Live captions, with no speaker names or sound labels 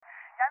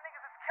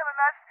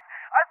us.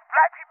 Us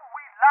black people,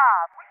 we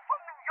live. We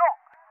from New York,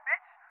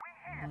 bitch. We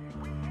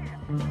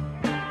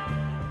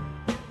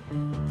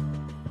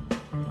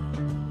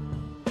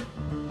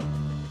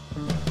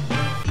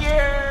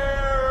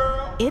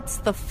here. It's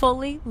the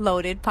Fully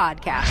Loaded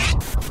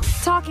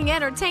Podcast. Talking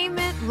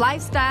entertainment,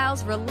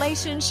 lifestyles,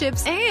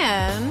 relationships,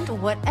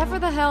 and whatever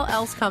the hell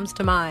else comes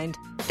to mind.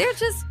 They're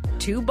just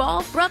two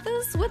bald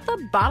brothers with a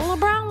bottle of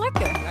brown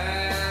liquor.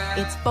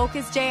 It's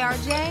Focus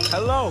JRJ.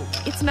 Hello.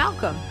 It's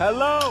Malcolm.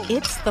 Hello.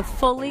 It's the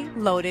Fully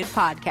Loaded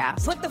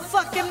Podcast. Put the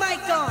fucking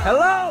mic on.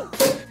 Hello.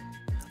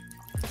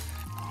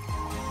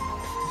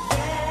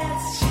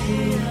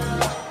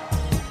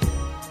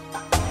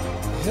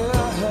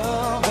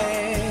 Oh,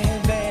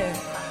 baby.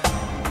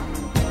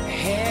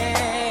 Hey.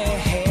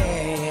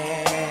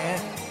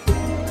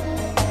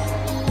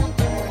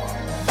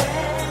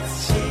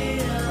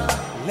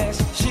 Let's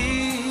chill.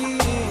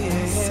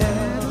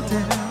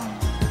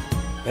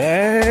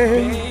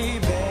 Hey.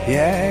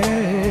 Yeah.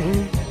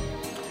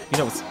 You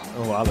know what's...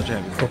 Oh, I'll let you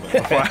have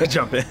it before I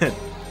jump in.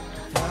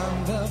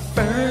 From the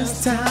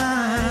first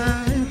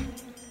time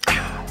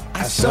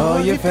I saw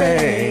your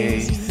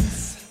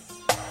face.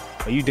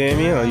 Are you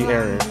Damien or are you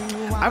Aaron?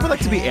 I would like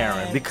to be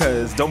Aaron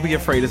because Don't Be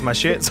Afraid is my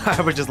shit. So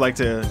I would just like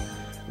to,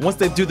 once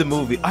they do the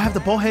movie, I have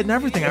the bald head and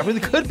everything. I really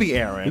could be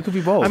Aaron. You could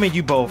be both. I mean,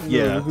 you both,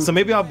 yeah. So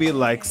maybe I'll be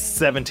like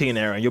 17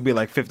 Aaron. You'll be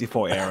like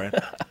 54 Aaron.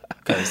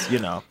 Because, you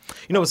know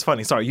what's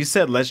funny? Sorry, you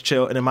said let's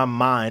chill. And in my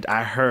mind,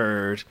 I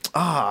heard,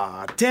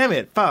 damn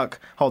it, fuck.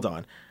 Hold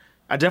on.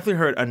 I definitely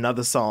heard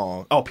another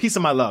song. Oh, Piece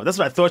of My Love. That's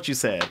what I thought you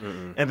said.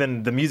 Mm-mm. And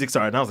then the music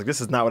started, and I was like, this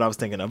is not what I was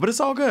thinking of. But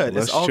it's all good.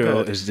 Let's it's all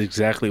chill good. Is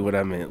exactly what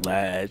I meant.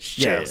 Let's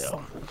chill. Yes.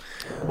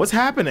 What's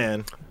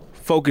happening?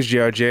 Focus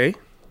JRJ.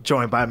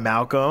 Joined by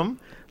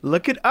Malcolm.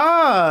 Look at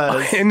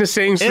us. In the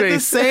same space. In the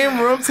same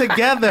room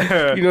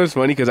together. You know what's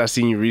funny? Because I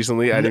seen you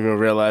recently. I didn't even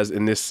realize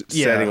in this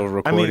setting of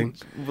recording.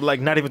 I mean, like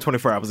not even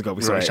 24 hours ago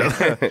we saw each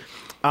other.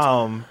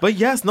 But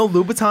yes, no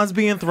Louboutins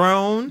being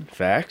thrown.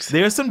 Facts.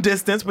 There's some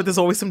distance, but there's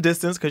always some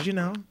distance because you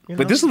know.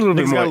 But this is a little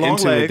bit more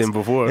intimate than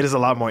before. It is a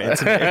lot more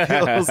intimate.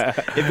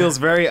 It feels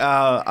very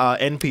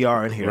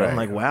NPR in here. Right. I'm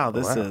like, wow,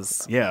 this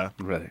is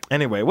Right.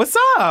 Anyway, what's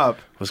up?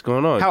 What's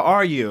going on? How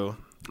are you?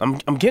 I'm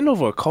getting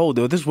over a cold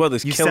though. This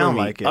weather's killing sound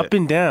me. like it. Up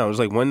and down. It's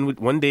like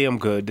one day I'm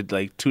good.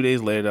 Like 2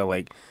 days later,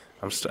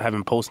 I'm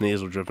having post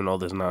nasal drip and all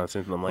this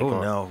nonsense. And I'm like,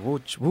 oh no, woo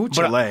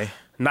Chile.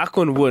 Knock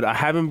on wood, I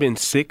haven't been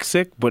sick,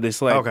 but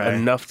it's like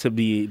enough to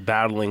be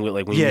battling with.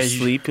 Like when you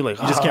sleep, you're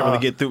like, you just can't really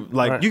get through.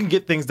 Like you can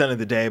get things done in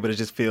the day, but it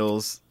just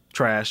feels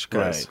trash.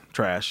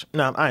 Trash.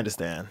 No, I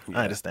understand. Yeah.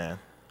 I understand.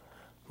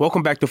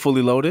 Welcome back to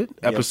Fully Loaded,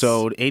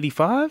 episode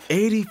 85.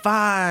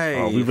 85.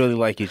 Oh, we really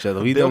like each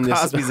other. We Bill done this.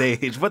 Cosby's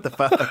age. What the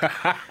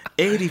fuck?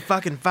 80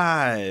 fucking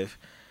 5.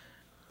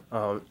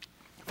 Fun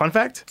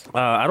fact?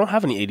 I don't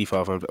have any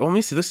 85 fun. Oh, let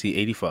me see. Let's see.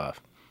 85.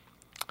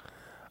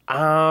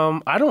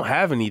 I don't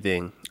have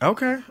anything.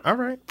 Okay. All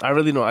right. I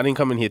really don't. I didn't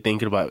come in here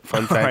thinking about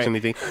fun facts or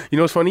anything. You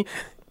know what's funny?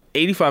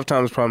 85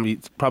 times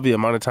probably the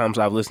amount of times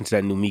I've listened to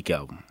that new Meek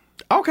album.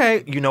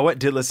 Okay. You know what?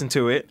 Did listen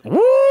to it.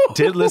 Woo!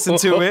 Did listen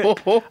to it.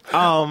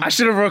 I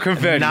should have wrote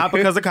confetti. Not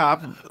because of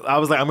Cop. I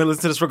was like, I'm going to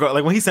listen to this regard.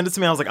 Like when he sent it to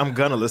me, I was like, I'm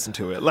going to listen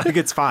to it. Like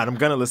it's fine. I'm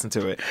going to listen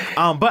to it.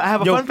 But I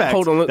have a fun fact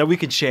that we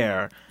could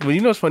share. Well,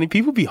 you know what's funny?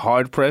 People be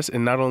hard pressed,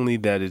 and not only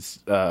that it's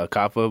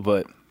Kappa,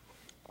 but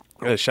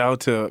shout out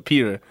to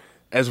Peter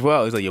as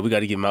well. He's like, yo, we got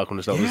to get Malcolm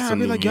to start listening to I'd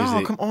be like, music.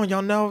 y'all, come on,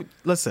 y'all know.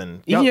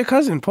 Listen, even your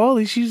cousin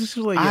Paulie, she's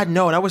like, I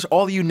know, and I wish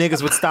all of you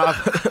niggas would stop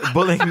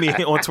bullying me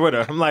on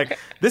Twitter. I'm like,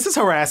 this is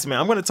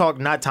harassment. I'm going to talk,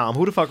 not Tom.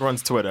 Who the fuck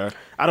runs Twitter?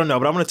 I don't know,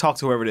 but I'm going to talk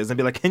to whoever it is and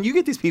be like, can you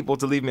get these people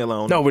to leave me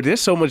alone? No, but there's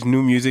so much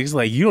new music. It's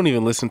like you don't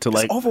even listen to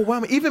like. It's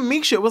overwhelming. Even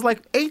Meek shit was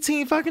like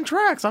 18 fucking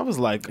tracks. I was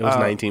like, it was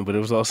 19, but it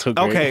was also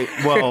great. Okay,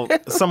 well,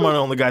 someone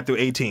only got through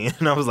 18,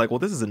 and I was like, well,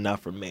 this is enough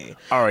for me.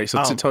 All right,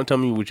 so tell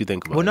me what you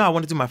think about it. Well, no, I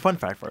want to do my fun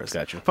fact first.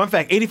 Gotcha. Fun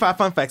fact, 85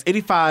 fun facts.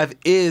 85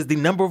 is the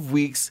number of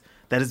weeks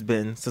that has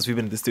been since we've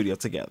been in the studio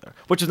together,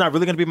 which is not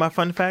really going to be my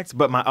fun fact,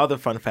 but my other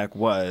fun fact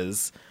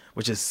was,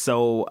 which is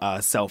so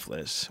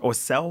selfless or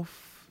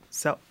self,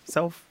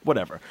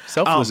 whatever.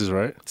 Selfless is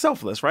right.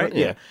 Selfless, right?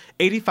 Yeah.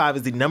 85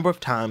 is the number of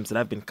times that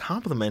I've been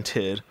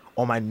complimented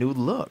on my new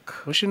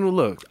look. What's your new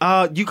look?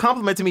 You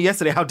complimented me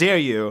yesterday. How dare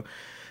you?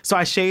 So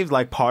I shaved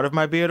like part of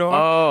my beard off.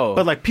 Oh.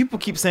 But like people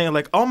keep saying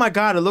like, oh my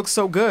God, it looks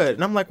so good.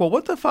 And I'm like, well,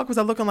 what the fuck was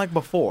I looking like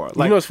before? Like,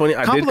 you know what's funny?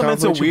 I did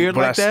compliment are weird you,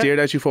 but like I that. stared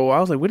at you for a while.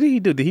 I was like, what did he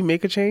do? Did he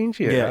make a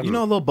change? Yeah, you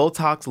know, a little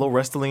Botox, a little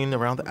Restylane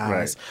around the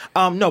eyes.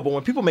 Right. No, but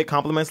when people make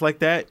compliments like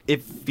that,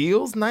 it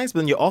feels nice, but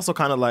then you're also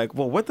kind of like,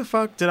 well, what the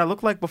fuck did I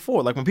look like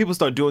before? Like when people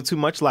start doing too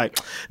much, like,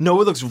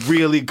 no, it looks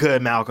really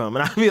good, Malcolm.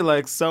 And I feel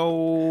like,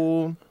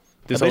 so...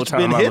 This whole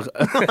time a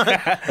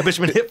bitch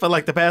been hit for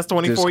like the past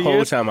 24 years.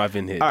 This whole time I've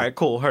been hit. All right,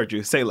 cool. Heard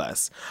you. Say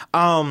less.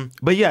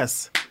 But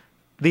yes,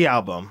 the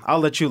album. I'll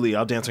let you lead.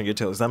 I'll dance on your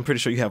toes. I'm pretty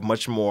sure you have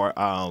much more.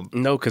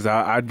 No, because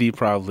I'd be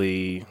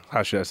probably,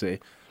 how should I say?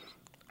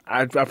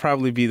 I'd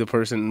probably be the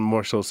person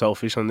more so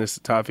selfish on this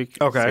topic,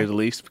 to say the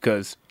least,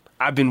 because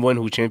I've been one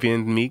who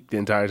championed Meek the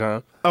entire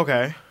time.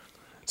 Okay.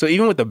 So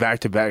even with the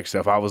back-to-back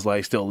stuff, I was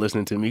like still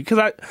listening to Meek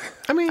because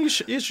I mean, you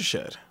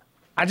should.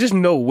 I just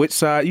know which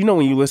side. You know,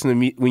 when you listen to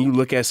me, when you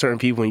look at certain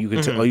people, and you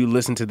can tell, or you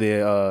listen to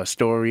their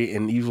story,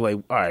 and you're like,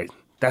 all right,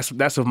 that's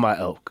of my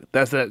ilk.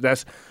 That's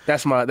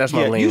my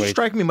lane. You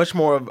strike me much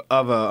more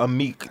of a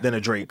Meek than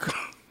a Drake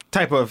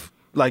type of,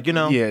 like, you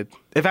know. Yeah.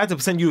 If I had to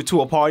send you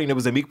to a party and it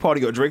was a Meek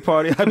party or a Drake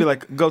party, I'd be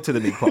like, go to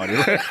the Meek party.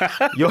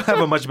 You'll have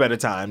a much better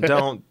time.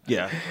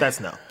 That's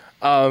no.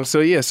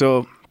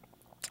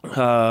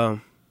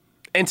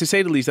 And to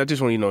say the least, I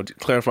just want to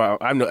clarify.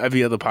 I know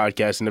every other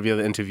podcast and every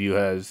other interview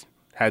has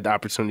had the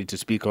opportunity to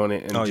speak on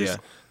it. And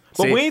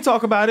But we ain't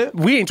talk about it.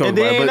 We ain't talking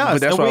about it, but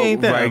that's why, we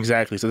ain't them. right,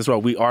 exactly. So that's why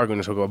we are going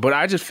to talk about it. But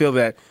I just feel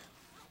that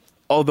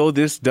although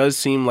this does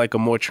seem like a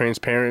more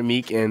transparent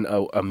Meek and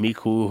a Meek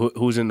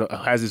who's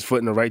has his foot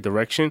in the right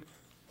direction,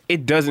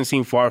 it doesn't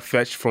seem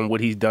far-fetched from what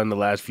he's done the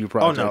last few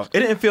projects. Oh, no. It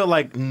didn't feel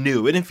like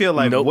new. It didn't feel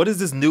like, what is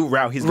this new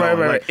route he's going?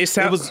 Right. Like,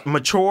 it was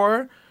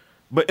mature,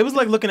 but it was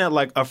like looking at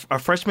like a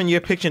freshman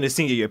year picture and a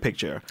senior year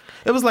picture.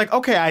 It was like,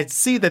 okay, I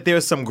see that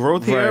there's some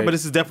growth here, Right. but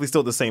this is definitely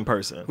still the same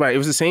person. Right, it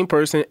was the same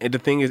person, and the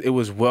thing is, it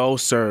was well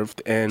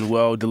served and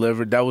well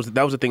delivered. That was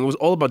the thing. It was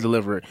all about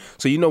delivery.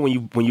 So you know when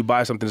you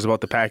buy something, it's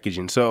about the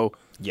packaging. So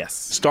Yes.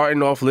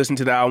 starting off, listen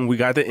to the album. We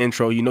got the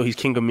intro. You know he's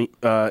king of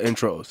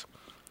intros.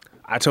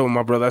 I told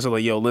my brother, I said,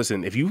 like, yo,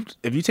 listen, if you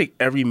take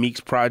every Meek's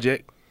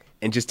project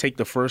and just take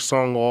the first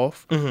song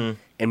off and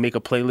make a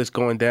playlist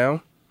going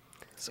down,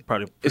 it's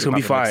gonna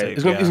be fire.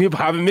 It's gonna be a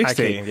poppin'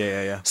 mixtape.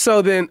 Yeah.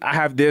 So then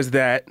there's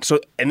that. So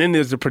and then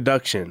there's the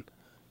production.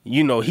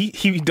 You know,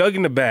 he dug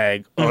in the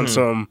bag on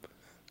some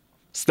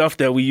stuff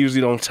that we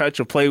usually don't touch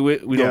or play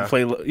with. We don't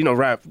play,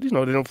 rap. They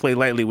don't play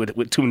lightly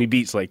with too many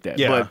beats like that.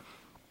 Yeah. But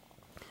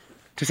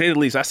to say the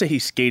least, I say he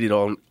skated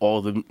on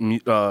all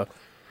the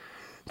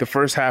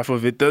first half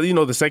of it.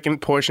 The second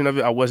portion of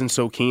it, I wasn't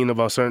so keen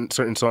about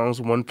certain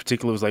songs. One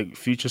particular was like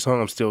Future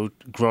song. I'm still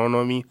growing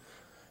on me,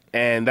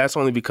 and that's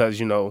only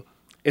because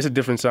it's a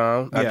different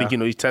sound. I think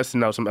he's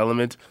testing out some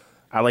elements.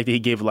 I like that he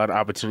gave a lot of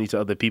opportunity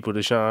to other people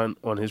to shine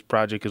on his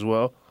project as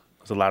well.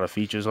 There's a lot of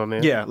features on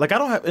there. Yeah, like I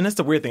don't have, and that's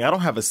the weird thing. I don't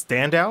have a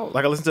standout.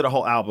 Like I listened to the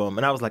whole album,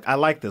 and I was like, I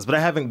like this, but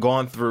I haven't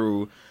gone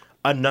through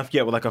enough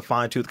yet with like a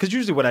fine tooth. Because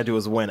usually what I do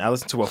is when I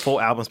listen to a full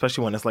album,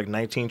 especially when it's like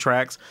 19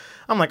 tracks,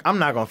 I'm like, I'm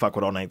not gonna fuck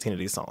with all 19 of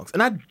these songs,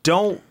 and I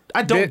don't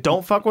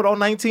fuck with all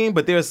 19.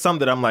 But there's some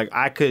that I'm like,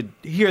 I could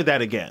hear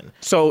that again.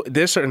 So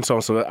there's certain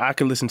songs so I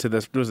can listen to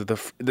this.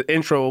 The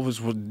intro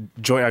was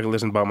joint I can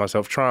listen by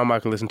myself. Trauma I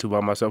can listen to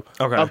by myself.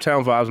 Okay.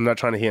 Uptown Vibes I'm not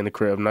trying to hear in the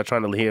crib. I'm not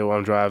trying to hear while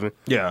I'm driving.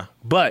 Yeah.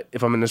 But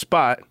if I'm in the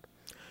spot,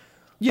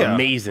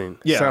 amazing.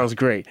 Yeah. Sounds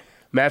great.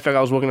 Matter of fact,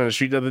 I was walking on the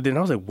street the other day and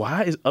I was like,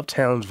 why is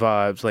Uptown's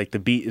Vibes, like the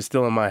beat is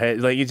still in my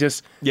head? Like it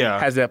just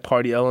has that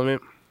party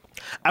element.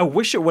 I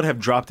wish it would have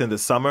dropped in the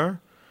summer,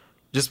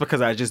 just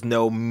because I just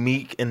know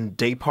Meek and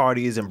day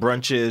parties and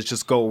brunches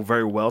just go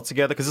very well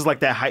together because it's like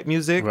that hype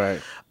music. Right.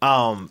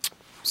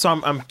 So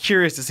I'm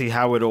curious to see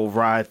how it'll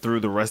ride through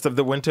the rest of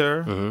the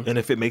winter and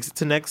if it makes it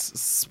to next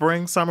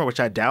spring, summer, which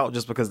I doubt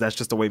just because that's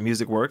just the way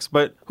music works.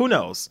 But who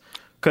knows?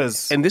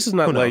 And this is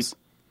not like...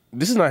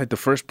 This is not the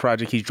first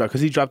project he's dropped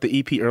because he dropped the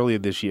EP earlier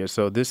this year.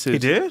 So this is... He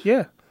did?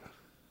 Yeah.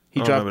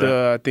 He dropped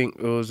I think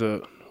it was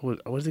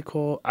what was it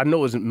called? I know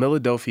it was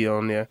Philadelphia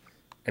on there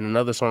and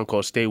another song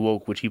called Stay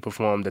Woke, which he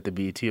performed at the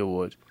BET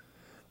Awards.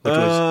 Right.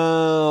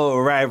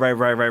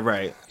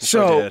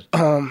 So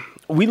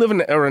we live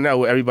in an era now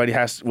where everybody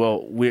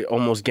we're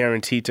almost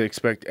guaranteed to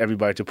expect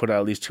everybody to put out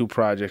at least two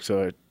projects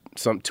or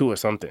two or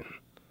something.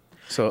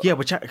 So yeah,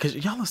 but because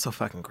y'all are so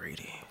fucking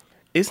greedy.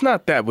 It's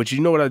not that, but you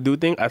know what I do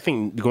think? I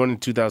think going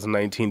into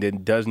 2019, there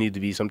does need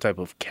to be some type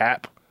of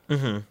cap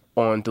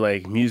on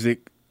like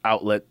music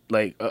outlet,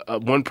 like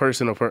one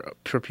person or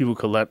per people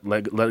could let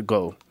it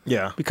go.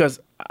 Yeah. Because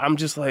I'm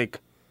just like,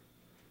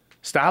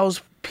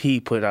 Styles P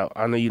put out,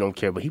 I know you don't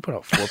care, but he put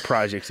out 4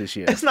 projects this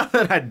year. It's not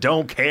that I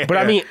don't care. But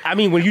I mean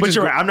when you but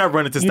you're right, I'm not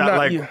running to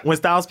Styles. When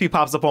Styles P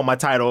pops up on my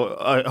title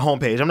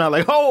homepage, I'm not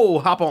like, oh,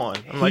 hop on.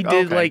 He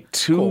did like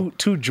two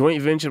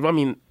joint ventures. I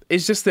mean,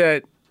 it's just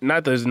that,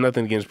 not that there's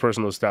nothing against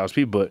personal Styles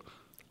P, but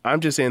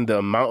I'm just saying the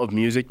amount of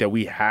music that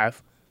we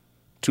have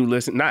to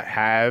listen, not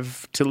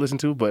have to listen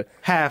to, but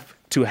have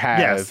to have.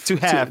 Yes, to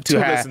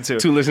listen to.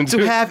 To listen to.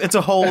 To have and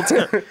to hold.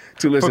 To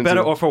listen for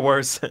better to. or for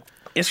worse.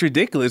 It's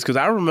ridiculous because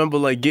I remember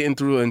like getting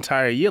through an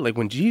entire year. Like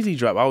when Jeezy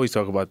dropped, I always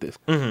talk about this.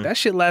 That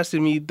shit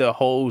lasted me the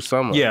whole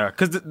summer. Yeah,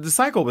 because the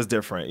cycle was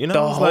different. You know,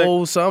 the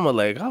whole summer.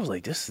 Like I was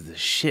like, this is the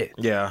shit.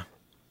 Yeah.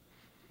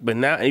 But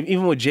now,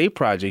 even with J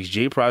Projects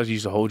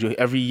used to hold you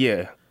every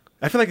year.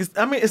 I feel like it's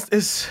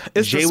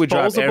Jay would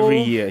drop disposable.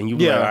 every year, and you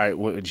be like, all right,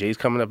 well, Jay's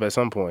coming up at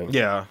some point.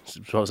 Yeah,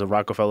 so it's a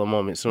Rockefeller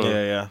moment soon.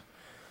 Yeah.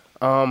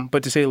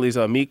 But to say the least,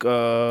 Meek.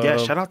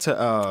 Shout out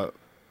to.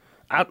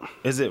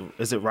 Is it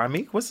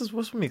Rameek? What's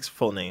Meek's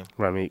full name?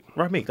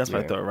 Rameek. That's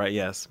what I thought. Right?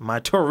 Yes, my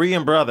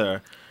Taurian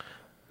brother,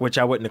 which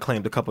I wouldn't have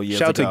claimed a couple years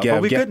Shout ago. out to Gav.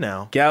 But we good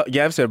now.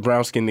 Gav said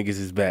brown skin niggas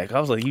is back. I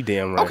was like, you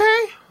damn right.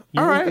 Okay.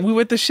 You, All right. We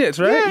with the shits,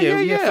 right?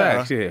 Yeah.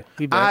 Facts, yeah.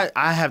 We back.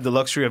 I have the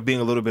luxury of being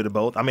a little bit of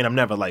both. I mean, I'm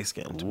never light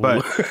skinned,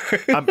 but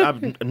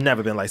I've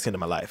never been light skinned in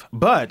my life.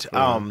 But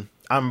I'm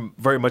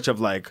very much of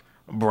like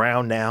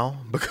brown now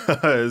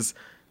because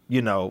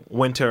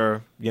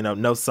winter,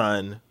 no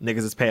sun, niggas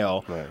is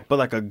pale. Right. But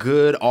like a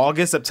good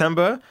August,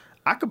 September,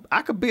 I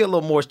could be a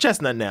little more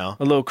chestnut now.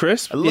 A little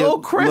crisp? A little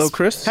crisp. A little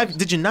crisp?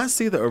 Did you not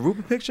see the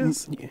Aruba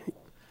pictures?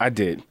 I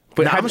did.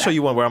 But Now, I'm gonna show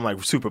you one where I'm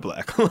like super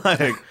black,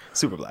 like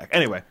super black.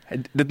 Anyway,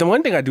 the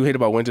one thing I do hate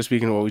about winter,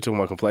 speaking of what we talking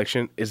about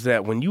complexion, is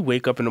that when you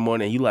wake up in the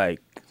morning, and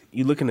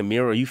you look in the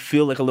mirror, you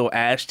feel like a little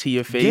ash to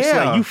your face.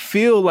 Yeah. Like you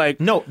feel like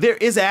no, there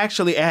is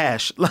actually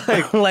ash.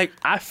 Like, like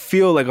I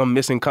feel like I'm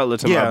missing color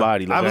to my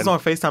body. Like I was on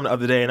FaceTime the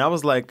other day and I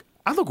was like,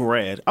 I look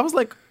red. I was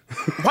like,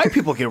 white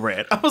people get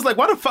red. I was like,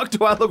 why the fuck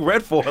do I look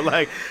red for?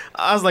 Like,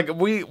 I was like,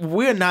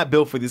 we're not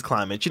built for these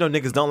climates.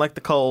 Niggas don't like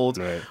the cold.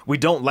 Right. We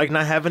don't like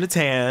not having a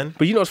tan.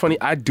 But what's funny?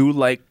 I do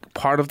like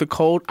part of the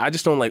cold. I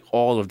just don't like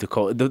all of the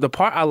cold. The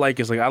part I like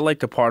is like I like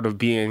the part of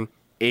being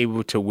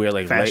able to wear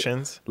like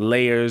fashions,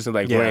 layers, and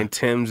like wearing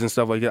Timbs and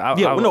stuff like that.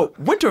 No,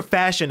 winter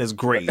fashion is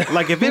great.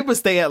 Like if it would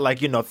stay at like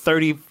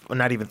 30, or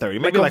not even 30,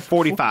 maybe like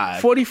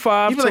 45.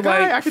 45 You'd be to like, all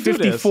right, I could do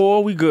this.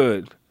 54, we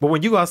good. But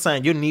when you go outside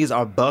and your knees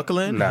are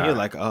buckling, Nah. you're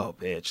like, oh,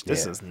 bitch,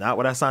 this is not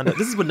what I signed up.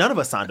 This is what none of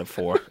us signed up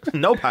for.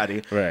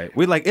 Nobody. Right.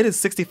 We're like, it is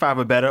 65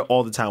 or better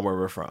all the time where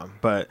we're from.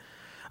 But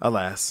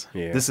alas,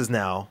 this is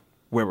now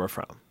where we're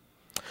from.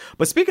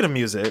 But speaking of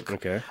music,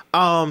 Okay.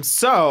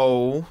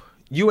 So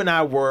you and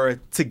I were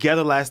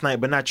together last night,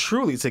 but not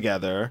truly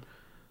together.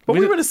 But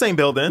we were in the same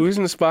building. We was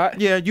in the spot.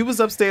 Yeah, you was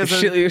upstairs.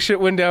 If shit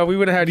went down, we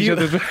would have had each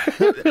other's.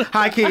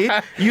 High key.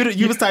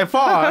 You was type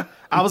far.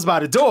 I was by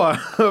the door.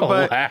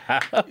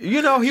 But,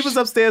 he was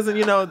upstairs in,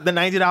 the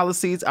 $90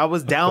 seats. I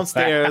was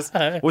downstairs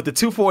with the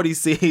 240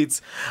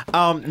 seats.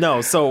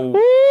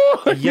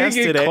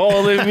 Yesterday.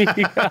 Calling me.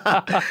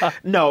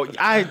 No,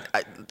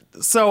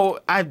 So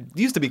I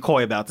used to be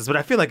coy about this, but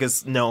I feel like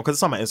it's known because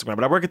it's on my Instagram.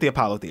 But I work at the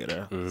Apollo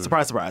Theater.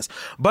 Surprise, surprise.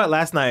 But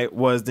last night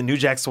was the New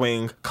Jack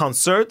Swing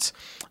concert.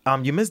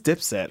 You missed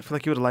Dipset. I feel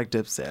like you would have liked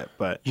Dipset,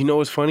 but You know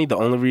what's funny? The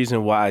only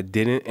reason why I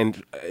didn't,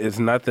 and it's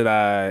not that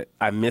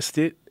I missed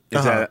it,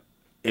 is that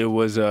it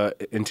was a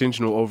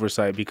intentional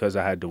oversight because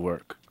I had to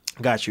work.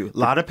 got you. A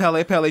lot of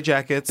Pele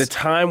jackets. The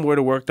time would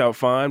have worked out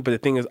fine, but the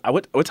thing is,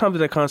 what time did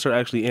that concert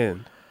actually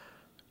end?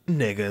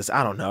 Niggas,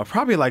 I don't know.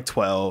 Probably like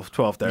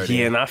 12:30.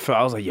 Yeah, and I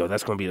was like, yo,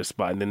 that's gonna be the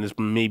spot. And then there's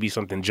maybe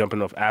something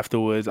jumping off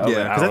afterwards. I was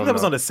like, because I think that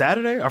was on a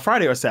Saturday or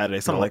Friday or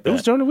Saturday, something like that. It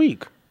was during the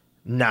week.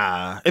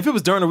 Nah, if it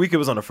was during the week, it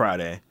was on a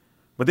Friday.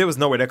 But there was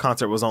no way that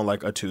concert was on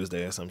like a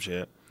Tuesday or some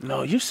shit.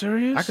 No, you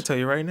serious? I could tell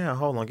you right now.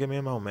 Hold on, give me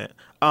a moment.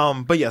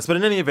 But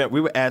in any event,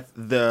 we were at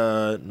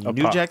the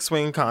New Jack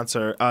Swing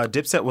concert.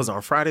 Dipset was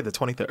on Friday the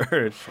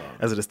 23rd,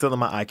 as it is still in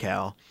my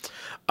iCal.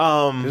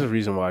 There's a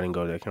reason why I didn't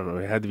go there. I can't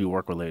remember. It had to be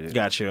work related.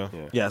 Got you.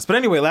 Yeah. Yes. But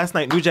anyway, last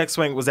night, New Jack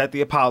Swing was at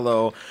the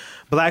Apollo.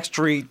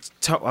 Blackstreet,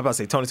 I'm about to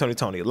say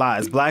Tony.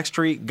 Lies.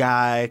 Blackstreet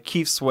Guy,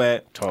 Keith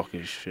Sweat.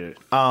 Talking shit.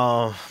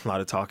 A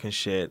lot of talking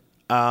shit.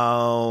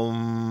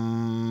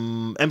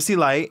 MC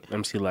Light.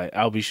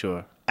 I'll be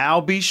sure.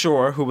 Al B.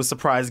 Shore, who was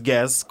surprise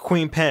guest.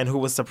 Queen Pen, who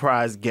was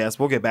surprise guest.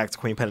 We'll get back to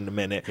Queen Pen in a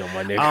minute. Yo,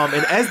 my nigga.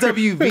 And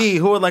SWV,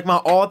 who are like my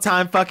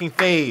all-time fucking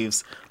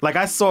faves. Like,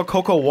 I saw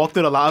Coco walk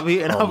through the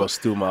lobby, and I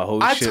almost threw my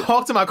whole I shit.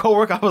 talked to my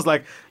coworker. I was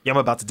like, "Yeah, I'm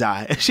about to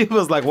die." And she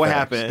was like, "What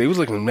happened?" They was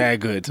looking mad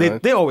good,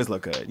 son. They always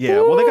look good. Yeah.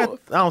 Well, they got.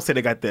 I don't say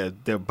they got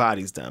their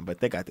bodies done, but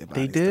they got their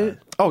bodies did? done.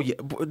 Oh yeah.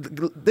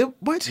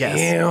 What? Yes.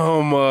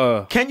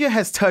 Damn. Kenya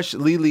has touched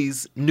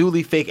Lili's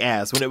newly fake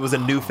ass when it was a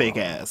new fake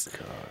ass.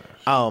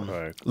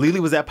 Right. Lily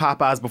was at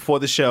Popeyes before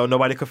the show.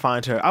 Nobody could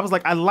find her. I was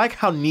like, I like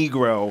how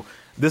Negro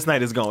this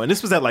night is going.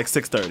 This was at like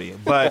 6:30,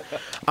 but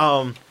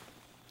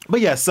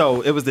yeah.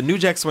 So it was the New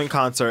Jack Swing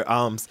concert.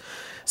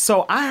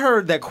 So I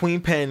heard that Queen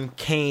Pen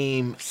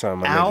came Son,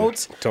 my out.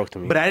 nigga, talk to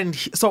me. But I didn't.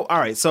 So all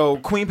right. So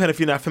Queen Pen, if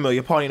you're not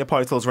familiar, Party in the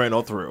Party Clothes ran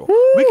all through.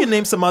 Woo! We can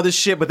name some other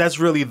shit, but that's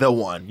really the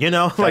one.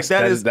 Like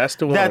that's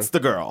the one. That's the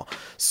girl.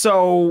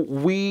 So but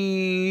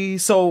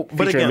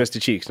Featuring again,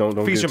 Mr. Cheeks. Don't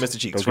feature get, Mr.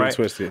 Cheeks, don't right? Get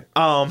twisted.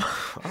 All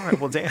right.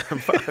 Well, damn.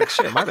 Fuck.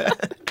 Shit. My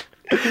bad.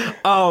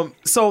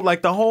 So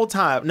like the whole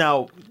time.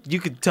 Now you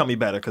could tell me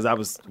better because I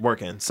was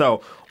working.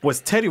 So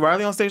was Teddy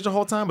Riley on stage the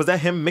whole time? Was that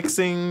him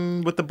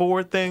mixing with the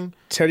board thing?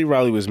 Teddy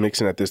Riley was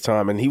mixing at this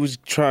time, and he was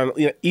trying.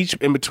 Each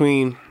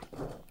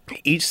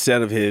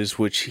set of his,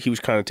 which he was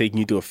kind of taking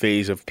you through a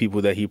phase of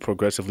people that he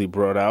progressively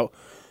brought out,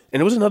 and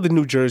there was another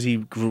New Jersey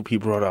group he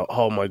brought out.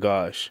 Oh my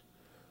gosh,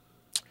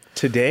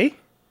 Today.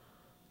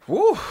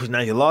 Woo! Now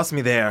you lost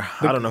me there.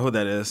 I don't know who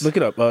that is. Look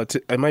it up.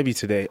 It might be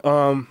Today.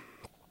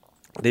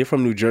 They're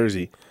from New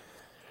Jersey.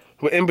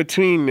 But in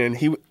between, then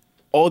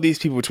all these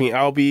people between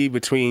Albie,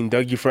 between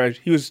Dougie Fresh,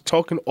 he was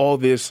talking all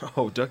this.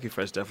 Oh, Dougie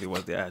Fresh definitely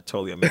was there. I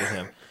totally omitted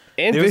him.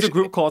 And there was a Bishop-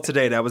 group called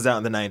Today that was out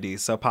in the 90s,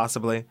 so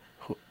possibly.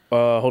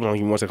 Hold on,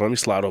 give me 1 second. Let me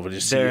slide over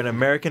this. They're an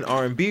American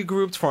R&B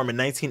group formed in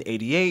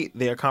 1988.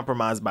 They are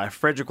compromised by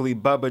Frederick Lee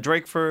Bubba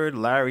Drakeford,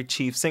 Larry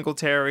Chief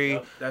Singletary.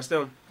 That's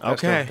them.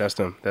 Okay. That's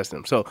them.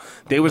 So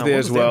they was Now, there what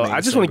as was their well. main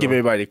I just want to give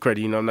single? everybody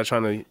credit. I'm not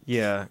trying to.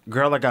 Yeah,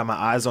 Girl, I Got My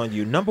Eyes on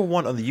You. Number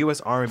 1 on the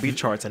U.S. R&B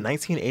charts in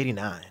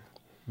 1989.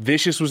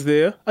 Vicious was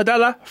there.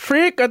 Adala,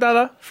 freak.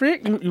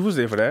 You was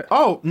there for that.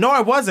 Oh, no,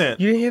 I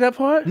wasn't. You didn't hear that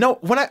part? No,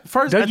 when I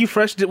first... Dougie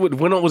Fresh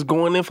was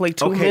going in for like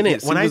 2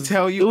 minutes. When It I was-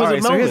 tell it you, was all a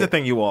right, so here's the moment.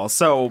 thing, you all.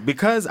 So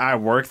because I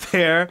worked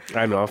there,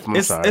 I know.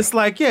 I'm sorry. it's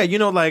like, yeah, you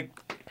know, like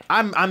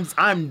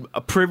I'm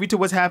privy to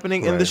what's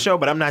happening in the Right. show,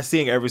 but I'm not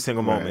seeing every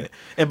single moment.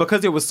 And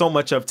because there was so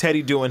much of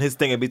Teddy doing his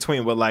thing in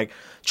between with like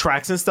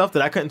tracks and stuff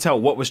that I couldn't tell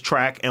what was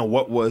track and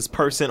what was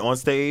person on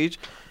stage.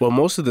 Well,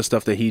 most of the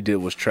stuff that he did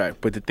was track,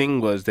 but the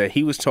thing was that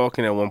he was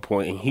talking at one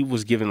point and he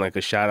was giving like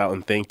a shout out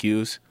and thank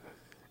yous.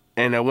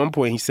 And at one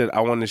point he said,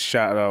 "I want to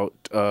shout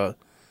out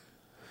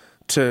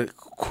to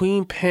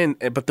Queen Pen,"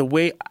 but the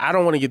way I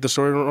don't want to get the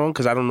story wrong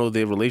because I don't know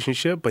their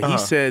relationship, but he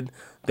said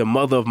the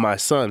mother of my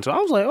son. So I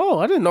was like, oh,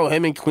 I didn't know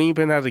him and Queen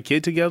Pen had a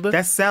kid together.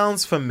 That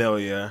sounds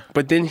familiar.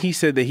 But then he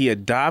said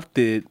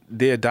that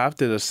they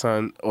adopted a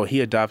son, or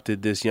he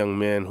adopted this young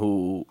man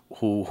who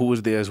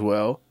was there as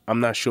well.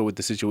 I'm not sure what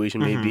the situation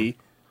may be,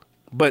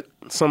 but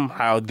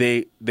somehow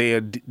they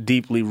are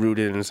deeply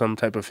rooted in some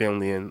type of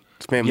family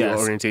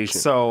orientation.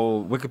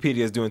 So Wikipedia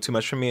is doing too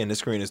much for me, and the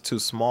screen is too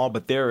small.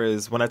 But there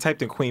is, when I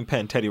typed in Queen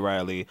Pen, Teddy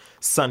Riley,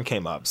 son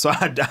came up. So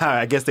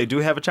I guess they do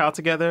have a child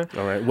together.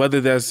 All right, whether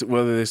it's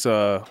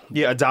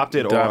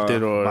Adopted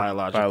or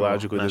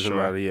biological Not doesn't sure.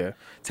 matter. Yeah.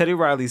 Teddy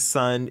Riley's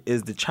son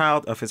is the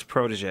child of his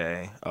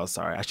protege. Oh,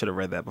 sorry, I should have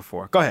read that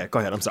before. Go ahead.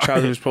 I'm sorry. Child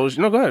of his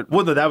protege. No, go ahead.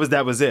 Well, no, that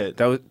was it.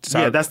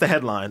 That's the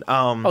headline.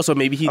 So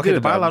maybe he okay, did the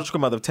adopt him. biological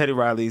mother of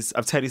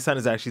Teddy's son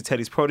is actually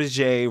Teddy's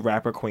protege,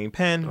 rapper Queen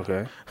Pen.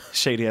 Okay.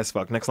 Shady as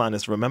fuck. Next line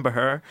is remember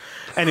her.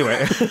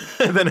 Anyway,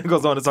 then it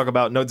goes on to talk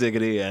about No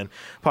Diggity and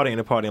partying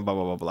the party and blah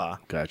blah blah blah.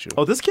 Got you.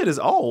 Oh, this kid is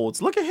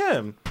old. Look at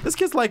him. This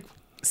kid's like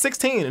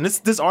 16, and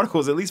this article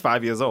is at least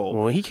 5 years old.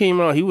 Well, when he came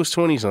out, he was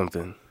 20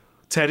 something.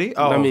 Teddy?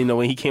 Oh, I mean, no,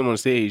 when he came on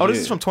stage. this yeah.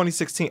 is from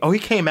 2016. Oh, he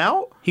came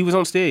out? He was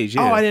on stage.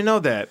 Yeah. Oh, I didn't know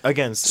that.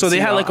 Again, So they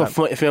had like a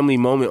family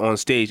moment on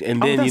stage,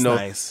 and then that's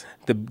nice.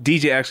 the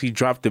DJ actually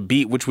dropped the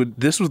beat,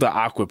 this was the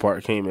awkward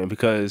part came in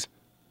because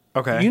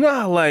Okay. you know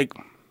how like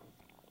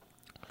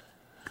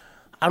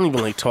I don't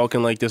even like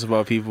talking like this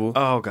about people,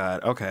 Oh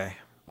God. Okay.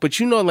 but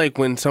you know like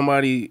when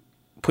somebody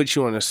puts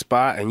you on a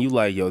spot and you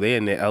like yo they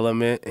in their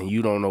element and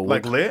you don't know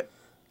what Like lit?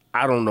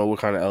 I don't know what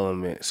kind of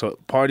element. So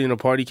Party in the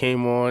Party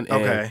came on, and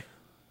Okay.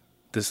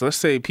 let's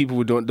say people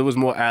were doing there was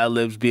more ad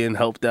libs being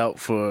helped out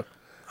for.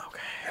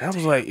 And I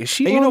was like, is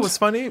she? And you know on- what's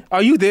funny?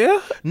 Are you there?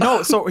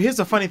 No. So here's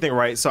the funny thing,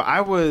 right? So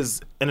I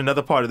was in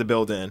another part of the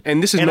building,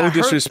 And this is I no heard-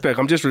 disrespect.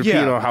 I'm just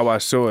repeating Yeah. on how I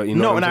saw it. You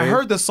know No, what and I'm I saying?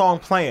 heard the song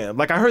playing.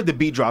 Like I heard the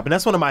beat drop, and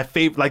that's one of my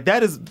favorite. Like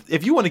that is,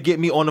 if you want to get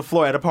me on the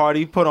floor at a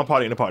party, put on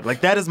Party in the Party.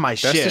 Like that is my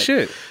shit. That's the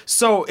shit.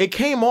 So it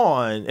came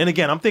on, and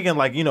again, I'm thinking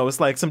like it's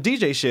like some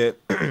DJ shit.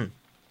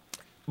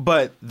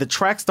 But the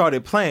track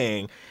started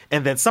playing,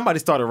 and then somebody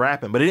started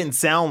rapping, but it didn't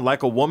sound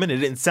like a woman. It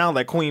didn't sound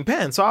like Queen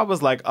Pen. So I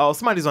was like, oh,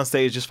 somebody's on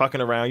stage just fucking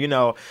around.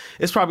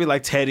 It's probably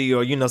like Teddy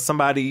or,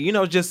 somebody,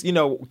 just,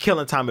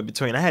 killing time in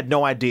between. I had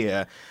no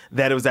idea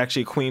that it was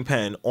actually Queen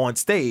Pen on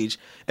stage.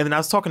 And then I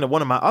was talking to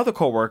one of my other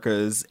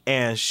coworkers,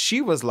 and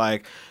she was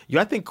like,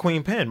 I think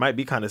Queen Pen might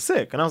be kind of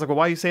sick. And I was like, well,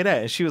 why you say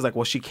that? And she was like,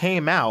 well, she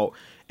came out,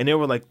 and there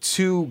were like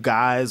two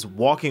guys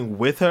walking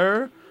with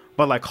her,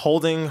 but like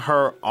holding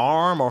her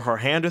arm or her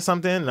hand or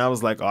something. And I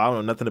was like, oh, I don't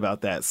know nothing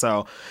about that.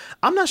 So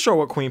I'm not sure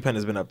what Queen Pen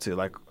has been up to.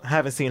 Like, I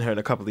haven't seen her in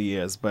a couple of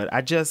years, but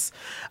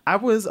I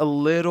was a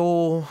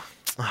little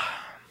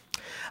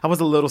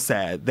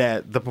sad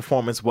that the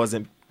performance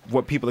wasn't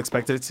what people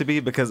expected it to be,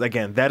 because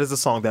again, that is a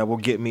song that will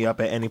get me up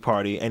at any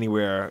party,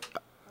 anywhere,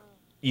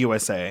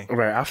 USA.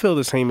 Right, I feel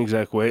the same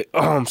exact way.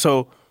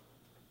 So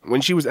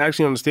when she was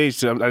actually on the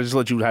stage, I just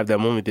let you have that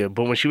moment there.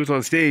 But when she was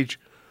on stage,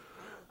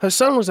 her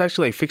son was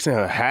actually like fixing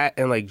her hat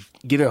and like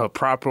getting her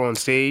proper on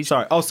stage.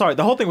 Sorry.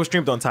 The whole thing was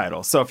streamed on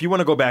Tidal. So if you want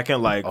to go back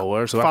and like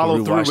word. So I can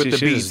follow through rewatch with this the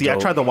shit. beats. It's Yeah, I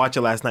dope. tried to watch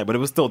it last night, but it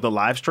was still the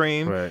live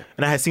stream. Right.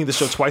 And I had seen the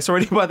show twice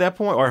already by that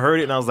point, or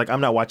heard it, and I was like,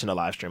 I'm not watching the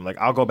live stream. Like,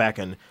 I'll go back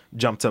and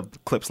jump to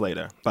clips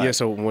later. But Yeah,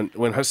 so when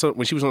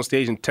she was on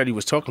stage and Teddy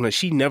was talking to her,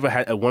 she never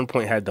at one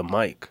point had the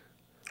mic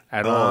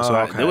at all. So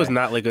okay. there was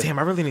not like a Damn,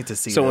 I really need to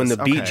see So this. when the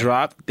beat Okay.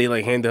 dropped, they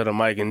like handed her the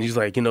mic and she's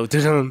like,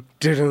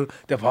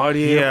 the party.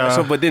 Yeah.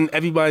 So but then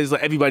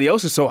everybody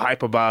else is so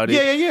hype about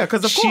it. Yeah,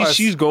 'cause of course.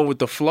 she's going with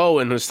the flow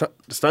and her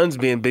son's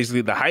being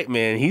basically the hype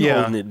man. He's Yeah.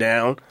 holding it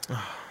down.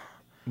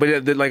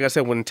 But like I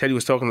said, when Teddy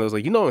was talking, I was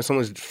like, when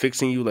someone's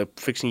fixing you, like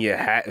fixing your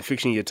hat and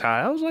fixing your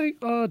tie, I was like,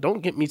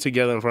 don't get me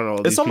together in front of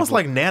all these It's almost people.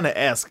 like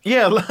Nana-esque.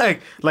 Yeah,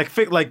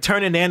 like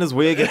turning Nana's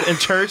wig in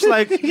church.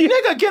 Like,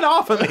 nigga, get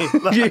off of me.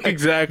 Like, Yeah,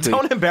 exactly.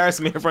 Don't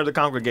embarrass me in front of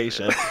the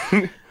congregation.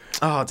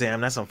 Oh,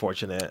 damn, that's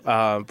unfortunate.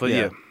 But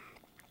yeah.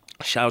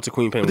 Shout out to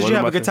Queen Pen. Did you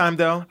have a good time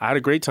though? I had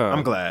a great time.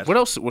 I'm glad. What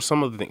else was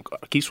some of the things?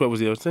 Keith Sweat was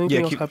the other thing.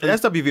 Yeah, else happened?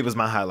 SWV was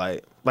my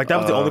highlight. Like that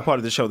was the only part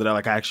of the show that I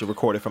actually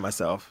recorded for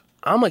myself.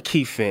 I'm a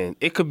Keith fan.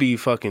 It could be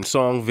fucking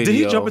song, video.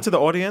 Did he jump into the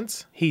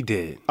audience? He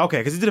did. Okay,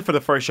 because he did it for the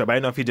first show, but I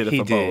didn't know if he did it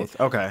for both.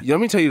 Okay. Let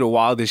me tell you the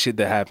wildest shit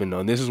that happened,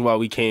 though. This is why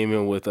we came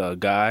in with a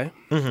guy.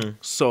 Mm-hmm.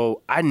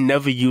 So I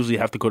never usually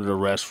have to go to the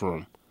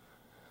restroom.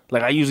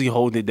 Like, I usually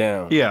hold it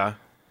down. Yeah.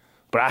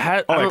 But I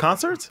had... at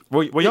concerts?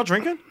 Were y'all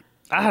drinking?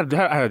 I had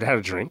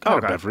a drink. I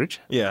had a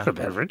beverage. Yeah. I had a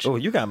beverage. Oh,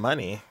 you got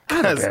money. I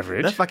had a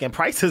beverage. That fucking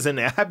prices in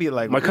there. I'd be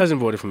like... My cousin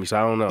bought it for me, so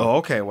I don't know. Oh,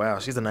 okay. Wow.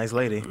 She's a nice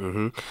lady.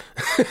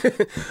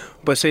 Mm-hmm.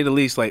 But say the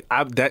least, like,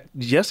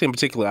 yesterday in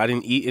particular, I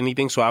didn't eat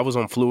anything, so I was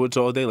on fluids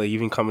all day. Like,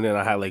 even coming in,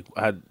 I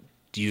had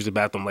to use the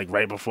bathroom, like,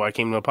 right before I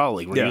came to Apollo.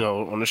 Like, you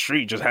know, on the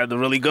street, just had to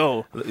really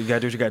go. You gotta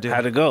do what you gotta do.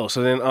 Had to go.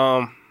 So then,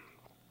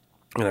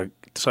 you know,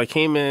 so I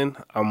came in,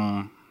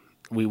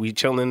 we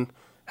chilling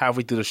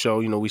halfway through the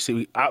show. You know,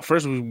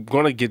 first we were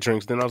gonna get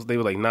drinks. Then they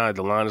were like, nah,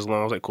 the line is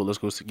long. I was like, cool, let's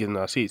go get in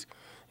our seats.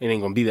 It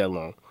ain't gonna be that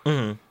long.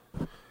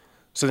 Mm-hmm.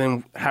 So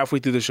then halfway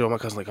through the show, my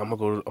cousin's like, I'm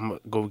gonna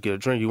go get a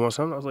drink. You want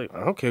something? I was like,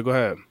 okay, go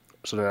ahead.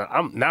 So then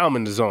I'm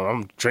in the zone.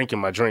 I'm drinking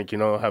my drink, you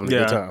know, having a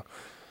good time.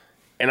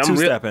 And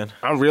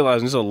I'm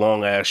realizing this is a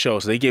long ass show,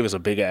 so they gave us a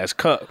big ass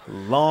cup.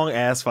 Long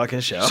ass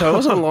fucking show. So it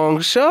was a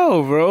long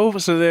show, bro.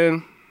 So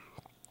then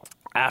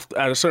at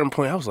a certain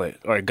point, I was like,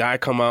 all right, Guy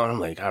come out. And I'm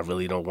like, I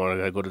really don't want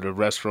to go to the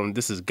restroom.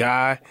 This is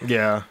Guy.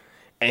 Yeah.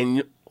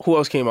 And who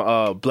else came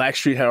out?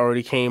 Blackstreet had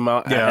already came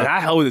out. Yeah. And I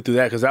held it through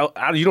that because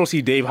you don't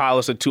see Dave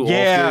Hollister too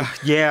often.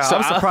 Yeah. So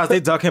I'm surprised they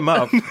dug him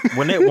up.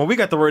 When we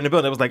got the word in the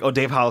building, it was like, oh,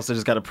 Dave Hollister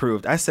just got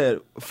approved. I said,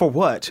 for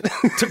what?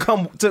 to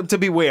come to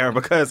be where?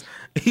 Because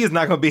he's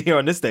not going to be here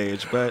on this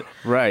stage. But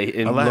right.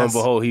 And alas. lo and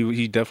behold,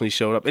 he definitely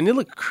showed up. And it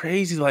looked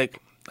crazy. Like,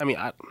 I mean,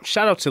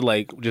 shout out to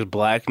like just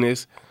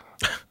blackness.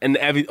 And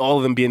all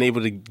of them being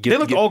able to get... They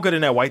look all good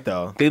in that white,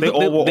 though. They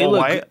all wore all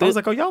white. I was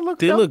like, oh, y'all look...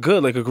 They look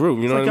good like a group,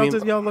 you know what I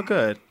mean? Y'all look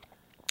good.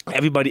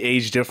 Everybody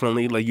aged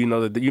differently, like, you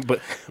know,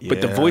 but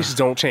the voices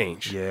don't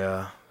change.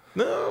 Yeah.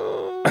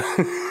 No.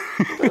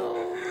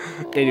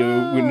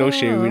 Anyway, with no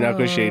shade, we're not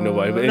going to shade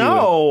nobody. But anyway.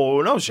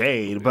 No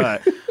shade,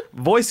 but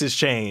voices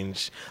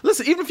change.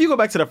 Listen, even if you go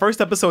back to the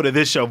first episode of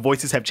this show,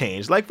 voices have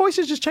changed. Like,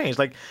 voices just change.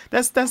 Like,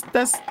 that's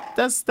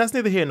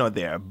neither here nor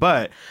there.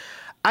 But...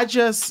 I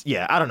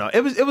don't know.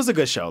 It was a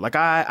good show. Like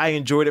I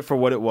enjoyed it for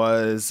what it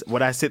was.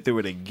 Would I sit through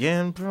it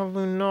again?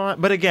 Probably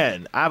not. But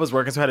again, I was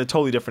working, so I had a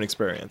totally different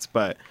experience.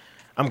 But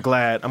I'm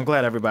glad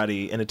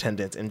everybody in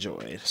attendance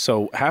enjoyed.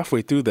 So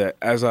halfway through that,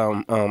 as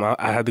I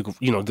had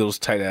the those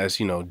tight ass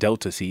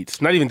Delta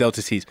seats. Not even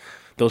Delta seats.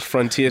 Those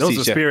Frontier seats.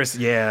 Those are Spirits.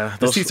 Yeah,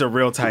 the seats are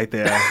real tight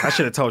there. I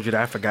should have told you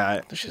that. I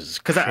forgot.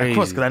 Because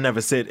I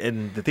never sit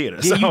in the theater.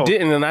 Yeah, you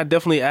didn't, and I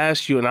definitely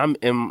asked you,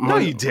 No,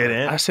 you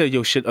didn't. I said,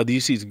 yo, shit, are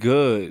these seats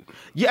good?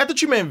 Yeah, I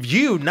thought you meant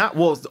view, not...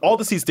 Well, all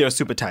the seats there are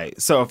super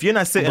tight. So if you're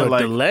not sitting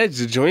the ledge,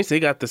 the joints, they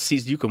got the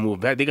seats you can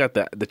move back. They got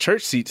the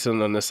church seats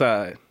on the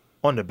side.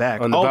 On the back.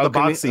 On the balcony, the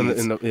box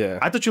seats. Yeah.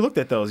 I thought you looked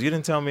at those. You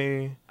didn't tell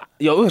me...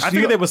 Yo, I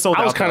figured they were sold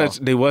out.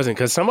 They wasn't,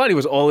 because somebody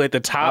was all at the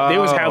top. They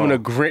was having there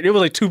were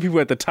like two people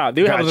at the top.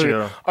 They were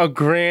having a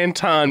grand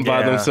time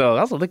by themselves.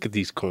 I was like, look at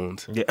these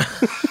coons. Yeah.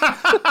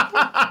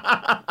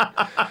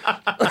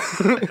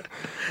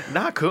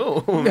 Not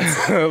cool.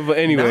 But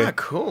anyway. Not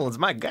cool. It's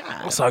my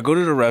God. So I go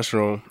to the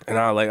restroom and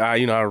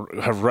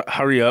I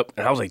hurry up.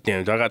 And I was like,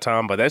 damn, do I got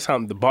time? By that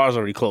time, the bar's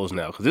already closed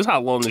now. Because this is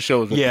how long the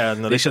show is. Yeah,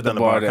 no, they shut down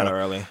the bar kind of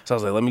early. So I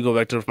was like, let me go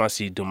back to my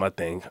seat, do my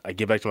thing. I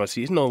get back to my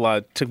seat. It's no lie.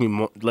 It took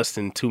me less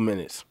than 2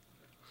 minutes.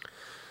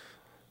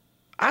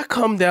 I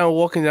come down,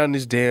 walking down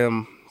this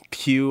damn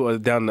pew or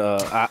down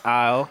the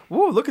aisle.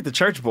 Woo, look at the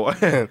church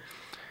boy.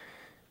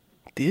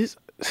 This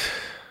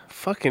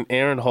fucking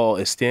Aaron Hall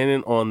is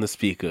standing on the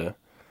speaker,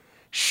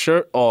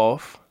 shirt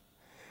off,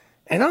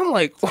 and I'm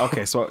like,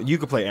 okay, so you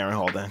could play Aaron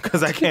Hall then,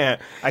 because I can't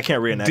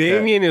reenact that.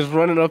 Damien is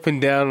running up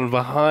and down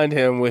behind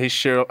him with his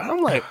shirt off.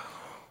 I'm like,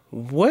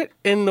 what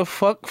in the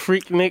fuck,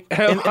 Freaknik?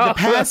 In the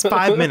past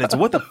 5 minutes,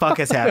 what the fuck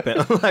has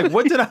happened? Like,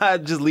 what did I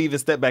just leave and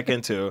step back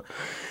into?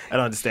 I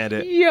don't understand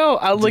it. Yo,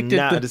 I looked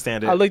at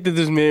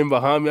this man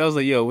behind me. I was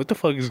like, yo, what the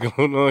fuck is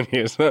going on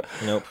here, son?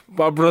 Nope.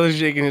 My brother's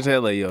shaking his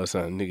head like, yo,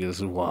 son, niggas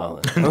is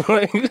wildin'.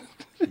 Like,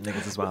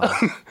 niggas is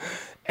wildin'.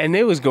 And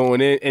they was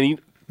going in, and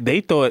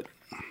they thought,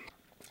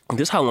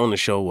 this is how long the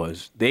show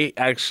was. They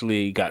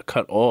actually got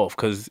cut off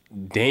because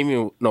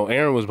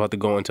Aaron was about to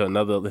go into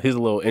his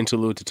little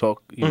interlude to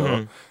talk, you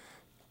know.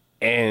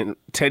 And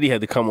Teddy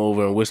had to come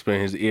over and whisper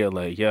in his ear,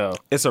 like, yo.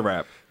 It's a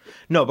wrap.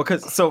 No,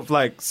 because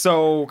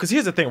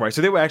here's the thing, right?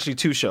 So there were actually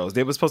two shows.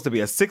 There was supposed to be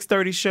a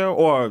 6:30 show,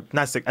 or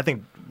not 6. I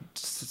think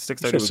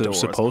 6:30 was doors.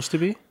 Supposed to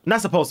be? Not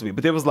supposed to be,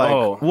 but there was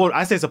like, well,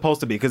 I say supposed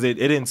to be because it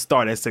didn't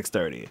start at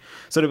 6:30.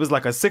 So there was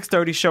like a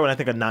 6:30 show and I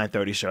think a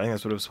 9:30 show. I think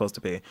that's what it was supposed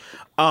to be.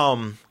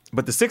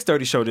 But the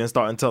 6:30 show didn't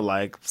start until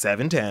like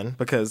 7:10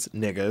 because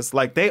niggas,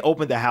 like, they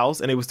opened the house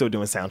and they were still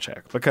doing sound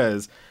check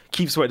because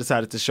Keith Sweat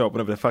decided to show up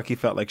whenever the fuck he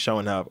felt like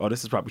showing up. Oh,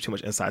 this is probably too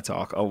much inside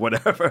talk or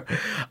whatever.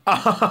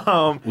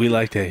 We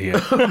like that here.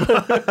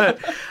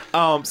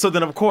 So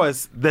then, of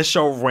course, this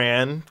show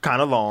ran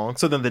kind of long.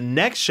 So then the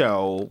next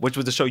show, which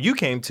was the show you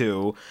came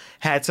to,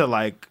 had to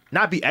like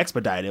not be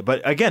expedited,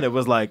 but again, it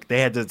was like they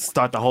had to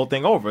start the whole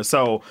thing over.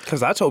 So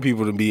Because I told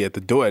people to be at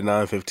the door at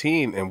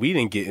 9:15, and we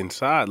didn't get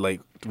inside.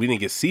 Like we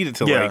didn't get seated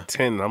till Yeah. like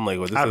 10. And I'm like,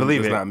 well, I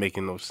believe this is it. not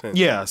making no sense.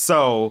 yeah,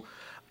 so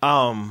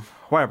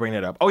why I bring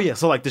that up? Oh yeah,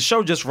 so like the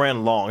show just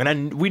ran long,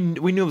 and we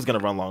knew it was gonna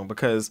run long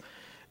because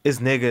it's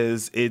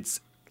niggas.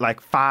 It's like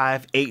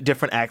 5-8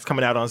 different acts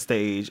coming out on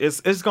stage.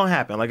 It's gonna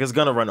happen. Like it's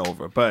gonna run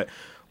over, but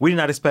we did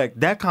not expect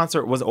that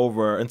concert was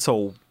over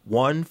until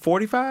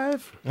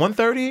 1:45,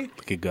 1:30,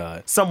 Look at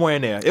God. somewhere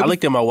in there. I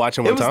looked at my watch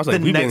and it one time. I was was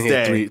like, the we've been next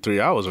here day. three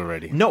hours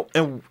already. No,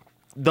 and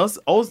us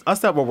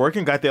that were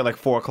working got there like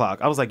 4:00.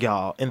 I was like,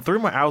 y'all, in 3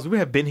 more hours, we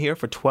have been here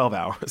for 12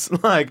 hours.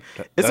 Like,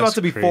 it's about That's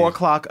to be crazy.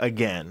 4:00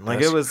 again. Like,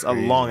 That's it was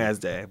crazy. a long ass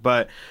day.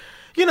 But,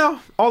 you know,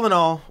 all in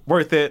all,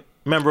 worth it,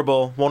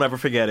 memorable, won't ever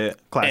forget it,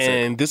 classic.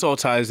 And this all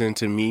ties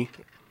into me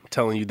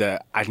telling you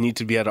that I need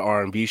to be at an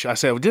R&B show. I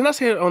said, didn't I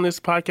say it on this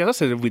podcast? I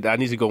said I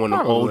need to go one of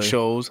them old Probably.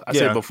 shows. I Yeah.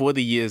 said before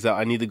the year's out,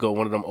 I need to go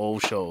one of them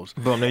old shows.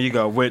 Boom, there you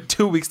go. With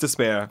 2 weeks to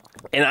spare.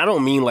 And I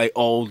don't mean like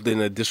old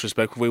in a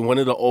disrespectful way. One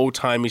of the old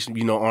timey,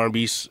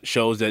 R&B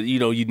shows that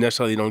you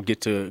necessarily don't get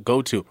to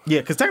go to.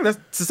 Yeah, because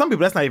technically, to some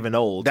people, that's not even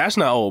old. That's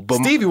not old, but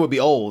Stevie would be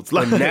old.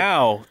 Like, But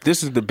now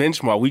this is the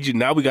benchmark.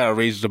 Now we gotta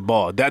raise the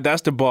bar.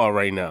 That's the bar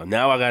right now.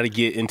 Now I gotta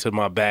get into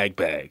my bag.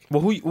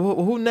 well,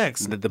 who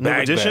next? The New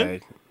bag Edition?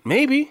 bag.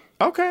 Maybe.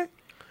 Okay.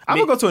 I'm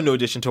going to go to a New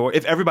Edition tour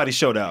if everybody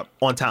showed up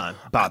on time,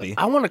 Bobby.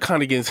 I want to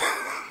kind of get.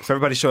 If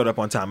everybody showed up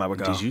on time, I would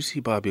go. Did you see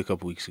Bobby a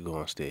couple weeks ago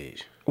on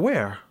stage?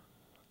 Where?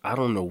 I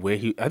don't know where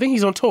he. I think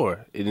he's on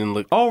tour. It didn't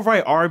look. Oh,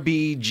 right,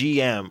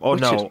 RBGM. Oh,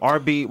 Which no, is-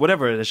 RB,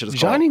 whatever that shit is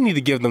Johnny need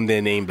to give them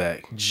their name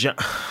back. called.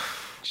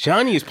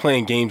 Johnny is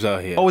playing games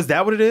out here. Oh, is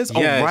that what it is?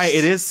 Yes. Oh, right,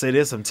 it is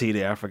some T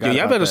there. I forgot. Yeah, y'all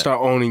about better that.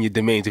 start owning your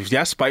domains. If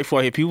y'all spiteful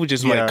out here, people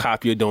just Yeah. might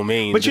copy your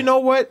domains. But you know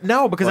what?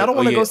 No, because I don't Oh,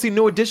 want to yeah. go see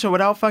New Edition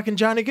without fucking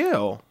Johnny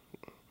Gill.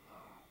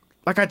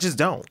 Like, I just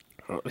don't.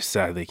 It's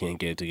sad they can't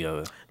get it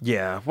together.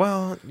 Yeah,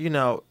 well,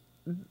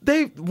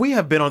 we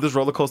have been on this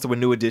roller coaster with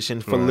New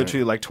Edition for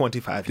literally like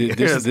 25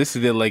 years. This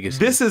is their legacy.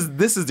 This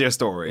is their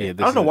story. Yeah, I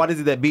this don't know is why they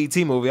did that BET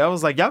movie. I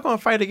was like, y'all gonna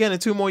fight again in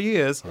 2 more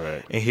years,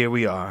 Right. and here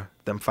we are,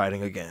 them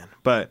fighting again.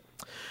 But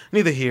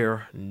neither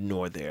here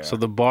nor there. So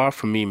the bar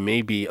for me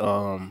may be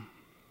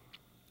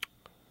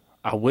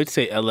I would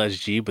say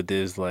LSG, but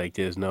there's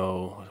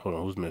no hold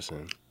on, who's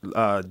missing?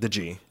 The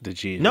G. The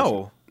G. is No.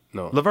 missing.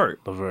 No. Levert.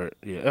 Levert.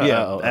 Yeah.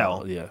 Yeah, L.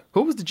 L. Yeah.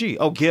 Who was the G?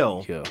 Oh,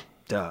 Gil. Yeah.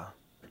 Duh.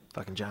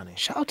 Fucking Johnny.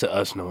 Shout out to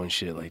us knowing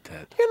shit like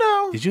that. You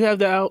know. Did you have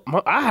that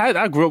album?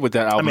 I grew up with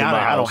that I album mean, in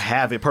my I don't house.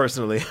 have it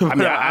personally. I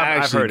mean, I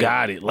I've actually heard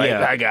got it. Like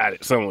Yeah. I got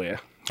it somewhere.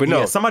 But no,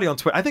 Yeah, somebody on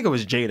Twitter, I think it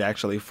was Jade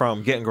actually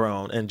from Getting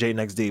Grown and Jade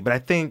XD, but I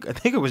think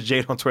it was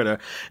Jade on Twitter,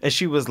 and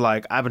she was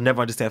like, I would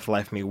never understand for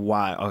life of me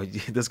why, oh,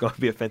 this is going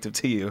to be offensive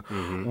to you,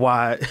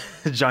 why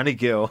Johnny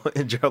Gill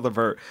and Gerald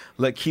Levert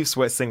let Keith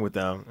Sweat sing with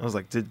them. I was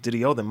like, did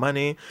he owe them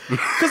money?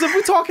 Because if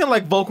we're talking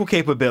like vocal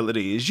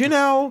capabilities,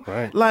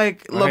 Right.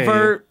 like I hear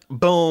Levert,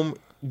 boom,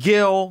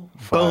 Gill,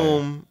 Fire.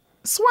 boom,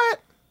 Sweat.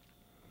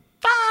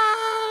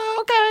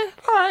 Okay,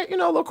 all right, a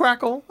little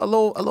crackle, a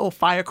little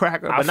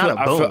firecracker, but not a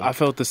boom. I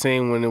felt the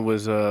same when it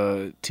was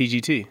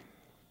TGT.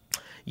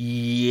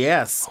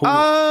 Yes. Who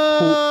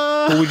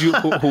would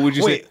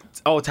you Wait. say?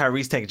 Oh,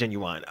 Tyrese Tank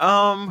Genuine.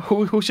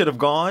 Who should have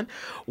gone?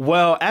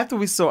 Well, after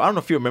we saw, I don't know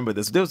if you remember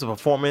this. There was a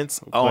performance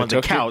on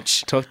the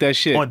couch Talk that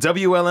shit. on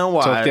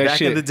WLNY Talk that back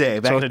shit. in the day.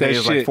 Back Talk in the day, that it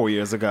was like shit. 4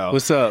 years ago.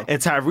 What's up?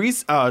 And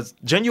Tyrese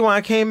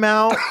Genuine came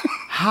out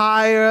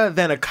higher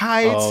than a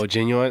kite. Oh,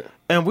 Genuine.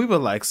 And we were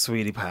like,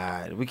 sweetie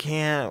pie, we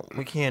can't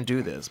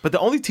do this. But the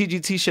only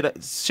TGT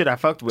shit I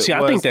fucked with See,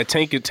 was, I think that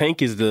Tank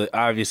is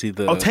obviously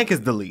the. Oh, Tank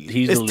is the lead.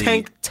 He's it's the lead.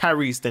 Tank,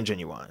 Tyrese, then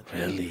Genuine.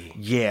 Really?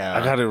 Yeah.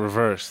 I got it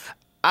reversed.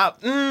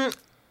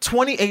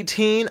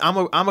 2018, I'm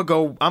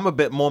a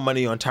bit more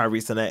money on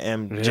Tyrese than I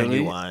am Really?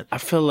 Genuine. I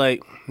feel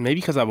like maybe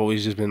because I've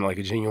always just been like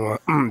a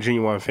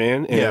Genuine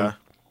fan. And Yeah.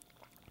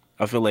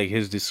 I feel like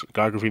his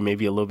discography may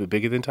be a little bit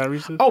bigger than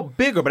Tyrese's. Oh,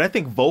 bigger, but I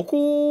think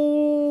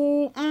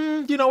vocal.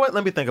 You know what?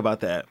 Let me think about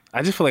that.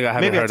 I just feel like I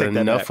haven't Maybe I heard take that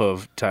enough back.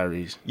 of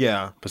Tyrese.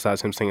 Yeah,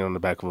 Besides him singing on the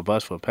back of a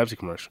bus for a Pepsi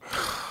commercial.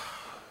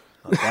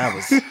 that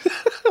was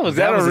Was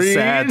that was a read?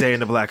 sad day in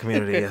the black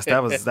community. Yes,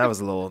 that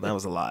was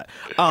a lot.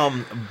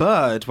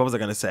 But what was I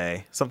gonna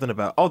say? Something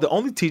about the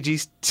only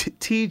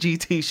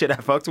TGT shit I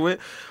fucked with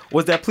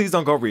was that Please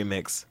Don't Go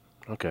remix.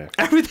 Okay.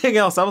 Everything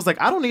else, I was like,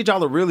 I don't need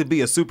y'all to really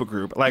be a super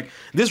group. Like,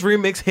 this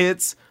remix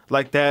hits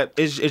like that.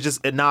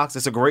 It knocks.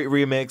 It's a great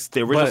remix.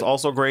 The original's But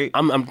also great.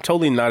 I'm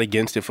totally not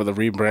against it for the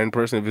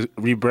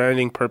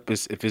rebranding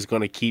purpose if it's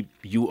going to keep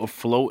you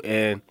afloat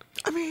and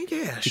I mean,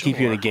 yeah, to keep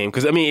you in the game.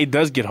 Because, I mean, it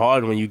does get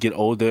hard when you get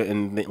older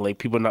and, like,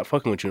 people are not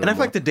fucking with you And I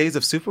feel like the days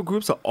of super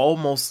groups are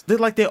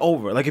they're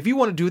over. Like, if you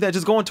want to do that,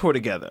 just go on tour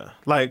together.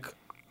 Like,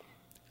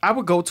 I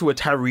would go to a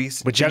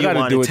Tyrese. But y'all got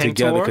to do it Tank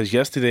together tour. because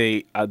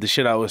yesterday the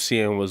shit I was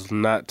seeing was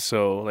not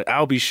so. Like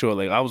I'll be sure.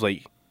 Like I was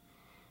like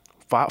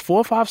 4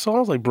 or 5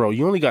 songs. Like bro,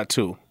 you only got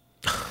 2.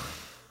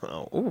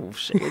 Oh, ooh,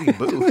 shady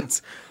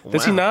boots.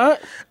 Does he Wow.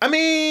 not? I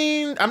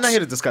mean, I'm not here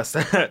to discuss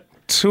that.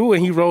 2,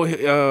 and he wrote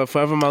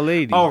 "Forever My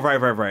Lady." Oh,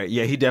 right.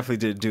 Yeah, he definitely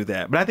did do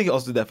that. But I think he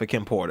also did that for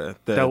Kim Porter.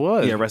 That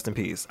was. Yeah, rest in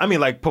peace. I mean,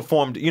 like,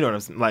 performed, you know what I'm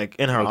saying, like,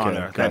 in her Okay,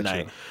 honor gotcha. that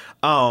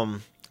night.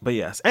 But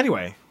yes.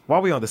 Anyway,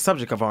 while we're on the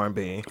subject of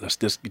R&B, Let's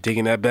just dig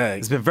in that bag.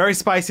 it's been very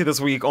spicy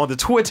this week on the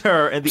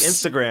Twitter and the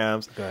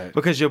Instagrams Go ahead.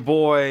 because your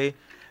boy,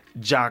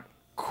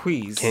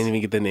 Jacquees. Can't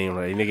even get the name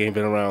right. Nigga ain't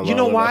been around. You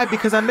know long why? enough.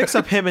 Because I mix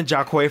up him and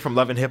Jacquees from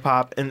Love and Hip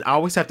Hop, and I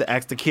always have to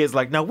ask the kids,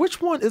 like, now, which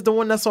one is the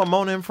one that's on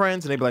Mona and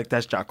Friends? And they'd be like,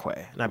 that's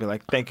Jacquees. And I'd be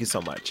like, thank you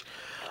so much.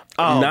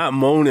 Not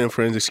Mona and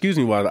Friends. Excuse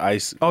me while the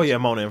ice. Oh yeah,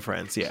 Mona and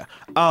Friends, yeah.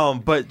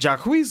 But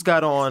Jacquees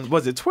got on,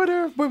 was it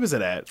Twitter? Where was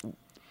it at?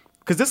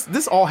 Because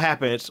this all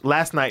happened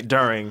last night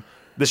during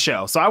the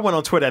show. So I went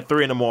on Twitter at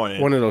 3 a.m.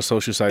 One of those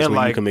social sites and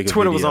where you like can make a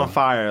Twitter was video. on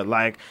fire.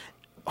 Like,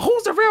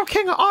 who's the real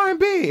king of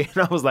R&B? And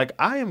I was like,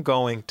 I am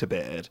going to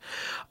bed.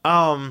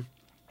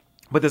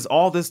 But there's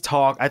all this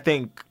talk. I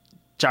think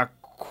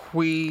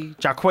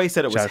Jacquees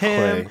said it was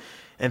him. Jacquees.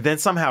 And then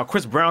somehow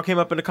Chris Brown came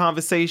up in the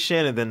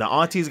conversation, and then the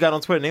aunties got on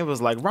Twitter, and it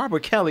was like,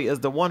 Robert Kelly is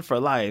the one for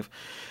life.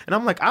 And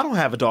I'm like, I don't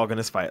have a dog in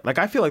this fight. Like,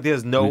 I feel like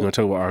there's no We're gonna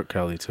talk about R.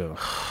 Kelly too.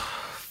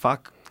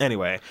 fuck.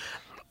 Anyway,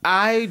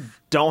 I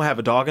don't have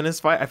a dog in this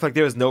fight. I feel like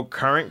there is no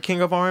current king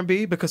of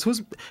R&B because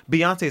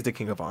Beyonce is the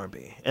king of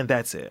R&B, and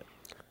that's it.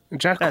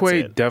 Jack That's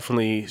Quaid it.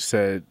 definitely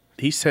said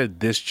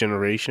this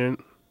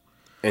generation,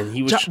 and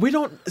he was.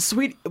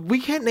 We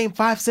can't name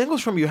 5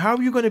 singles from you. How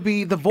are you going to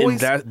be the and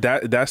voice?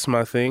 that's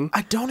my thing.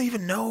 I don't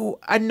even know.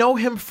 I know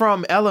him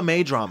from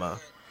LMA Drama.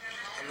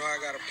 I know I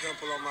got a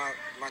pimple on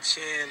my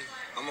chin.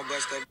 I'm gonna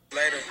bust that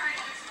later.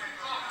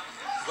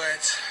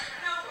 But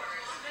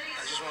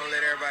I just want to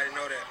let everybody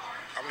know that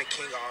I'm the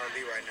king of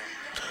R&B right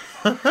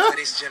now. For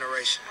this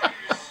generation.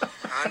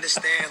 I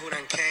understand who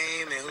done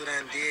came and who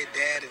done did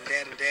that and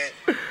that and that.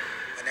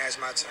 And that's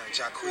my turn.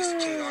 Jacquees,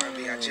 the king of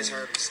R&B. I just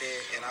heard him say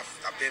it, and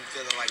I've been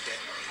feeling like that.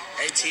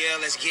 ATL,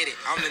 let's get it.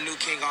 I'm the new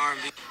king of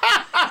R&B.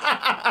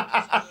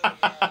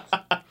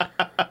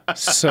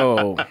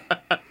 So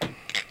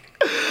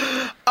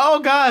Oh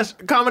gosh,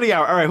 comedy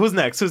hour. All right, who's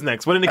next?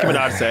 What did Nicki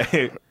Minaj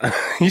say?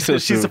 he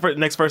said She's the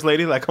next first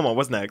lady. Like, come on,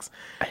 what's next?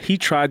 he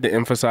tried to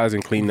emphasize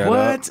and clean that up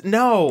What?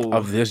 No.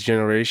 of this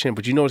generation.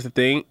 But you know what's the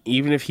thing?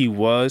 Even if he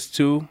was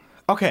to,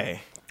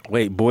 Okay.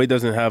 wait, boy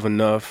doesn't have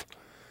enough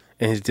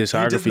in his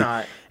discography.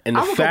 not. And the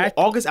I would go fact,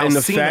 with August and the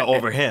Alsina fact-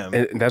 over him.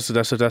 and that's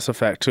a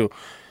fact too.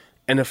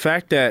 And the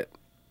fact that,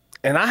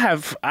 and I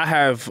have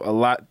a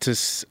lot to.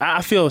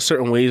 I feel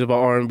certain ways about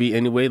R&B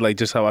anyway, like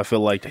just how I feel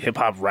like hip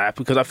hop rap,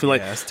 because I feel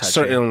like it's touchy.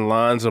 certain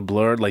lines are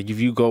blurred. Like if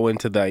you go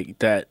into like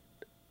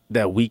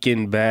that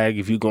Weekend bag,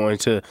 if you go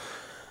into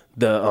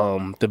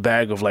the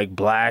bag of like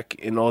Black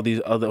and all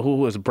these other, who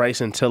was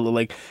Bryson Tiller,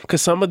 like,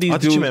 because some of these I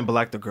thought dudes, you meant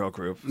Black the Girl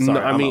Group. Sorry, No,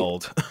 I I'm mean-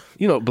 old.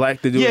 you know,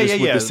 Black the dude Yeah, is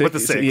yeah, with the with six. the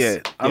six.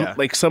 Yeah, Yeah.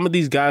 like some of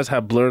these guys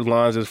have blurred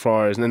lines as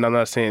far as, and I'm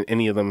not saying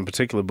any of them in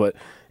particular, but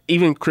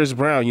even Chris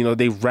Brown, you know,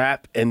 they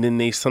rap and then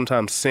they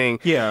sometimes sing.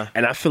 Yeah.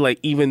 And I feel like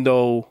even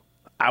though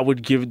I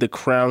would give the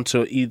crown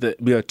to either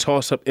be a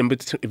toss up in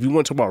between, if you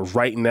want to talk about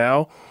right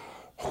now,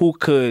 who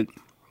could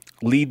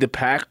lead the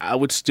pack, I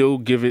would still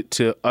give it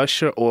to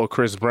Usher or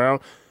Chris Brown.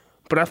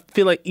 But I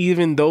feel like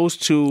even those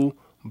two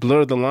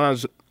blur the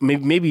lines,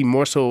 maybe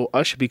more so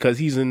Usher, because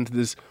he's into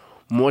this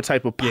more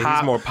type of pop, Yeah,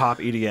 he's more pop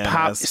EDM.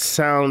 pop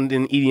sound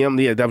and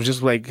EDM. Yeah, that was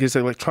just like his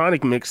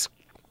electronic mix,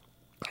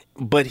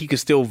 but he could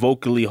still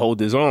vocally hold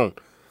his own.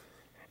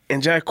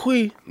 And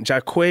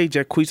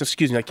Jacquees,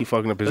 excuse me, I keep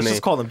fucking up his Let's name.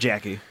 just call him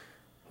Jackie.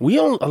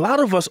 A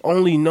lot of us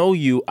only know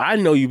you. I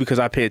know you because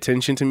I pay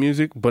attention to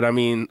music, but I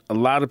mean, a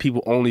lot of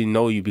people only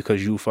know you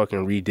because you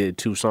fucking redid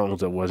 2 songs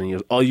that wasn't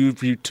yours. Or you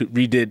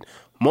redid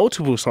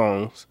multiple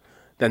songs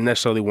that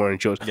necessarily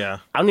weren't yours. Yeah.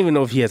 I don't even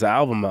know if he has an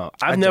album out.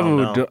 I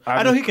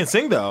know he can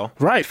sing though.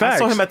 Right, I saw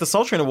facts. him at the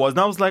Soul Train Awards, and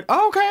I was like,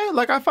 oh, okay,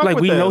 like I fuck like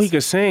with we this. know he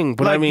could sing,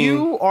 but like, I mean,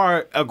 you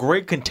are a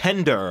great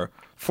contender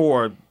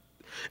for.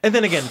 And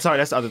then again, sorry,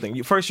 that's the other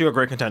thing. First, you're a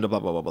great contender, blah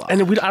blah blah blah.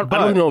 and I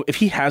don't know if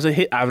he has a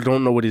hit. I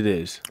don't know what it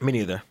is. Me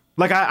neither.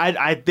 Like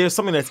I there's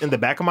something that's in the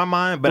back of my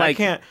mind, but I Like-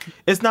 can't.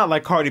 It's not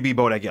like Cardi B,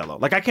 Bodak Yellow.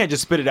 Like I can't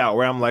just spit it out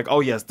where I'm like, oh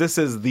yes, this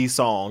is the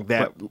song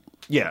that.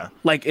 Yeah.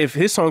 Like if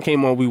his song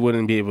came on, we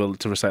wouldn't be able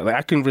to recite. Like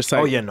I can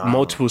recite Oh, yeah, no, I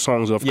multiple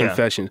songs off Yeah.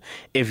 Confessions.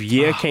 If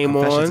came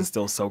Confessions on, is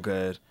still so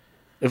good.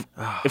 if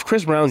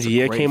Chris Brown's a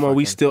great came on,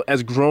 we fucking- still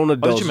as grown Oh,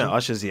 adults. you meant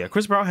Usher's yeah.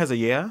 Chris Brown has a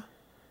yeah.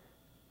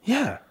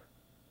 Yeah.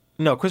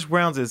 No, Chris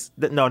Brown's is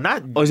no,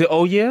 not Oh, is it?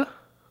 Oh yeah.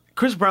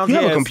 Chris Brown's. You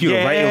have a yeah, computer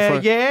yeah, right in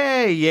front-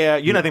 Yeah.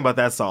 You're not thinking about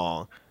that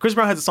song. Chris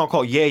Brown has a song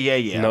called Yeah, Yeah,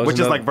 Yeah, No, it's which is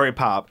another- like very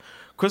pop.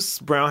 Chris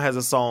Brown has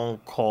a song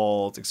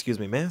called Excuse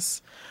Me,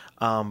 Miss.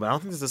 But I don't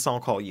think there's a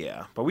song called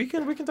Yeah. But we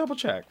can double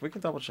check. We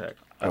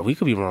We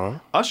could be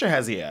wrong. Usher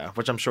has Yeah,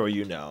 which I'm sure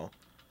you know.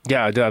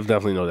 Yeah, I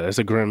definitely know that. It's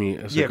a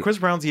Grammy. Yeah, Chris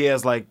Brown's Yeah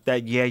is like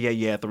that Yeah, Yeah,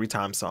 Yeah 3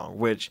 times song,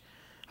 which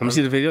Let me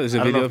see the video. Is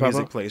the I don't know video if pop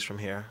music up? plays from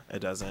here. It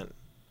doesn't.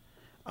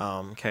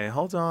 Okay,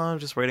 hold on.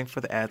 Just waiting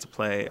for the ad to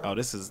play.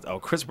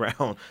 Chris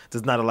Brown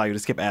does not allow you to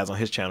skip ads on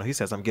his channel. He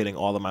says, I'm getting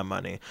all of my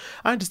money.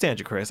 I understand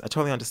you, Chris. I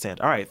totally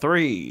understand. All right,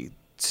 3,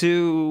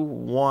 2,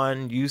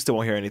 1. You still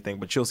won't hear anything,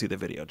 but you'll see the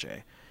video,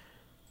 Jay.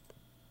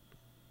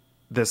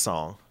 This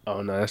song.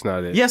 Oh, no, that's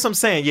not it. Yes, I'm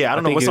saying, yeah. I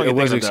don't know what song you're it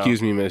was thinking of, though.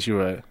 Excuse Me, Miss.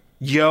 You're right.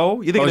 Yo?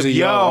 You're thinking of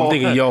Yo? I'm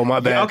thinking Yo, my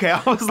bad. Okay,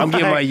 I was I'm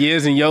getting my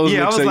years and Yo's Yeah,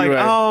 I mixed was up. like, You're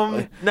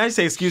right. now you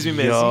say, excuse me,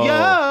 miss. Yo.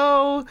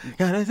 Yo.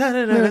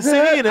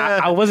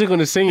 I wasn't going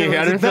to sing it.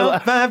 I didn't feel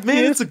about 5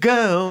 minutes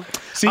ago.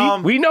 See,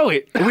 we know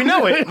it. We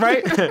know it,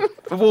 right?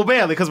 Well,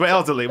 barely, because we're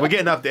elderly. We're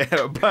getting up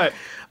there. But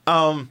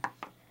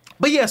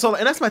yeah, so,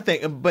 and that's my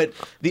thing. But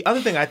the other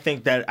thing I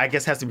think that I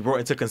guess has to be brought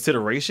into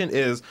consideration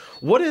is,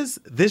 what is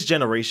this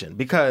generation?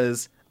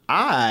 Because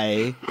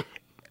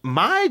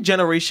my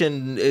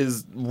generation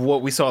is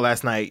what we saw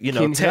last night. You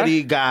know,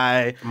 Teddy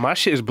guy. My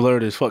shit is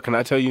blurred as fuck. Can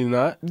I tell you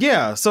not?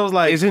 Yeah. So it's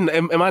like,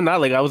 am I not?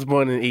 Like, I was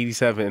born in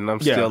 '87, and I'm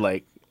still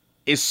like,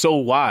 it's so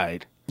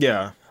wide.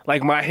 Yeah.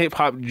 Like my hip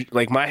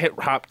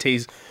hop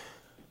taste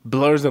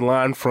blurs the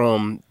line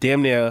from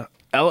damn near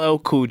LL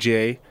Cool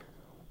J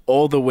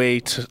all the way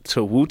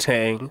to Wu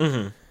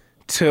Tang.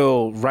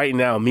 Till right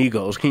now,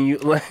 Migos. Can you?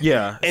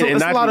 Yeah, and,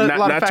 so not, a lot of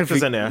not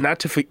factors to, in there. Not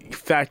to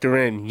factor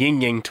in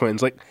Yin Yang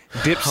Twins, like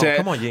Dipset. Oh,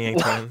 come on, Yin Yang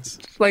Twins.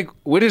 Like,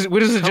 what is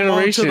the generation? Come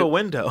on to the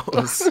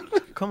windows.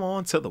 Come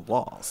on to the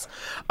walls.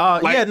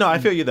 Yeah, no, I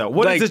feel you though.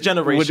 What is this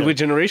generation? What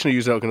generation are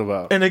you talking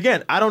about? And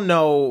again, I don't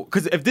know,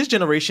 because if this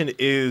generation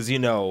is,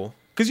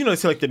 because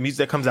it's like the music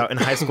that comes out in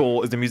high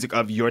school is the music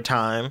of your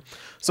time.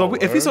 So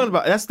if he's talking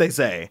about, that's what they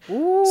say.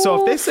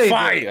 So if they say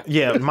fire.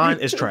 Yeah, mine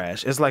is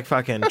trash. It's like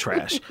fucking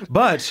trash.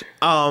 But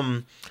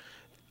what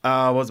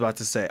was I about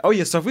to say? Oh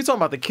yeah, so if we're talking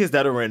about the kids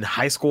that are in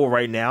high school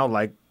right now,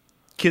 like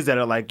kids that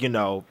are like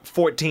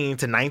 14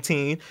 to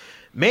 19,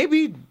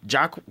 maybe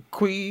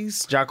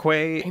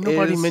Jacquay. Ain't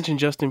nobody mentioned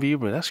Justin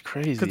Bieber. That's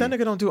crazy. Because that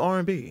nigga don't do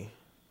R&B.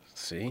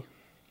 See.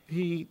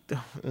 We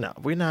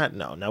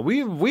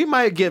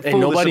might get foolish.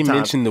 And nobody sometimes.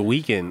 mentioned The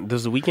Weeknd.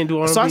 Does The Weeknd do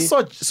R&B?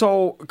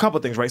 So a couple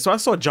things, right? So I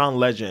saw John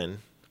Legend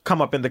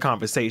come up in the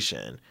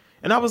conversation,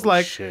 and I was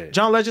like, shit.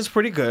 John Legend's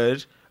pretty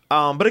good.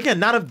 But again,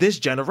 not of this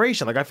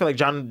generation. Like I feel like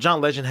John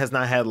Legend has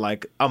not had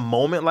like a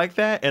moment like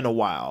that in a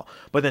while.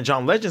 But then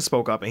John Legend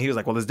spoke up and he was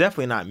like, "Well, it's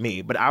definitely not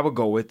me, but I would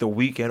go with The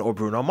Weeknd or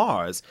Bruno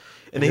Mars."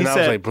 And then he I said,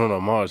 was like, Bruno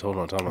Mars. Hold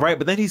on, time out. Right,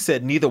 but then he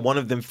said neither one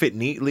of them fit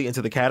neatly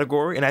into the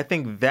category, and I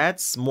think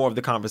that's more of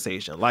the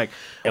conversation. Like,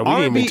 And we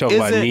didn't even talk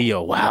about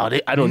Neo. Wow,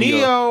 I don't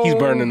know. He's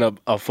burning up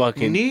a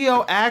fucking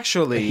Neo.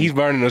 Actually, he's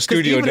burning a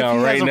studio even down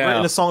if he right hasn't now.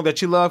 written a song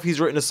that you love, he's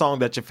written a song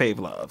that your fave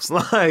loves.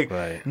 Like,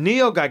 Right.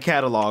 Neo got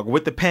catalog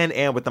with the pen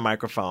and with the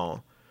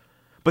microphone.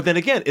 But then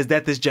again, is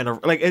that this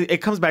like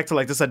it comes back to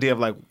like this idea of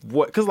like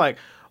what? Because like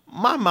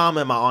my mom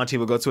and my auntie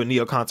would go to a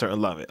Neo concert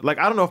and love it. Like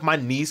I don't know if my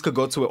niece could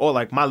go to it, or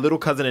like my little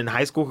cousin in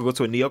high school could go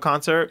to a Neo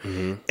concert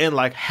and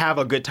like have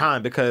a good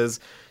time because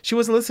she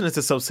wasn't listening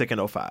to So Sick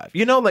in 05.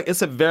 Like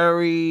it's a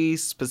very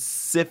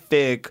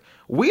specific.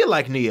 We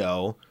like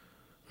Neo,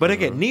 but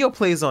again, Neo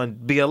plays on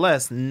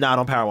BLS, not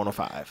on Power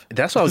 105.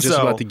 That's what I was just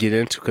about to get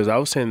into, because I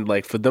was saying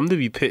like for them to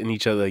be pitting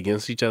each other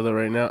against each other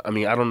right now. I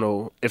mean, I don't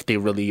know if they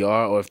really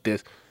are or if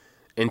this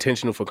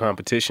intentional for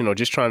competition or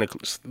just trying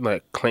to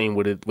like claim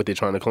what they're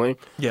trying to claim.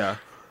 Yeah.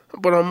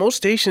 But on most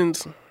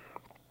stations,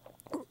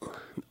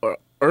 or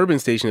urban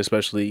stations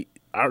especially,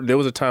 there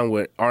was a time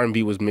where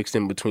R&B was mixed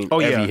in between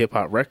every hip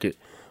hop record,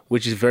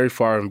 which is very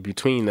far in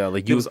between now.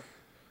 Like There was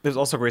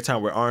also a great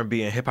time where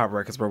R&B and hip hop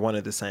records were one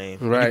and the same.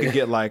 Right. You could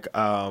get like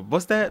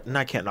what's that? And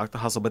I Can't Knock the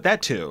Hustle, but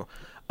that too.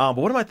 But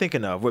what am I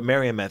thinking of with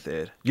Marion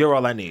Method? You're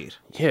All I Need.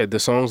 Yeah, the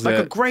songs Like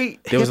that a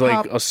great there was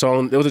hip-hop- like a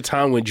song. There was a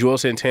time when Joel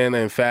Santana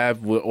and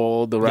Fab were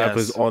all the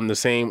rappers on the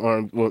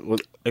same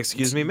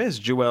Excuse me, Miss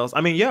Jewels.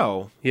 I mean,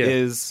 Run It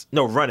is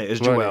Run It,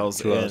 Jewels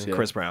Jewels, and yeah.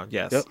 Chris Brown.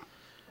 Yes. Yep.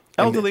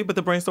 Elderly, but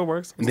the brain still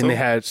works. And then they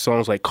had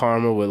songs like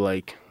Karma with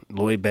like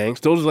Lloyd Banks.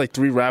 Those are like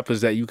three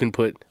rappers that you can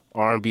put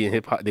R&B and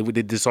hip hop. They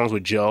did songs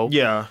with Joe.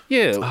 Yeah.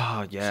 Yeah.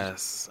 Oh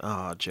yes.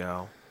 Oh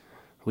Joe.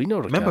 We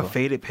know the Remember catalog.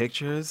 Faded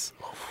Pictures?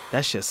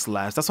 That shit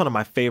slaps. That's one of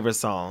my favorite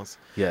songs.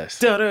 Yes.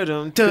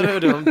 Da-da-dum,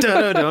 da-da-dum,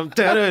 da-da-dum,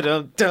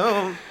 da-da-dum,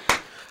 dum.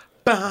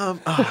 Bum.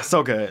 Oh,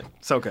 so good.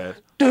 So good.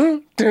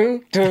 Oh,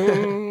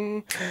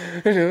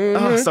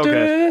 so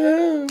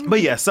good. But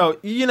yeah, so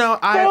yeah,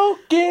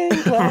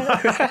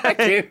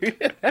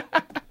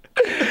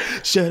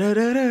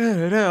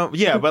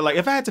 but like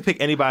if I had to pick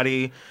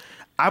anybody,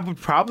 I would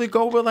probably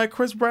go with like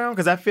Chris Brown,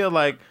 because I feel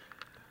like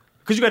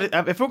because you got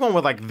to, if we're going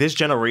with like this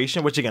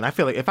generation, which again I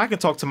feel like if I can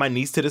talk to my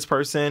niece to this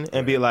person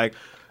and be like,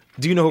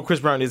 do you know who Chris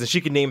Brown is, and she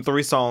can name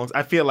 3 songs,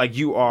 I feel like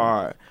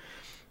I'm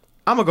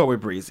gonna go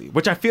with Breezy,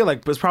 which I feel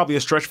like was probably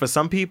a stretch for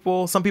some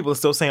people. Some people are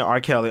still saying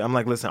R. Kelly. I'm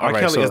like, listen, R.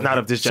 Kelly is not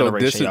of this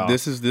generation. So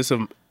this is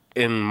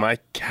in my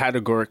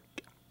category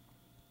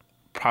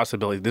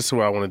possibility. This is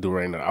what I want to do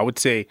right now. I would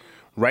say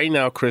right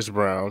now Chris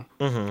Brown.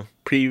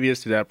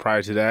 Previous to that,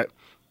 prior to that,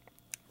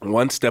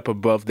 one step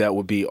above that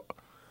would be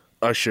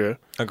Usher.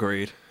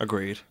 Agreed.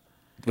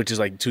 which is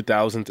like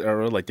 2000s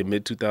era, like the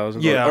mid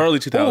 2000s, Yeah, early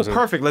 2000s. Ooh,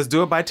 perfect. Let's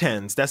do it by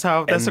tens. That's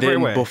a And great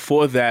then way.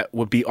 before that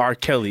would be R.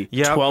 Kelly.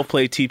 Yep. 12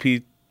 play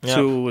TP2. Yep.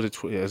 Was it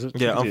is it?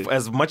 Yeah,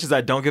 as much as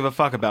I don't give a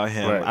fuck about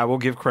him, Right. I will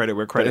give credit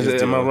where credit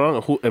is due. Am I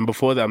wrong? And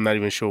before that, I'm not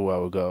even sure where I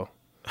would go.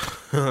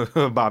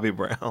 Bobby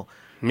Brown.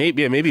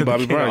 Maybe Bobby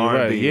King of Brown. You're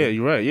right. R&B. Yeah,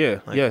 you're right. Yeah,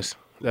 yes,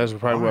 that's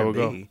probably where I would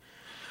go. R&B.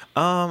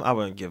 I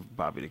wouldn't give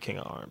Bobby the king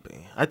of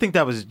R&B. I think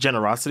that was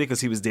generosity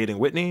because he was dating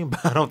Whitney,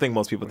 but I don't think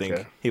most people think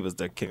Okay. he was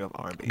the king of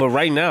R&B. But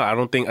right now,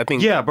 I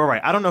think yeah, but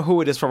right. I don't know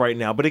who it is for right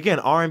now. But again,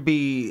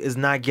 R&B is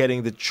not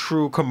getting the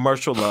true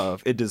commercial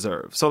love it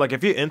deserves. So like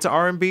if you're into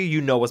R&B,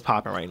 you know what's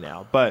popping right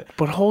now. But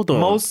hold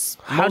on.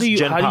 How do you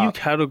Gen pop-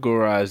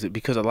 categorize it?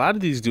 Because a lot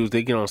of these dudes,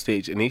 they get on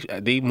stage and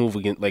they move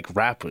against like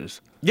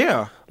rappers.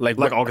 Yeah, Like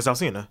like what- August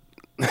Alsina.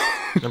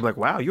 I'm like,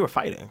 wow, you were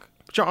fighting.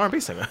 But you're an R&B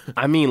singer.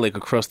 I mean, like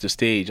across the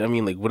stage. I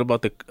mean, like what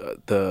about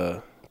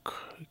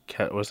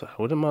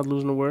what am I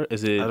losing the word?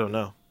 Is it I don't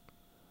know.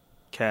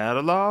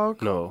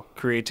 Catalog? no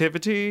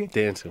Creativity?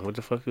 dancing? What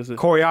the fuck is it?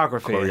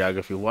 Choreography.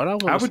 Choreography. What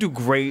I would do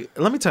great.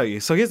 Let me tell you.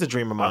 So here's a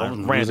dream of mine. was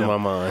losing Random. my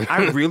mind.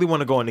 I really want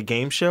to go on a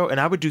game show, and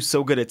I would do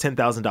so good at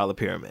 $10,000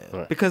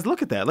 Pyramid because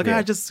look at that. Look Yeah. how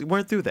I just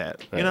went through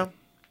that. You know.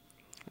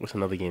 What's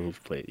another game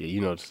you've played? Yeah,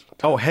 you know.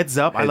 Oh, Heads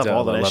Up. I Heads love Up.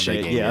 all of I that love that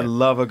shit. game, yeah, I yeah.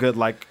 love a good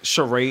like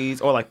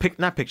charades or like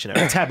not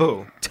Pictionary.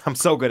 Taboo. I'm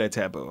so good at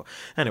Taboo.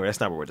 Anyway,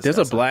 that's not what we're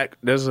discussing.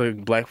 There's a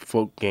black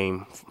folk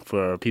game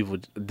for people.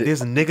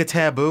 There's Nigga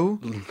Taboo.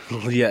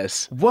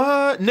 Yes.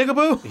 What? Nigga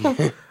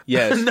Boo?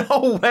 Yes.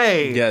 No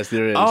way. Yes,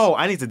 there is. Oh,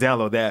 I need to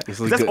download that.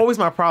 'Cause like that's good. always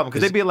my problem.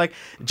 Because they'd be like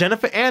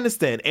Jennifer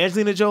Aniston,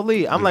 Angelina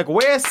Jolie. I'm like,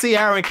 where's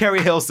Ciara and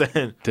Carrie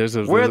Hilson?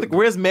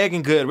 Where's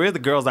Megan Good? Where's the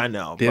girls I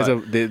know? There's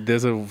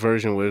a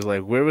version where it's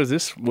like, where was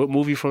this? What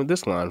movie from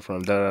this line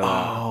from?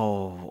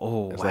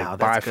 Oh, It's wow. like that's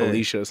Bye good.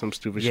 Felicia or some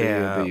stupid shit.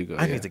 Yeah, There you go.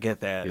 I yeah. need to get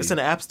that. Yeah, It's you- in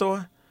the App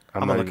Store.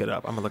 I'm not gonna look even- it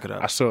up. I'm gonna look it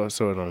up. I saw it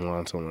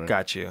online somewhere.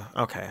 Got you.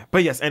 Okay,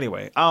 but yes.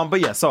 Anyway, but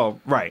yeah. So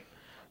right.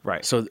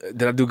 So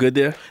did I do good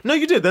there? No,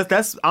 you did.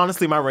 That's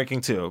honestly my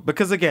ranking too.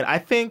 Because again, I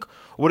think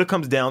what it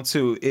comes down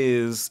to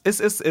is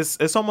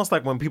it's almost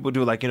like when people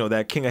do like, you know,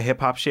 that king of hip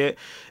hop shit.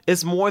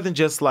 It's more than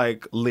just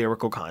like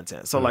lyrical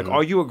content. So like,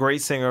 are you a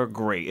great singer?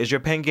 Great. Is your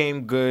pen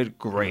game good?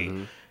 Great.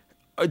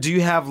 Do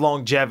you have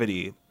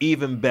longevity?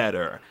 Even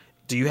better.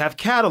 Do you have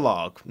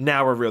catalog?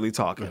 Now we're really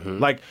talking.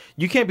 Like,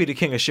 you can't be the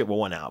king of shit with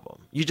one album.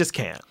 You just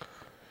can't.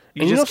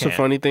 And you know what's the can't.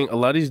 funny thing? A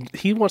lot of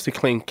he wants to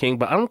claim king,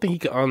 but I don't think he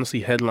can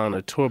honestly headline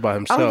a tour by I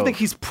himself. don't think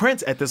he's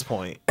Prince at this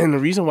point. And the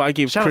reason why I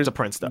gave Shout out Chris, to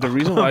Prince, though. the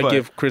reason why But- I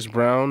give Chris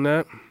Brown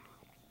that,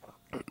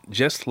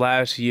 just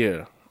last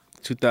year,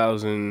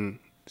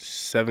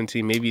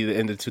 2017, maybe the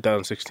end of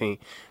 2016.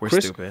 We're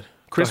Chris, stupid.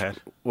 Chris, Go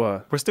ahead.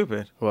 What? We're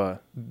stupid.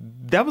 What?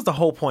 That was the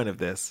whole point of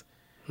this.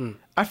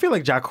 I feel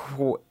like is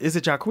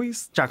it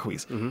Jacquees?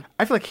 Jacquees.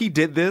 I feel like he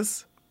did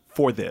this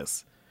for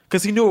this.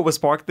 Because he knew it would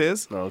spark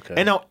this. Okay.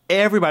 And now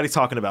everybody's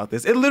talking about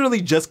this. It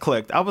literally just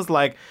clicked. I was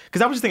like,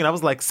 because I was just thinking, I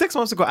was like, 6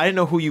 months ago, I didn't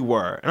know who you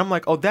were. And I'm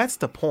like, oh, that's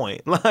the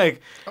point.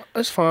 Like,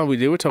 That's fine.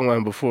 We were talking about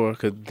him before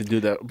to do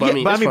that. But yeah, I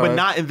mean, but fine.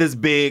 not in this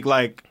big,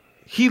 like,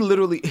 he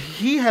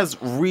has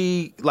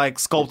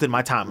sculpted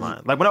my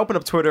timeline. Like when I open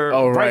up Twitter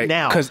Oh, right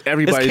now, because it's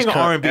everybody's King of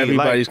R&B.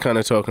 everybody's kind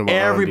of talking about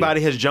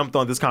Everybody R&B. has jumped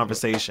on this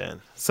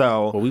conversation.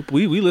 So Well,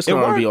 we listen it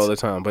to R&B worked. all the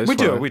time, but it's we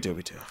fine.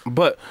 do.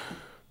 But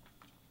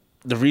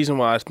the reason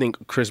why I think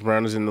Chris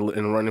Brown is in the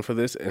running for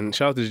this, and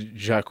shout out to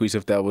Jacquees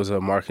if that was a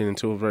marketing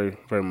tool, very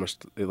very much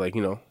like,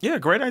 you know. Yeah,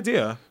 great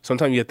idea.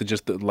 Sometimes you have to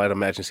just light a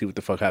match and see what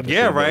the fuck happens.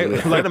 Yeah, to it, right.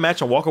 but- Light a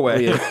match and walk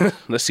away. Yeah.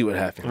 Let's see what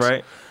happens.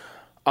 Right.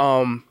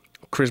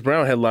 Chris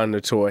Brown headlined the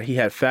tour. He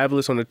had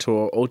Fabulous on the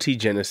tour, OT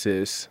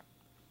Genesis,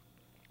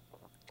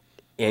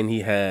 and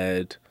he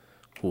had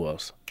who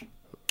else?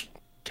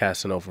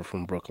 Casanova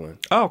from Brooklyn.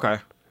 Oh, okay.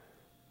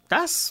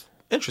 That's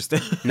interesting.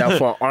 Now,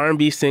 for an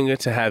R&B singer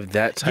to have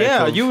that type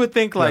yeah, of... you would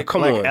think Now, like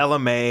come like on.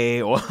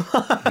 LMA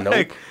or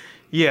Nope.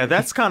 yeah,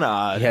 that's kind of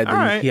odd. He had the, All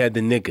right. he had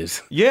the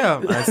niggas.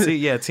 Yeah, I see.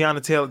 Yeah,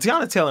 Tiana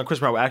Taylor and Chris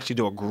Brown would actually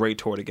do a great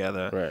tour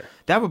together. Right.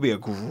 That would be a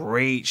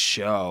great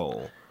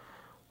show.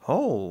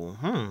 Oh,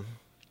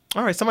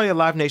 All right, somebody at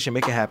Live Nation,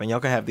 make it happen. Y'all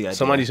can have the idea.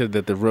 Somebody said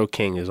that the real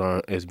king is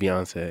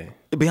Beyonce.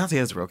 Beyonce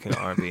is the real king of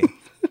R&B.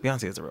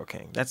 Beyonce is the real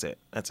king. That's it.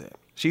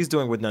 She's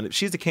doing with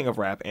she's the king of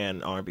rap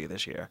and R&B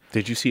this year.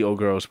 Did you see old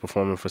girls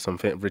performing for some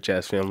rich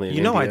ass family in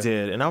You know I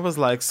India? did, and I was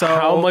like, so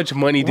How much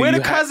money do where you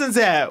the ha- cousins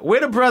at?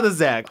 Where the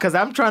brothers at? Because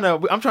I'm trying to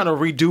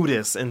redo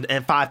this in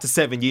 5 to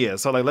 7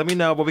 years. So like, let me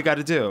know what we got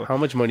to do. How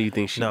much money do you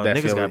think No, that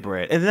niggas family... got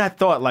bread. And then I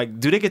thought,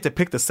 like, do they get to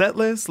pick the set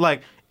list?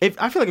 Like,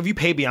 I feel like if you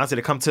pay Beyonce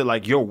to come to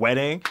like your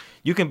wedding,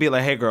 you can be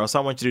like, hey girl, so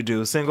I want you to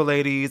do Single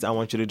Ladies, I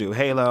want you to do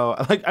Halo.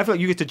 Like, I feel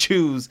like you get to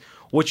choose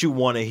what you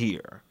want to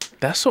hear.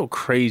 That's so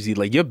crazy.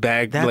 Like, your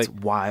bag... That's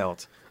like,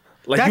 wild.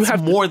 like That's you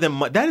have more than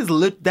that is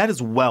that is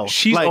wealth.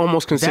 She's Like,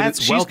 almost considered... that's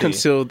She's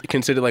wealthy.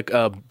 considered like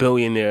a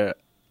billionaire.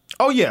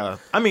 Oh yeah,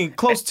 I mean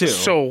close to.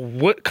 So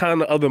what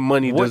kind of other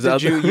money what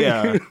does did other... you?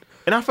 Yeah.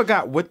 And I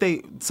forgot what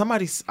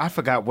I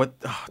forgot what,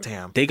 oh,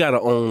 damn. They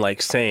gotta own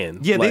like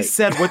sand. Yeah, they like,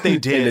 said what they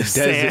did. in the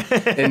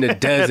desert. In the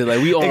desert,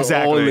 like we own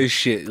all this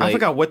shit. Like, I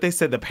forgot what they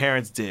said the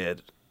parents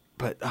did,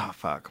 but oh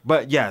fuck.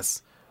 But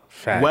yes,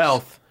 facts.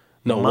 wealth,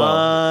 wealth.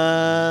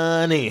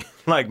 money,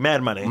 like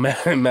mad money,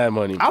 mad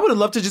money. I would have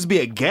loved to just be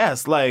a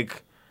guest.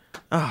 Like,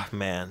 oh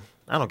man,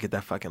 I don't get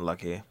that fucking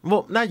lucky.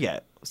 Well, not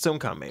yet. Soon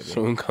come, maybe.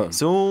 Soon come.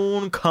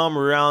 Soon come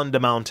around the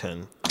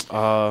mountain.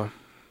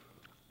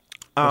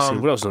 Let's see,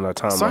 what else is on our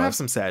timeline? So I have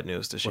some sad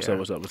news to share.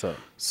 What's up?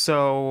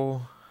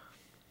 So,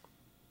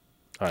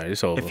 All right,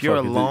 it's over. If you're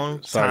Fuck a it.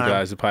 long Sorry, time-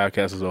 guys, the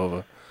podcast is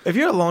over. if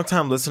you're a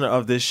longtime listener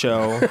of this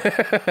show,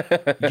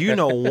 you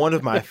know one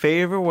of my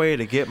favorite way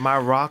to get my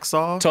rocks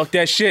off Talk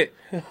that shit.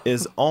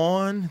 is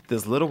on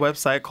this little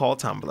website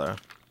called Tumblr.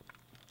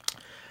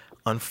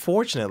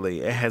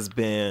 Unfortunately, it has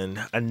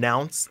been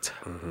announced,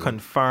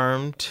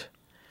 confirmed,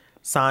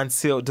 signed,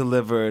 sealed,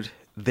 delivered,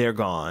 they're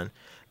gone.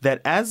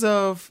 That as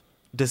of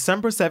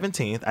December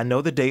 17th, I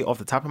know the date off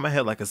the top of my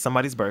head like it's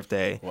somebody's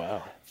birthday.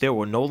 Wow. There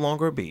will no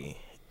longer be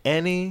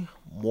any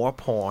more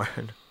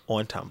porn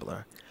on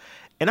Tumblr.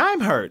 And I'm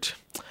hurt.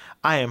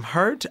 I am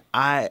hurt.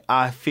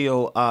 I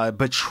feel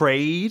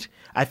betrayed.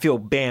 I feel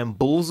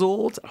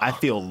bamboozled. I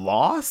feel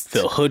lost.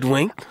 The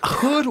hoodwink.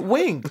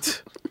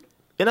 Hoodwinked.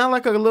 And I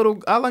like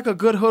a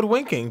good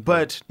hoodwinking,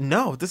 but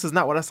no, this is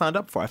not what I signed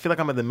up for. I feel like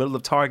I'm in the middle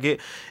of Target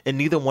and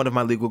neither one of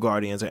my legal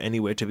guardians are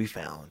anywhere to be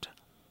found.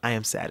 I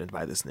am saddened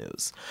by this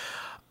news.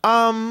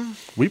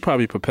 We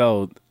probably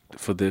propelled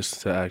for this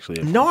to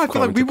actually. No, I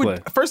feel like we play.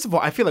 would. First of all,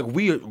 I feel like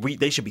we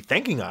they should be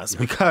thanking us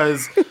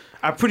because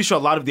I'm pretty sure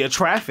a lot of their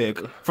traffic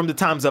from the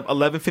times of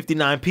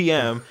 11:59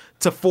 p.m.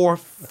 to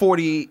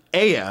 4:40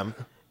 a.m.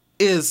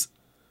 is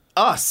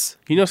us.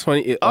 You know what's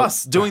funny?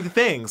 Us doing the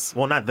things.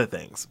 Well, not the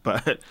things,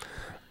 but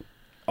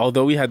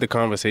Although we had the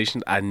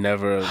conversation, I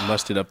never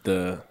mustered up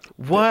the.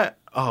 what?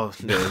 Oh,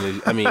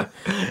 I mean, I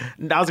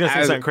was gonna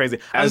say something crazy.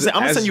 I'm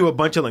gonna send you a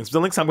bunch of links.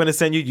 The links I'm gonna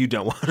send you, you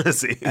don't want to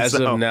see. as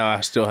of now, I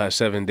still have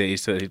 7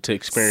 days to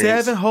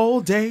experience. 7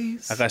 whole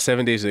days. I got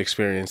 7 days to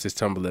experience this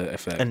Tumblr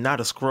effect. And not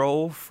a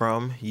scroll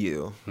from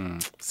you.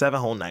 7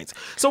 whole nights.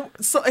 So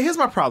here's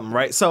my problem,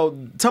 right? So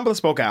Tumblr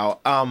spoke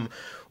out.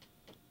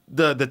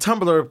 The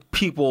Tumblr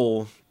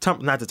people,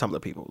 not the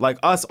Tumblr people, like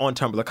us on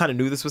Tumblr kind of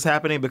knew this was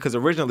happening because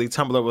originally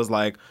Tumblr was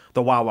like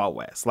the Wild Wild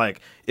West. Like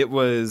it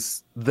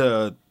was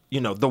the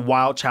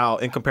wild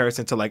child in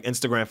comparison to like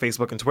Instagram,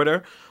 Facebook, and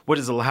Twitter, which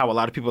is how a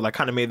lot of people like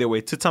kind of made their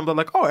way to Tumblr.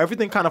 Like, oh,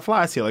 everything kind of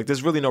flies here. Like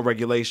there's really no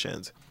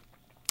regulations.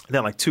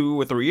 Then like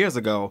 2 or 3 years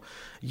ago,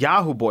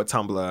 Yahoo bought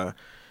Tumblr.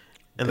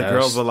 And the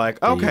girls were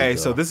like, okay,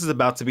 so this is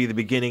about to be the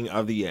beginning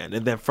of the end.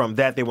 And then from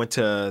that, they went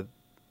to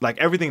like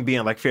everything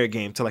being like fair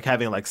game to like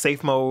having like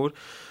safe mode.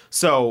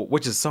 So,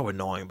 which is so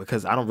annoying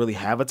because I don't really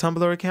have a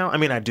Tumblr account. I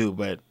mean, I do,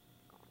 but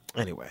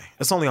anyway,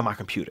 it's only on my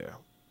computer,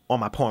 on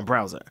my porn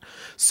browser.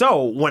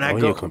 So when I on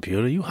go your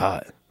computer, you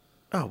hot.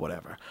 Oh,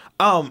 whatever.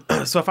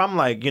 So if I'm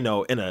like, in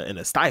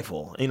a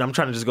stifle, I'm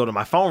trying to just go to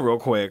my phone real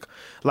quick,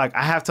 like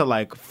I have to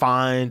like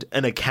find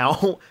an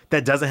account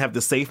that doesn't have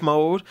the safe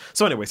mode.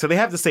 So anyway, so they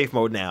have the safe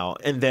mode now,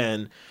 and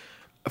then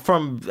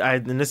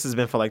and this has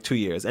been for like 2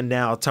 years, and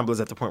now Tumblr's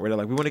at the point where they're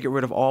like, we want to get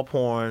rid of all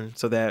porn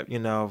so that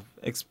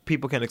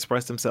people can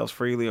express themselves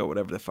freely or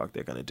whatever the fuck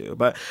they're gonna do.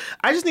 But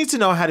I just need to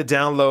know how to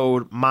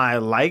download my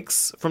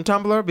likes from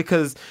Tumblr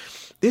because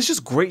there's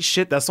just great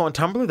shit that's on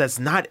Tumblr that's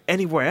not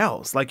anywhere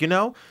else. Like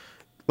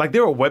like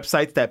there are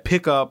websites that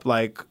pick up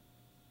like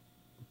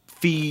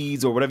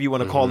feeds or whatever you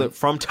want to call it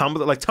from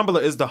Tumblr. Like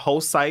Tumblr is the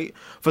host site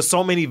for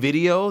so many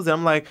videos. And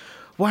I'm like,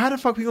 well, how the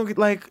fuck we gonna get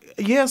like,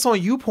 yeah, it's on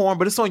YouPorn,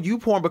 but it's on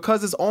YouPorn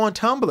because it's on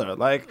Tumblr.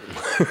 Like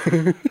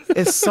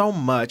it's so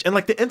much. And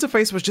like the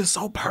interface was just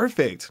so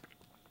perfect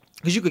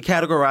because you could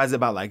categorize it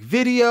by like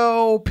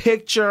video,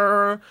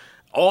 picture,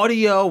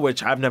 audio,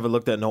 which I've never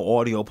looked at no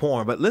audio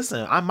porn, but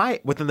listen, I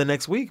might within the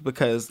next week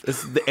because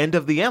it's the end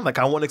of the end. Like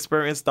I want to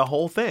experience the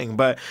whole thing,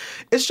 but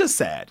it's just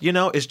sad.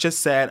 It's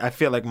just sad. I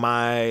feel like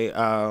my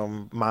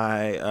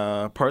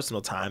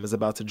personal time is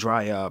about to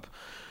dry up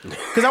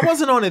because I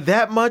wasn't on it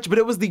that much, but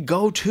it was the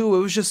go-to. It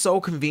was just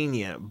so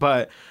convenient.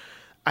 But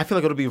I feel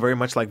like it'll be very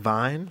much like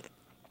Vine,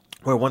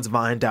 where once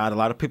Vine died, a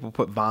lot of people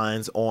put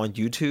Vines on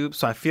YouTube.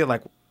 So I feel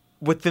like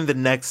within the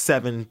next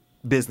 7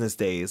 business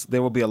days,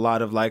 there will be a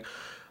lot of like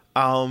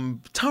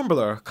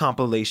Tumblr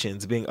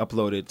compilations being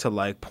uploaded to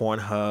like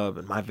Pornhub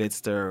and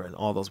MyVidster and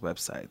all those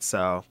websites.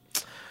 So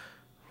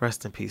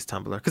rest in peace,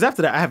 Tumblr. Because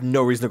after that, I have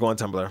no reason to go on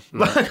Tumblr.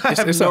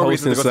 It's a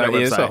hosting site.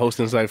 It's a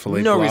hosting site for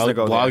like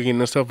blogging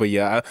and stuff. But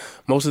yeah,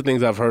 most of the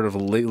things I've heard of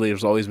lately,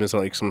 there's always been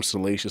some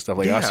salacious stuff.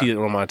 Like I see it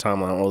on my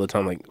timeline all the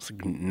time, like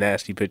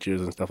nasty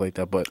pictures and stuff like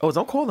that. But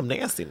don't call them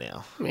nasty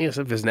now. I mean, if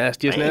it's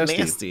nasty, it's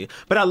nasty.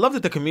 But I love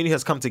that the community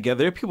has come together.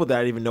 There are people that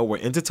I didn't even know were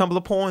into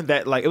Tumblr porn.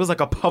 That like it was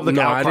like a public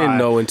outcry. I didn't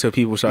know until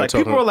people started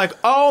talking. People were like,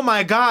 "Oh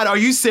my god, are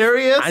you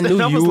serious?" I knew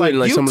you and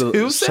like some of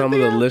the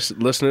listeners.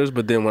 listeners,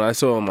 but then when I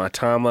saw on my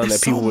timeline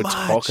that people people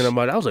were talking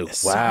about it. I was like,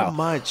 It's wow. so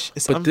much.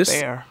 It's But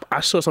unfair. I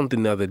saw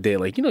something the other day.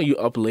 Like, you know, you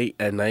up late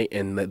at night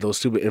and those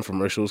stupid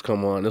infomercials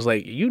come on. It's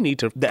like, you need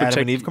to The protect... Adam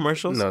and Eve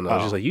commercials? No, it's Oh.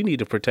 just like, you need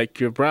to protect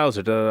your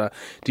browser. Da, da, da.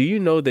 Do you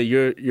know that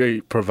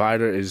your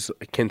provider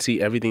can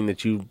see everything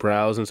that you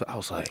browse? And so I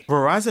was like,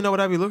 Verizon know what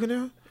I be looking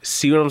at?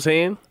 see what I'm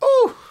saying?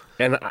 Ooh.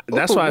 And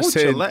that's why I Ooh,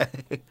 said, Chile.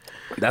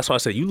 that's why I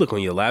said, you look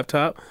on your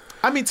laptop.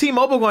 I mean,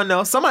 T-Mobile gonna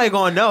know. Somebody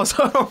gonna know,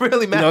 so it don't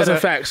really matter. No, it's a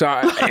fact. So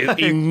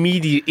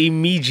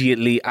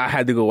immediately, I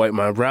had to go wipe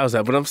my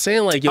browser. But I'm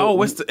saying, like, yo,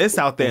 Oh, it's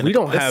out there. we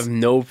don't It's- have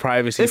no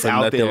privacy it's for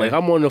out nothing. there. Like,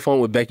 I'm on the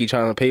phone with Becky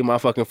trying to pay my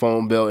fucking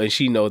phone bill, and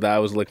she know that I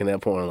was looking at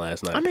porn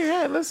last night. I mean,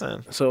 hey,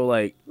 listen. So,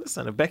 like,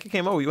 If Becky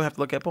came over, you gonna have to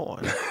look at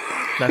porn.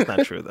 That's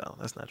not true, though.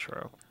 That's not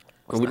true.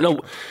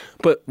 no,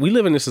 but we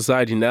live in a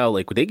society now,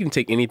 like, they can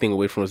take anything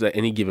away from us at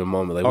any given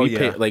moment. Like, Oh, we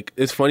pay, yeah. like,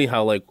 it's funny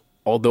how, like,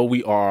 although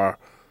we are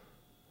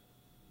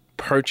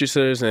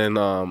purchasers and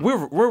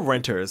We're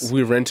renters.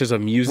 we're renters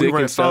of music We and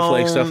rent stuff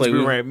phones, like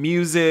we rent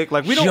music.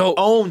 Like we don't Yo,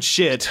 own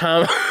shit.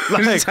 time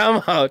Like,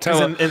 time out. 'Cause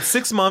in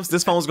 6 months,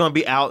 this phone's gonna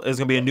be out. There's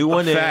gonna be a new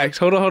one. in. Facts.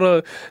 Hold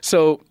on.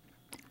 So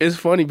it's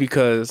funny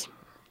because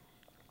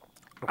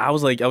I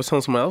was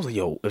telling somebody, I was like,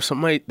 yo, if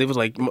somebody, they was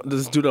like,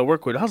 this dude I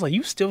work with, I was like,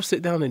 you still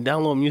sit down and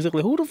download music?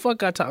 Like, who the fuck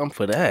got time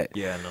for that?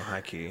 Yeah, no,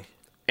 high key.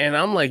 And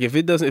I'm like, if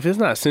it's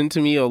not sent to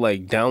me or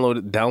like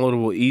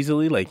downloadable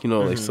easily, like, you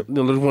know, like, so, you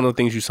know, there's one of the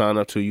things you sign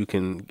up to, you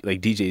can,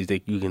 like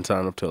DJs, you can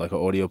sign up to like an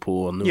audio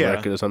pool, a new Yeah.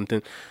 record or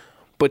something.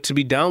 But to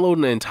be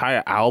downloading the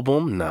entire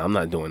album, nah, I'm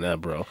not doing that,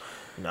 bro.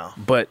 No.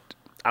 But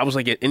I was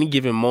like, at any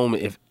given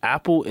moment, if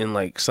Apple and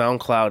like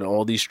SoundCloud and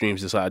all these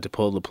streams decide to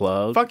pull the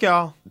plug, Fuck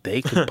y'all.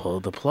 they could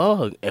pull the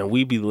plug, and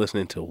we'd be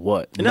listening to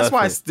what? And that's why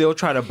I Nothing. still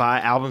try to buy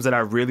albums that I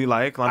really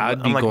like. I'd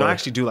I'm be like, no, going- I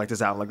actually do like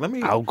this album. Like, let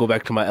me. I'll go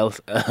back to my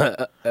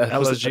LSG.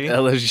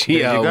 LSG There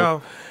you album.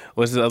 go.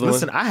 What's the other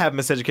Listen, one? I have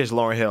Miseducation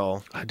Lauryn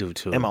Hill I do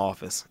too. in my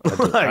office. I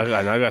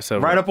Like, got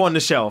several. right up on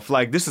the shelf.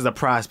 Like, this is a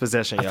prized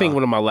possession. I think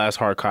one of my last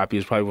hard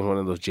copies probably was one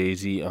of those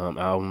Jay-Z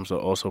albums, or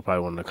also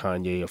probably one of the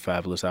Kanye or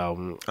Fabulous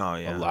album. Oh,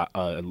 yeah. A lot,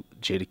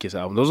 Jadakiss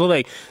album. Those are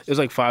like, there's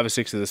like 5 or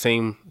 6 of the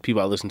same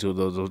people I listen to.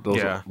 Those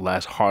Yeah. are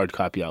last hard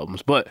copy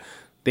albums, but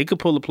they could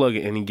pull the plug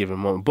at any given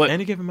moment. But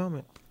any given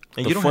moment.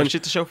 And The you don't fun- have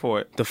shit to show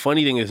for it. the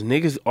funny thing is,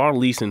 niggas are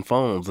leasing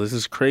phones. This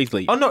is crazy.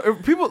 Like, Oh, no.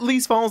 People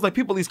lease phones like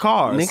people lease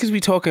cars. niggas be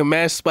talking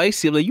mad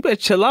spicy. I'm like, you better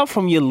chill out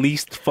from your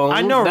leased phone.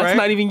 I know, That's right?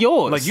 not even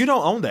yours. Like, you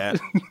don't own that.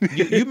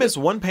 you miss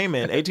one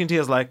payment. AT&T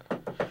is like,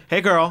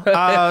 hey, girl,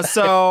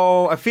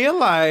 so I feel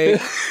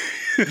like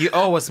you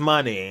owe us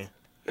money.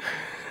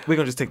 We're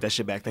going to just take that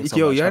shit back. Thanks so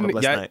Yo, much. Have a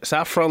blessed y'all night.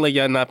 stop front like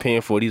y'all not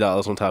paying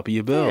 $40 on top of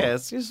your bill. Yeah,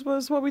 it's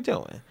what we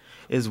doing.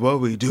 It's what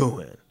we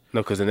doing.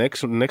 No, because the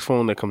next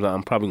phone that comes out,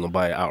 I'm probably gonna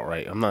buy it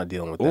outright. I'm not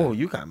dealing with that. Oh,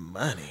 you got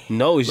money.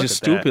 No, it's Look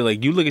just at that. stupid.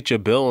 Like, you look at your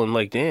bill and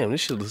like, damn,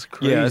 this shit looks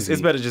crazy. Yeah,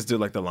 it's better just do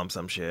like the lump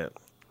sum shit.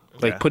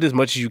 Like, Yeah. put as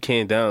much as you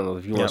can down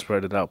if you want Yep. to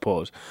spread it out.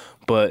 Pause.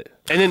 But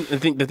and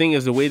then the thing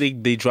is, the way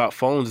they drop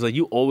phones is like,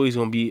 you always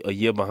gonna be a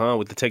year behind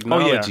with the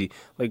technology.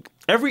 Like,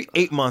 Every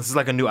 8 months is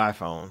like a new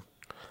iPhone.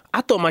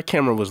 I thought my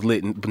camera was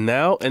lit, but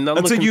now and I'm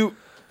Until looking, you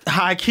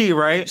high key,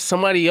 right?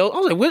 somebody else. I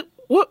was like,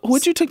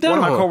 what you took down? One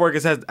of my on?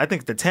 coworkers has, I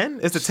think, the 10.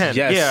 It's the 10.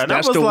 Yes, yeah, and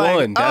that's I was the like,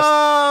 one.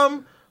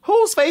 That's-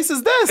 whose face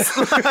is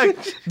this? Like,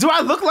 do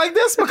I look like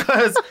this?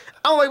 Because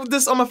I'm like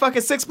this on my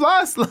fucking 6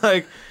 Plus.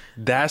 Like,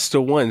 That's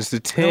the one. It's the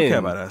 10. they don't care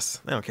about us.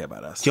 They don't care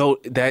about us. Yo,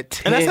 that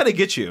 10. And that's how they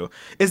get you.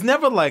 It's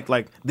never like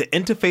the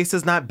interface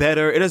is not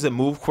better. It doesn't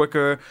move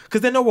quicker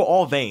because they know we're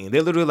all vain.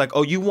 They're literally like,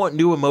 oh, you want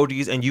new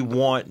emojis and you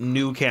want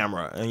new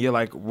camera, and you're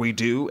like, we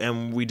do,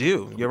 and we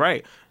do. You're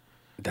right.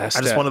 That's I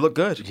just that- want to look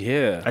good.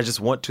 Yeah. I just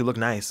want to look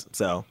nice.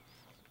 So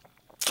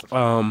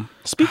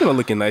Speaking of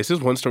looking nice, there's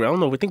one story. I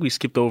don't know. I think we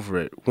skipped over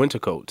it. Winter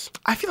coats.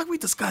 I feel like we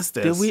discussed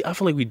this. Did we? I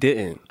feel like we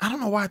didn't. I don't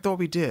know why I thought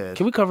we did.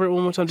 Can we cover it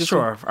one more time? Just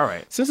Sure. All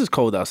right. Since it's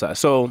cold outside.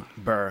 So,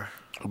 Burr.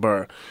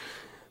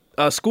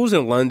 schools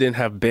in London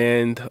have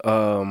banned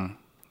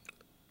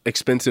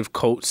expensive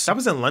coats. That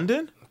was in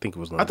London? I think it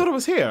was I London. thought it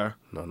was here.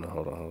 No,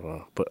 hold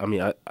on. But I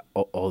mean,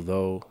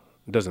 although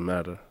it doesn't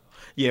matter.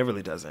 Yeah, it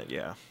really doesn't.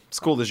 Yeah.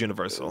 School is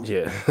universal.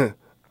 Yeah.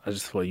 I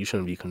just feel like you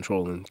shouldn't be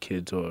controlling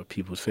kids or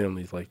people's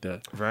families like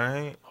that.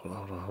 Right?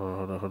 Hold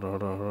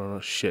on.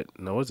 Shit.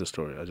 No, what's the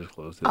story? I just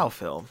closed it. I'll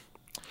film.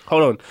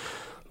 Hold on.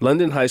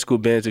 London high school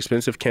bans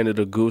expensive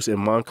Canada Goose and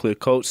Montclair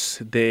coats.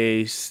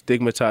 They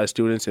stigmatize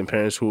students and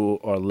parents who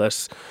are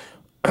less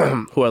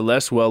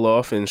well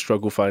off and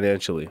struggle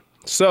financially.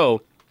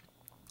 So,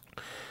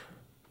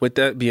 with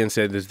that being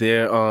said, is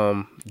they're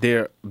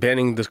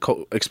banning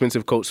the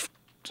expensive coats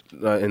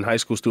in high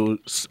school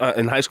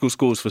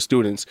schools for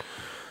students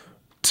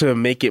to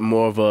make it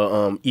more of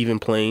a even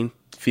playing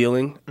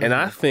feeling. Mm-hmm. And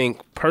I think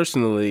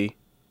personally,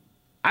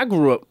 I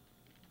grew up,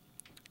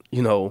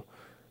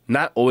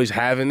 not always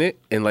having it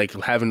and like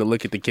having to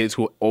look at the kids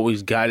who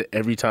always got it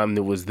every time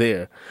it was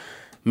there.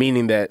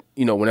 Meaning that,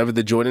 whenever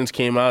the Jordans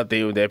came out,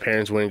 their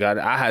parents went and got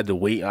it. I had to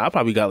wait. I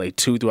probably got like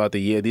 2 throughout the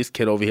year. This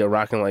kid over here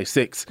rocking like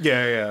 6.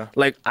 Yeah.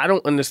 Like, I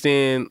don't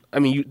understand. I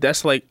mean,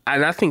 that's like,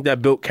 and I think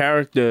that built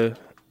character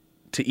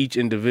to each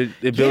individual.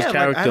 It builds Yeah,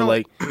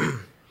 character.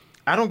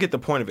 I don't get the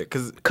point of it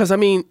because Because I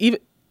mean, even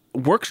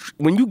works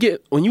when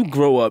you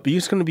grow up,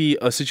 it's going to be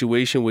a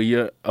situation where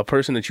you're a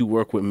person that you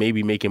work with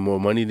maybe making more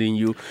money than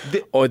you,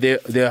 or they're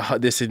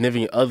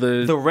significant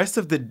others. the rest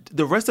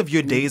of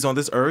your days on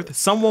this earth,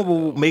 someone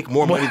will make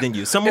more money than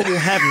you. Someone will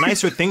have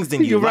nicer things than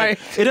you. You're Like,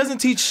 right. It doesn't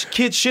teach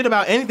kids shit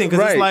about anything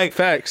because Right. it's like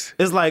Facts.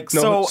 It's like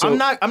No, so I'm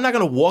not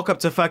gonna walk up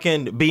to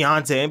fucking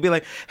Beyonce and be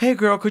like, hey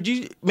girl, could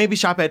you maybe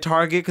shop at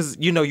Target because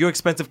your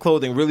expensive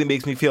clothing really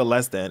makes me feel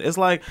less than. It's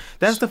like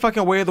that's the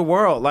fucking way of the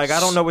world. Like I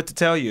don't know what to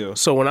tell you.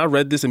 So when I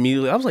read this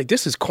immediately, I was like,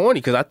 this is corny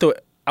because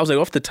I was like,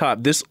 off the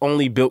top, this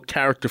only built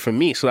character for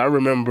me. So I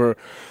remember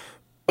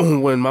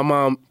when my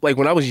mom, like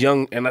when I was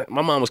young and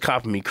my mom was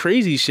copying me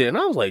crazy shit. And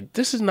I was like,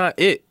 this is not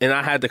it. And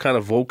I had to kind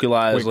of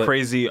vocalize Like like,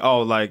 crazy.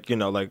 Oh, like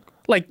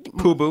like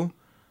Poo Boo.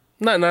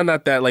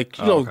 not that. Like,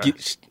 okay.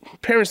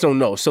 parents don't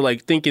know. So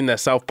like thinking that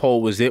South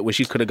Pole was it, where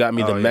she could have got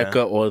me the yeah.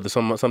 Mecca or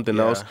something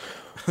else.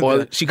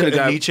 Or she could have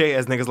got Nietzsche,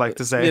 as niggas like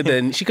to say. Yeah,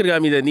 then she could have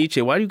got me the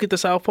Nietzsche. Why do you get the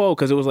South Pole?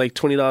 Because it was like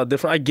 $20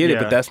 different. I get it,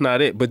 Yeah. but that's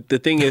not it. But the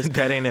thing is,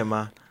 That ain't it,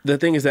 ma. the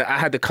thing is that I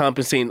had to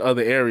compensate in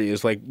other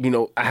areas. Like,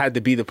 I had to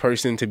be the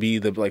person to be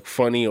the like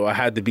funny, or I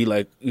had to be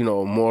like,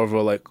 more of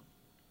a like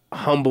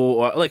humble,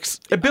 or like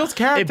It builds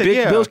character. it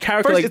yeah. builds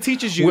character. First, Like, it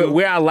teaches you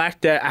where I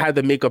lacked that, I had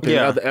to make up in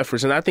Yeah. other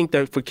efforts. And I think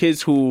that for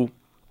kids who,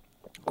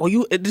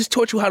 it just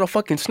taught you how to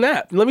fucking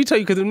snap. Let me tell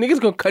you, because if niggas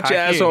gonna cut your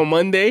High ass key. on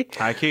Monday,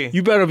 High key.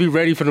 you better be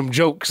ready for them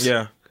jokes.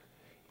 Yeah.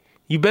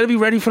 You better be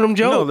ready for them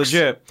jokes. No,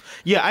 legit.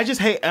 Yeah, I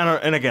just hate,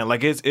 and again,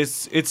 like it's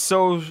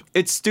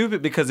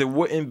stupid because it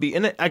wouldn't be.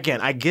 And again,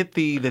 I get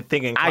the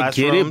thing in I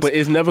classrooms. get it, but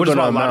it's never which is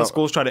gonna why a lot of amount.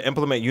 schools try to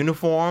implement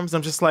uniforms.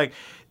 I'm just like,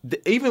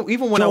 even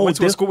when I Yo, went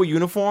to a this- school with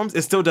uniforms,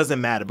 it still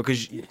doesn't matter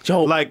because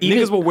Yo, like even-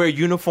 niggas will wear a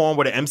uniform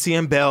with an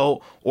MCM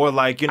belt or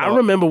like I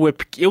remember where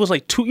it was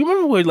like you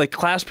remember where like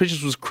class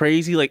pictures was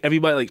crazy? Like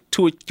everybody, like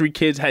 2 or 3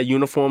 kids had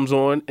uniforms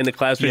on in the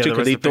class Yeah, picture the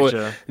because they rest of the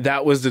thought picture.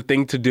 that was the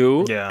thing to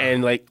do. Yeah.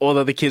 And like all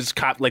the other kids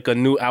copped like a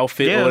new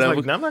outfit Yeah, or it's whatever.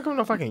 like, I'm not going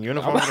to no fucking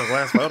uniform with a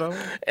glass photo.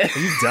 Are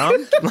you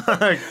dumb?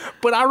 Like,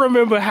 But I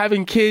remember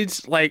having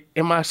kids like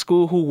in my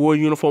school who wore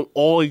uniform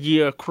all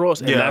year across,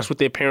 and Yeah. that's what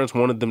their parents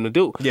wanted them to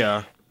do.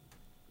 yeah.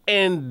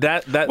 And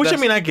that Which I that's-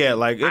 mean, I get.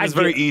 Like, I it's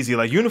very get- easy.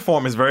 Like,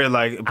 uniform is very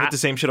like put the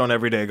same shit on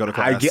every day, go to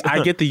class.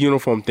 I get the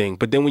uniform thing,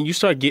 but then when you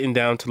start getting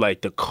down to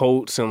like the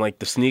coats and like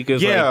the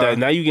sneakers, like that,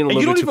 now you're getting a and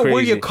little you don't bit too even wear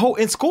crazy. your coat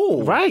in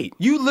school, Right.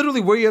 You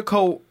literally wear your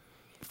coat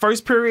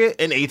first period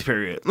and 8th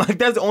period. Like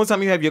that's the only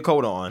time you have your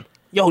coat on.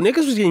 Yo,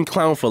 niggas was getting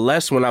clowned for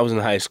less when I was in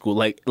high school.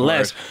 Like,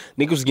 less.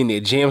 Niggas was getting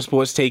their jam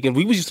sports taken.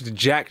 We was used to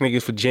jack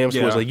niggas for jam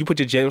sports. Yeah. Like, you put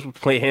your jam sports,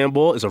 play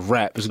handball, it's a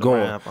wrap. It's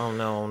gone. Crap. Oh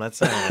no, that's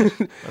sad.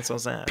 That's so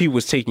sad. People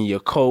was taking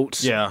your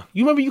coats. Yeah.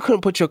 You remember you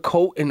couldn't put your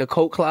coat in the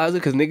coat closet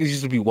because niggas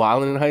used to be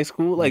wilding in high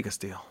school? Like, Niggas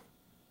steal.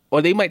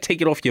 or they might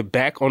take it off your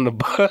back on the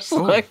bus.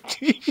 Like,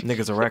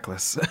 Niggas are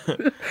reckless.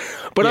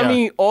 but I Yeah.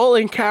 mean, all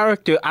in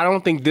character, I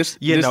don't think this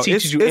No,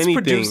 teaches it's, you it's anything.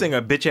 producing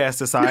a bitch ass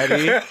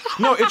society.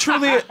 No, it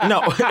truly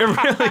no, it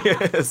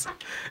really is.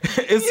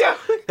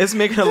 It's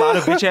making a lot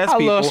of bitch ass I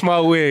people. lost my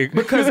wig.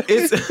 Because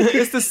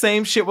it's the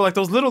same shit with like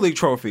those Little League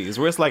trophies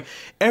where it's like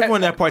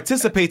everyone that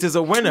participates is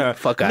a winner.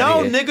 Fuck no,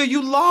 outta here. nigga,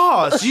 you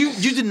lost. You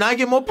did not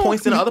get more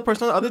points than the other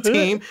person on the other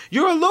team.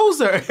 You're a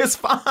loser. It's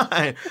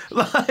fine.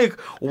 Like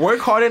work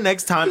harder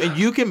next time and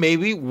you can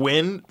maybe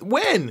win.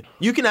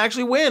 You can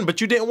actually win,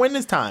 but you didn't win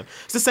this time.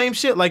 It's the same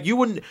shit. Like you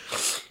wouldn't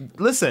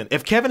listen,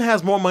 if Kevin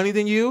has more money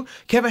than you,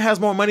 Kevin has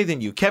more money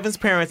than you. Kevin's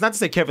parents, not to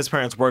say Kevin's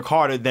parents work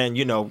harder than,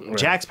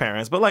 Jack's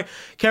parents, but like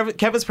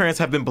Kevin's parents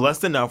have been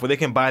blessed enough where they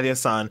can buy their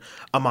son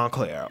a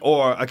Montclair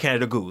or a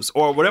Canada Goose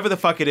or whatever the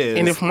fuck it is.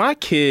 And if my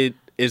kid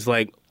is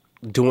like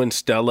doing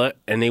Stella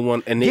and they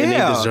and they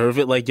Yeah. deserve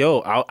it, like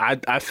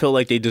I feel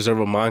like they deserve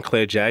a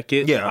Montclair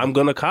jacket. Yeah. I'm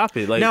gonna cop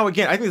it. Like now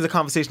again, I think there's a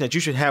conversation that you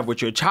should have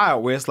with your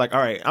child where it's like,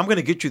 all right, I'm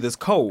gonna get you this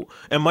coat,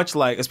 and much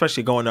like,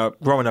 especially growing up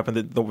in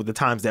the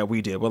times that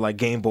we did, where like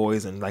Game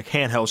Boys and like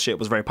handheld shit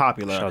was very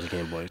popular. shout out to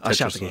Game Boy.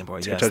 Shout out to Game Boy.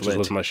 Yes, Tetris lit.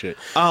 was my shit.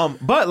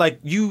 But like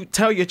you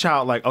tell your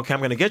child like, okay,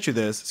 I'm gonna get you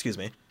this. Excuse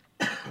me.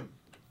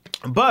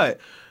 But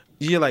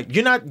you're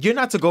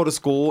not to go to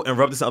school and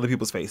rub this in other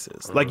people's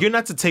faces. Like you're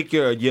not to take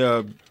your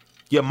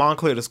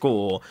Montclair to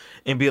school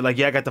and be like,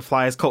 yeah, I got the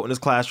flyest coat in this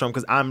classroom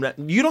because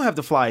you don't have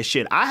the flyest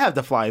shit. I have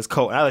the flyest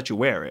coat and I let you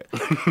wear it.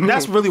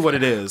 That's really what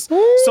it is.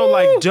 So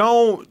like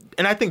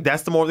and I think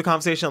that's the more of the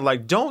conversation.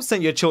 Like don't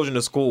send your children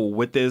to school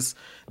with this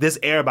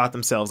air about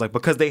themselves. Like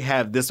because they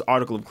have this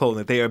article of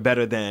clothing, they are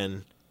better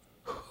than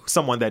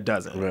someone that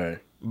doesn't. Right.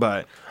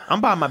 But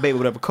I'm buying my baby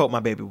whatever coat my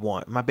baby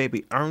want. My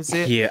baby earns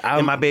it. Yeah,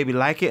 and my baby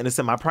like it, and it's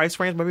in my price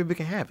range. My baby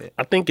can have it.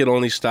 I think it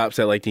only stops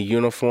at like the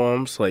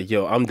uniforms. Like,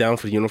 yo, I'm down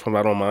for the uniform.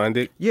 I don't mind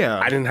it. Yeah.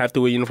 I didn't have to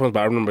wear uniforms,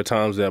 but I remember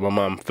times that my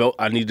mom felt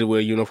I needed to wear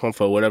a uniform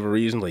for whatever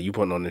reason. Like, you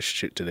putting on this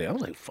shit today. I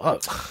was like,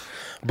 fuck.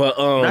 But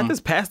Not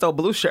this pastel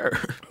blue shirt.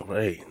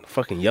 right,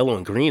 fucking yellow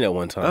and green at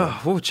one time.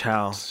 Oh,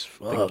 child.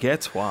 The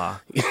ghettois.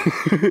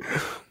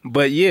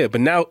 But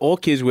now all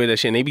kids wear that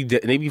shit. And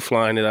they be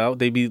flying it out.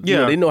 They be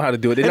Yeah. they know how to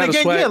do it. They know And how to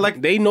again, swag. yeah,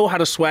 like- they know how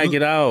to swag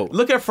it out.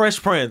 Look at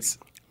Fresh Prince.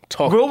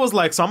 Will was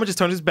like, so I'm gonna just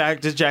turn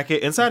this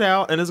jacket inside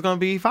out, and it's gonna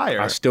be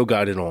fire. I still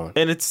got it on,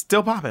 And it's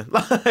still popping.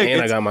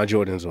 and I got my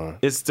Jordans on.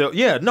 It's still,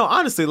 yeah. No,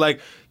 honestly,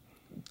 like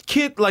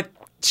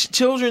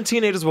children,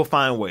 teenagers will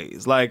find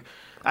ways. Like,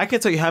 I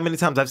can't tell you how many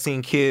times I've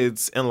seen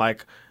kids in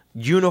like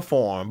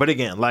uniform, but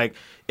again, like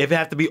if it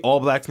have to be all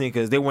black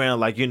sneakers, they're wearing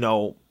like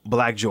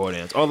black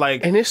Jordans or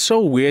like. And it's so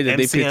weird that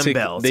MCM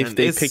belts, they and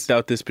it's- picked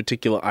out this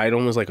particular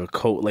item as like a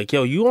coat. Like,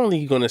 yo, you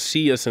only gonna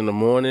see us in the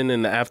morning,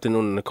 in the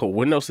afternoon, in the coat.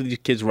 When else are these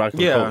kids rocking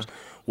coats?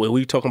 Well,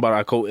 we talking about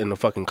our coat in the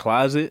fucking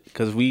closet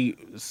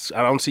because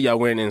I don't see y'all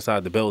wearing it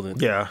inside the building.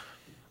 Yeah.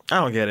 I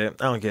don't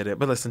get it.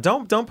 But listen,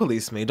 don't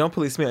police me. Don't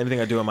police me on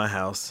anything I do in my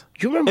house.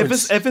 You remember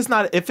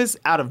if it's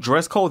out of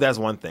dress code, that's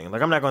one thing.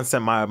 Like I'm not going to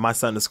send my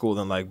son to school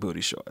in like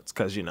booty shorts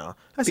because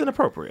that's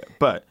inappropriate.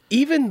 But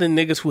even the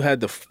niggas who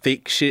had the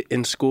fake shit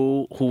in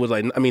school, who was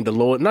like, I mean, the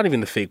lower, not even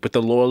the fake, but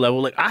the lower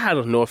level. Like I had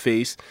a North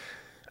Face.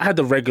 I had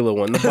the regular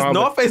one. The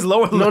North Face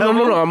lower level?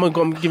 No. I'm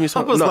gonna give me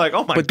some. I was like,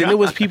 oh my But then God. there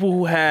was people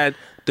who had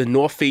the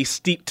North Face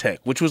Steep Tech,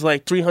 which was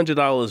like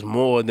 $300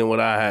 more than what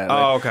I had.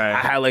 Like, Oh, okay. I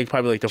had like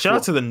probably like the. shout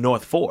out to the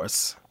North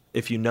Force.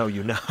 If you know,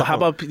 you know. But how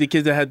about the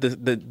kids that had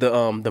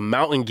the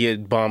Mountain Gear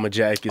bomber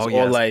jackets, Oh, or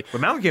yes. like?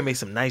 But Mountain Gear made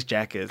some nice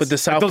jackets. But the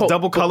South those Pole,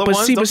 double color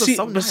ones, those are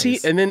so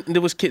nice. and then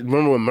there was kids.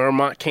 Remember when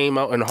Mermont came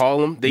out in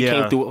Harlem? They Yeah.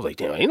 came through. I was like,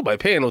 damn, ain't nobody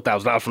paying no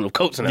 $1,000 for the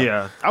coats now.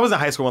 Yeah, I was in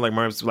high school when like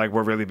Merms like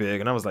were really big,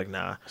 and I was like,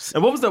 nah.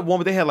 And what was the one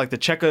where they had like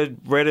the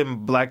red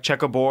and black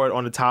checkerboard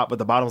on the top, but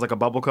the bottom was like a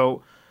bubble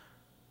coat?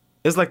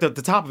 It's like the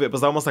top of it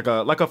was almost like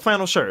a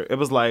flannel shirt. It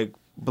was like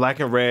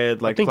black and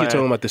red. Like I think plaid. you're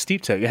talking about the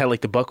Steep Tech. It had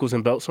like the buckles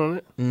and belts on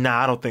it.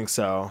 Nah, I don't think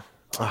so.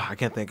 I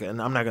can't think, and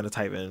I'm not gonna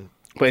type in.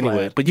 But anyway,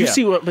 plaid. but you Yeah.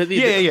 see what? But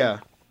Yeah.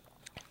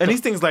 And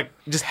these things like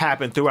just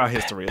happen throughout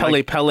history. Pele,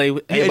 Like, everybody,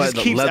 it just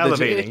the keeps leather-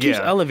 elevating, It keeps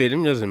yeah.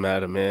 elevating. It doesn't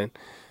matter, man.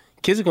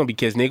 Kids are gonna be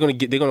kids. And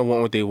they're gonna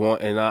want what they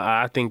want, and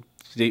I think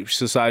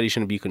society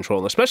shouldn't be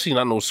controlling, especially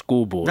not no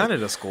school board, not at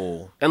a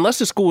school. unless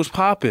the school is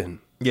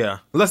popping. Yeah.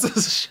 Let's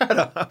just shut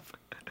up.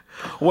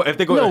 What if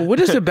they go? No, what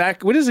is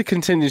the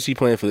contingency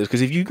plan for this?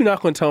 Because if you're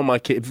not going to tell my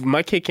kid, if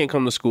my kid can't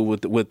come to school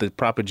with the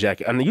proper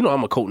jacket, I mean,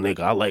 I'm a coat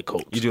nigga. I like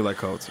coats. You do like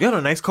coats. You had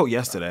a nice coat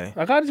yesterday.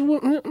 I got. That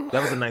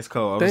was a nice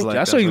coat. I was like,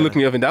 I saw you that's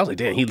looking me up and down. I was like,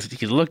 damn, he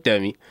looked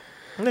at me.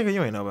 Nigga,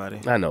 you ain't nobody.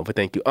 I know, but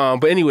thank you.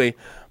 But anyway,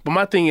 but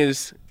my thing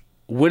is,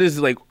 what is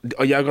like?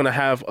 Are y'all gonna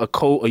have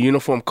a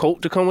uniform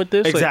coat to come with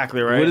this?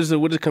 Exactly, like, right. What is it?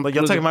 What is Like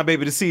y'all taking my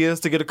baby to see us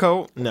to get a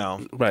coat?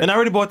 No. Right. And I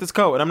already bought this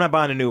coat, and I'm not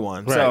buying a new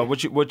one. So Right.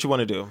 what you want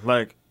to do?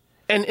 Like,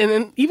 And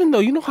even though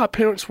you know how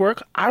parents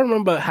work, I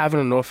remember having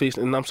a North Face,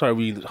 and I'm sorry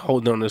we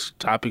hold on this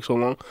topic so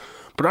long,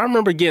 but I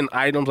remember getting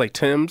items like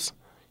Tim's.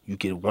 You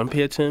get one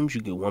pair of Tim's,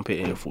 you get one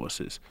pair of Air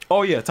Forces.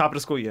 oh yeah, top of the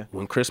school year.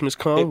 When Christmas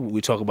comes, we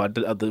talk about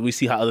we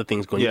see how other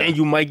things go. Yeah. And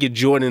you might get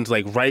Jordans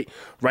like right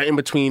in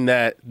between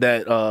that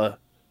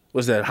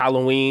what's that,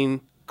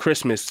 Halloween,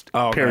 Christmas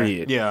okay.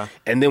 period. Yeah.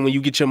 And then when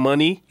you get your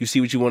money, you see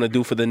what you want to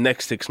do for the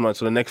next 6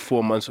 months or the next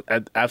 4 months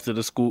after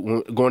the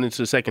school, going into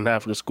the second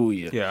half of the school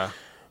year. Yeah.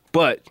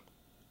 But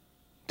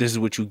this is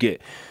what you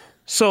get.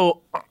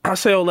 So I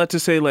say all that to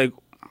say, like,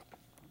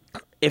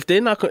 if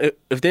they're not going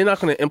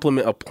to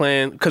implement a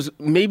plan, because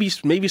maybe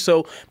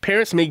so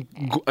parents may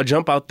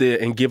jump out there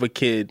and give a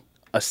kid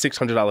a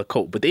 $600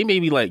 coat, but they may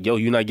be like, yo,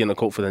 you're not getting a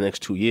coat for the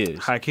next 2 years.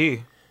 High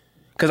key.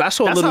 Because I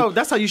saw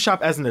That's how you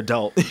shop as an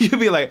adult. You'd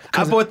be like,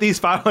 I bought these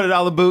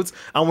 $500 boots.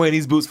 I'm wearing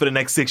these boots for the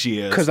next 6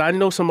 years. because I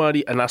know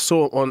somebody, and I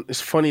saw it's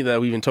funny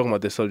that we even talking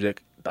about this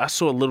subject. I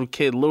saw a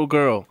little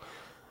girl,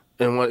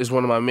 and it's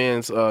one of my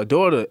man's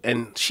daughter,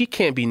 and she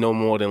can't be no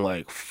more than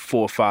like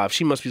 4 or 5.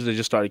 She must be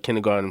just started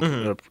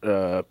kindergarten,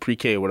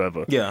 pre-K or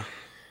whatever. Yeah.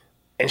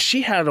 And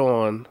she had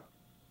on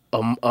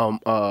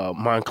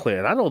Montclair,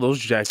 and I know those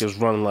jackets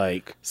run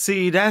like.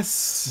 See,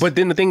 that's. But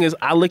then the thing is,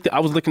 I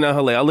was looking at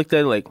her like, I looked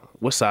at it like,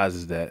 what size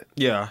is that?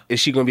 Yeah. Is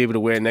she gonna be able to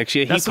wear it next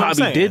year? That's He what I'm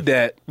probably saying. did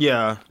that.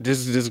 Yeah.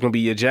 This is gonna be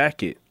your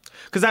jacket.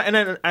 Because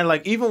I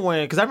like even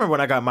when because I remember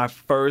when I got my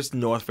first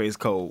North Face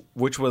coat,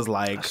 which was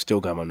like I still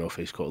got my North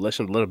Face coat. Let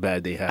a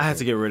bad day happen. I had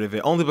to get rid of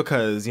it only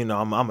because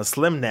I'm a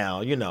slim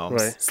now,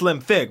 Right. slim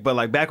thick. But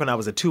like back when I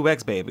was a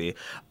 2X baby,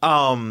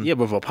 Yeah,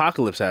 but if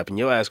apocalypse happened,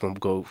 your ass gonna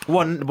go.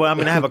 well, I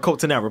mean I have a coat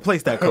to now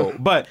replace that coat.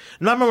 But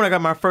no, I remember when I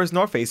got my first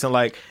North Face and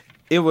like.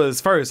 It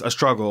was first a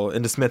struggle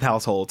in the Smith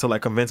household to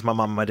like convince my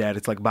mom and my dad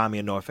to like buy me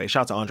a North Face.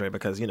 Shout out to Andre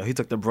because he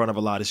took the brunt of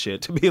a lot of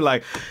shit to be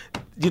like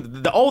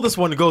the oldest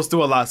one goes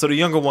through a lot, so the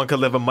younger one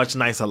could live a much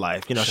nicer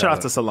life. Shout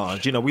out to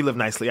Solange. We live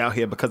nicely out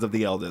here because of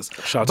the eldest.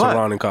 Shout out But, to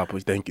Ron and Copley.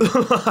 Thank you.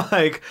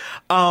 like,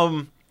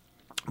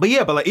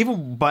 but like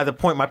even by the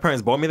point my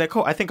parents bought me that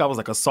coat, I think I was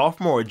like a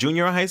sophomore or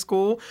junior in high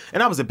school,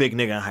 and I was a big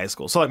nigga in high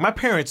school. So like my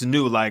parents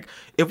knew like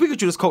if we could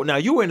do this coat now,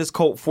 you were in this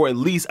coat for at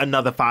least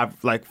another 4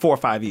 or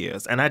 5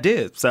 years, and I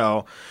did.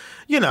 So,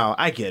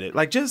 I get it.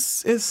 Like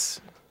just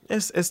it's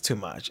too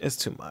much. It's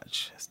too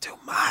much. It's too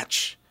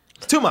much.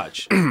 It's too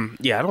much.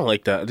 Yeah, I don't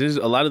like that. There's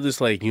a lot of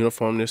this like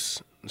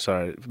uniformness.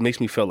 sorry, it makes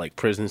me feel like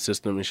prison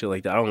system and shit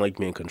like that. I don't like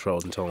being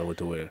controlled and telling what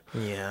to wear.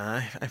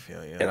 Yeah, I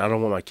feel you. And I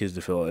don't want my kids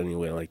to feel any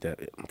way like that.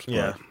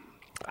 Yeah.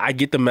 But I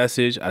get the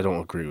message. I don't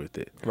agree with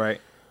it.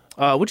 Right.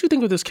 What do you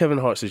think of this Kevin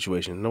Hart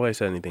situation? Nobody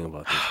said anything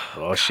about this.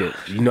 Oh, shit.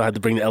 You know how to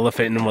bring the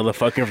elephant in the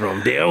motherfucking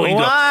room. There we go.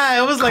 Why?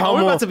 I was like, Come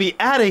we're on. about to be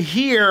out of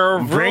here.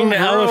 Bring the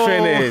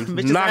elephant in.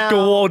 Bitches Knock the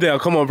out. wall down.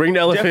 Come on, bring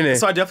the elephant in.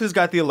 So I definitely just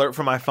got the alert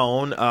from my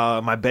phone,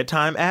 my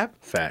bedtime app.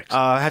 Facts.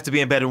 I have to be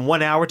in bed in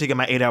 1 hour to get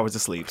my 8 hours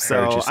of sleep. Heard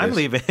So you, I'm sis.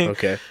 leaving.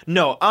 Okay.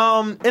 No,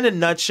 in a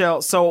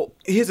nutshell, so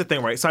here's the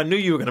thing, right? So I knew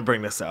you were going to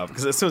bring this up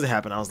because as soon as it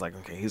happened, I was like,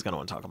 okay, he's going to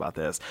want to talk about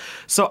this.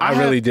 So I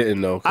really didn't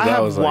know. 'Cause I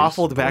have was like,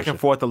 waffled back and bullshit.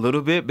 forth a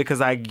little bit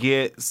because I get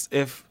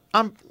if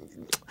I'm.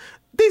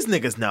 These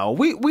niggas know.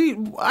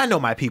 I know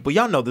my people.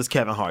 Y'all know this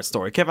Kevin Hart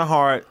story. Kevin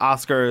Hart,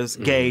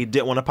 Oscars, gay,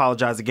 didn't want to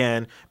apologize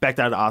again, backed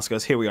out of the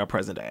Oscars. Here we are,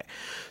 present day.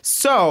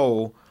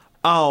 So,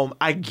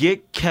 I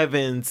get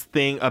Kevin's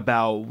thing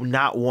about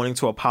not wanting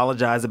to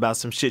apologize about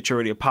some shit you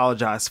already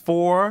apologized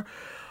for.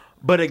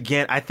 But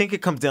again, I think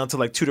it comes down to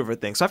like two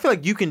different things. So I feel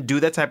like you can do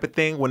that type of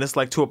thing when it's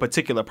like to a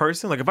particular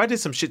person. Like if I did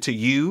some shit to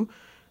you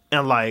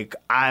and like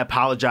I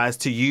apologize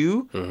to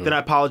you, then I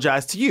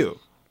apologize to you.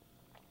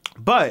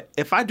 But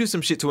if I do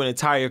some shit to an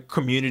entire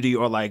community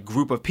or like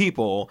group of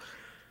people,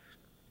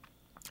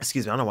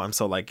 excuse me, I don't know why I'm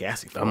so like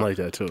gassy for. I'm like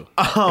that too.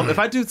 If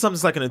I do something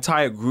to like an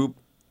entire group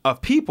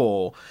of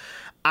people,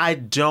 I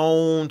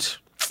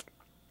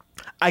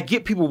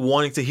get people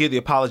wanting to hear the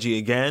apology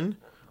again,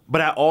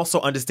 but I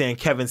also understand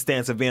Kevin's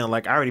stance of being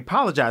like, I already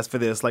apologized for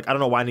this. Like, I don't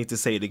know why I need to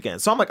say it again.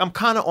 So I'm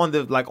kind of on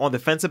the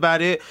fence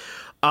about it.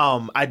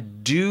 I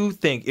do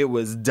think it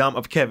was dumb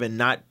of Kevin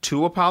not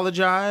to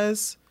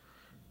apologize.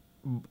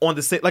 On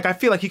the like, I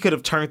feel like he could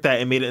have turned that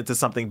and made it into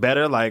something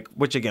better, like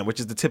which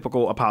is the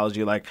typical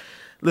apology. Like,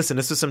 listen,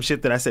 this is some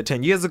shit that I said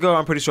 10 years ago.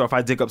 I'm pretty sure if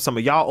I dig up some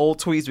of y'all old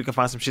tweets, we can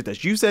find some shit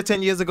that you said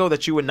 10 years ago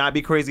that you would not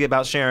be crazy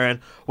about sharing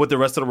with the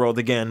rest of the world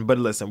again. But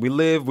listen, we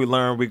live, we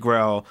learn, we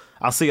grow.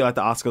 I'll see you at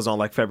the Oscars on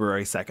like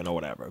February 2nd or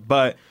whatever.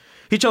 But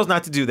he chose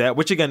not to do that,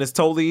 which again is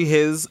totally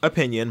his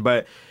opinion.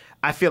 But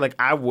I feel like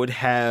I would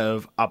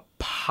have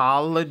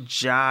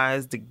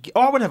apologized,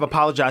 or I wouldn't have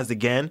apologized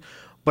again.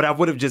 But I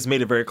would have just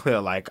made it very clear,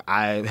 like,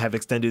 I have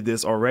extended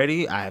this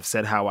already. I have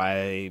said how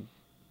I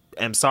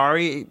am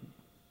sorry.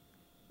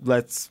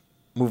 Let's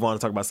move on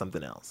and talk about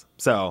something else.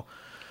 So,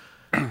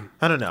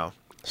 I don't know.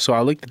 So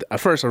I looked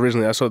at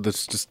originally I saw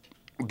this just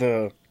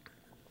the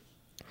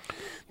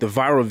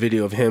viral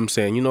video of him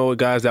saying, you know what,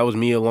 guys, that was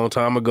me a long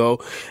time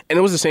ago. And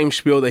it was the same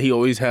spiel that he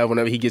always have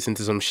whenever he gets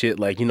into some shit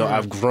like, you know,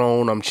 I've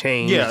grown, I'm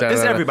changed. Yeah,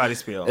 it's everybody's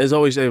spiel. It's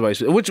always everybody's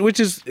spiel, which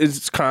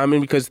is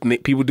common because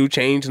people do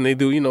change and they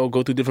do, you know,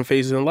 go through different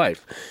phases in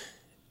life.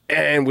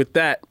 And with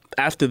that,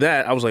 after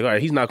that, I was like, all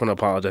right, he's not going to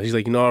apologize. He's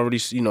like, you know, I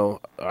already, you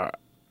know,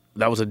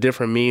 that was a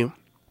different me.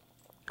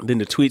 Then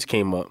the tweets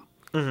came up.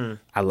 Mm-hmm.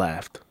 I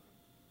laughed.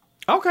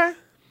 Okay.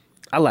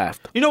 I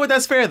laughed. You know what?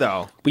 That's fair,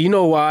 though. But you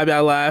know why I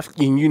laughed?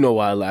 And you know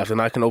why I laughed.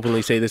 And I can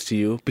openly say this to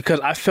you. Because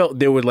I felt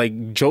there were,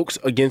 like, jokes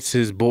against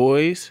his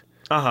boys.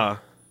 Uh-huh.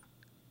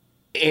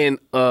 In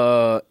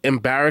a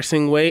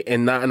embarrassing way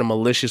and not in a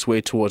malicious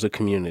way towards a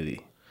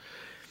community.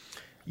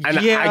 And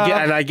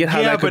I get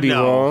how that could be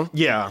wrong.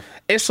 Yeah.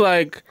 It's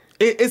like...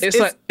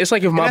 It's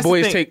like if my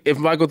boys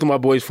if I go through my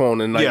boy's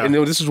phone and like, and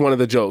this is one of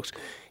the jokes.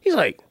 He's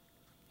like,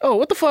 oh,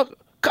 what the fuck?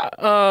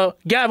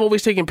 Gav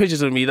always taking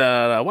pictures of me.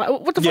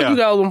 What the fuck you got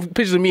all them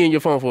pictures of me in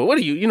your phone for? What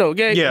are you know,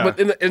 gay? Yeah. But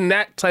in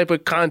that type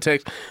of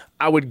context,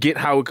 I would get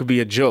how it could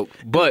be a joke.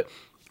 But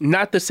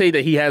not to say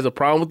that he has a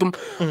problem with them.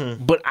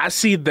 Mm-hmm. But I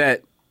see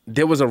that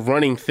there was a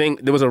running thing.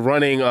 There was a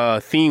running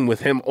theme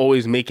with him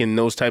always making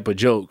those type of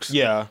jokes.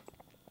 Yeah.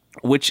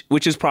 Which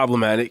is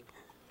problematic.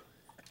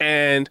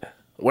 And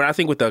what I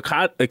think with the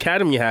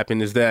Academy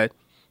happened is that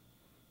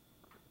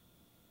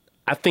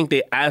I think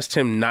they asked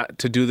him not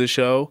to do the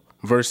show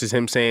versus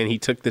him saying he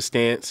took the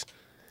stance.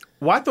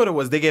 Well, I thought it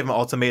was they gave him an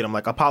ultimatum,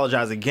 like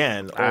apologize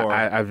again. Or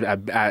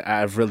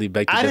I've really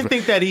begged to differ. I didn't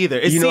think that either.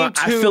 It seemed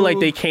I feel like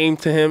they came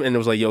to him and it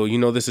was like, yo, you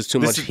know, this is too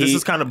much heat. This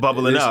is kind of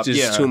bubbling up. This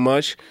is too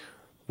much.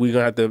 We're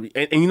going to have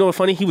to... And you know what's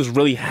funny? He was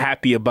really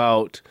happy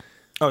about...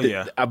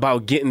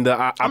 about getting the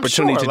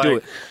opportunity to do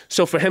it.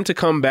 So for him to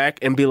come back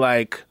and be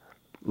like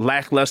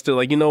lackluster,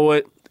 like, you know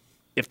what?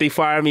 If they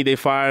fire me, they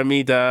fire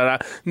me.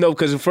 No,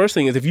 because the first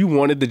thing is if you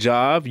wanted the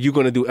job, you're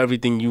going to do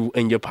everything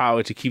in your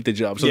power to keep the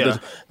job. So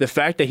the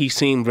fact that he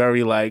seemed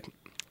very like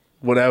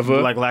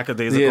whatever. Like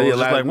lackadaisical. Just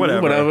like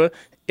whatever.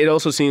 It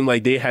also seemed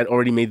like they had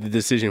already made the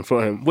decision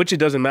for him, which it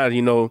doesn't matter.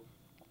 You know,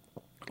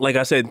 like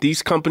I said,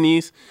 these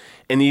companies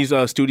and these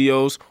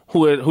studios,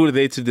 who are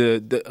they to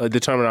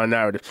determine our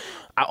narrative?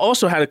 I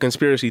also had a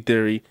conspiracy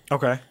theory.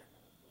 Okay.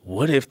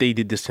 What if they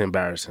did this to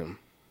embarrass him?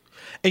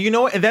 And you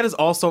know what? And that is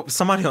also,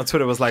 somebody on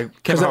Twitter was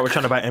like, Kevin Hart was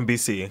trying to buy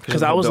NBC.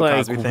 Because I was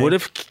like, what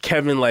if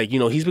Kevin, like, you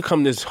know, he's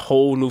become this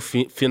whole new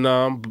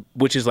phenom,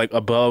 which is like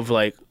above,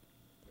 like,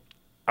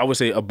 I would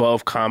say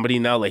above comedy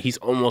now. Like, he's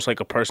almost like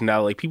a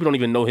personality. Like, people don't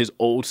even know his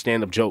old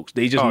stand-up jokes.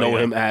 They just know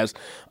him as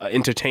an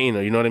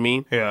entertainer. You know what I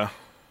mean? Yeah.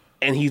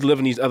 and he's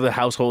living these other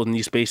households in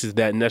these spaces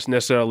that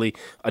necessarily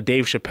a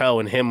Dave Chappelle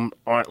and him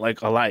aren't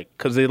like alike,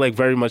 because they're like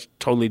very much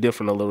totally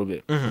different a little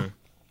bit.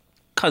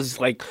 Because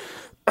like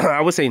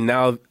I would say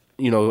now,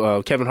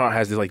 Kevin Hart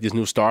has this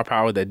new star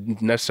power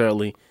that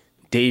necessarily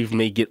Dave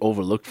may get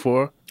overlooked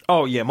for.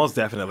 Oh yeah, most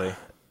definitely.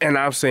 And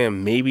I'm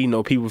saying maybe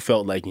people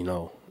felt like,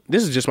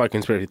 this is just my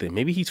conspiracy thing.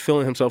 Maybe he's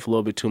feeling himself a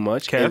little bit too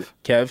much.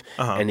 Kev,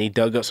 and they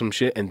dug up some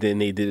shit, and then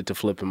they did it to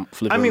flip him.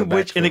 I mean,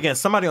 and again,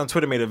 somebody on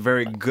Twitter made a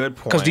very good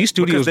point. Because these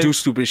studios do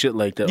stupid shit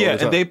like that. Yeah,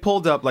 and they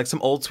pulled up like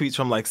some old tweets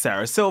from like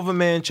Sarah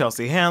Silverman,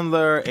 Chelsea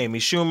Handler, Amy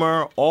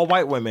Schumer, all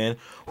white women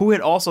who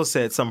had also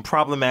said some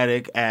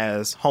problematic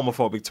as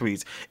homophobic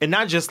tweets, and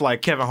not just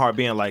like Kevin Hart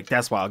being like,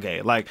 "That's wild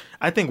gay." Like,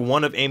 I think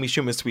one of Amy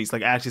Schumer's tweets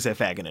like actually said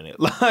 "faggot" in it,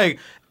 like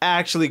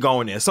actually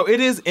going in. So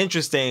it is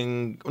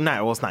interesting.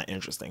 It's not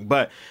interesting,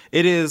 but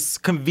it is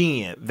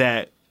convenient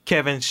that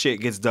Kevin's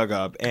shit gets dug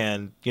up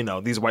and,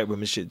 these white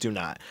women's shit do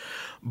not.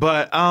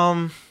 But,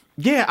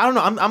 yeah, I don't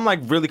know. I'm like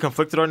really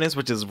conflicted on this,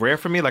 which is rare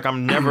for me. Like,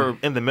 I'm never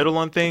in the middle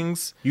on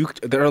things.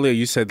 Earlier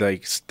you said,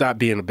 like, stop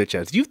being a bitch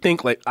ass. Do you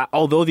think, like,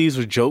 although these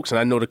were jokes and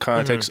I know the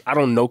context, I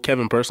don't know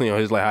Kevin personally or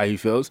his, like, how he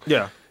feels.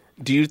 Yeah.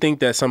 Do you think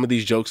that some of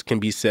these jokes can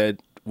be said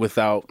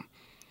without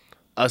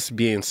us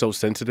being so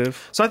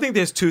sensitive? So I think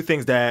there's two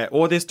things there's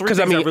three things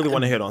I really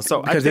want to hit on.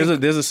 So because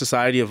there's a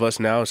society of us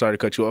now. Sorry to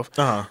cut you off.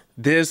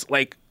 There's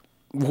like,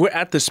 we're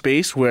at the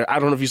space where, I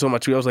don't know if you saw my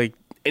tweet. I was like,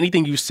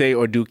 anything you say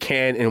or do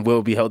can and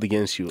will be held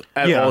against you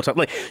at all times.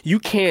 Like, you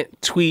can't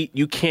tweet.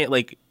 You can't,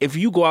 like, if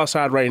you go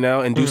outside right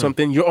now and do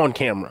something, you're on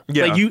camera.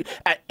 Yeah. Like, you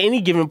at any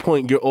given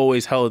point, you're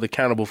always held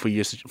accountable for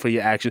your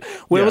actions.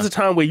 There was a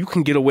time where you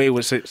can get away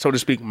with, so to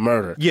speak,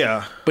 murder.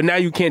 Yeah. But now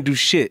you can't do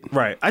shit.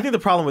 Right. I think the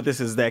problem with this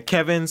is that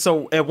Kevin.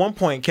 So at one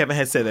point, Kevin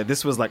had said that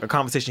this was like a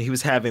conversation he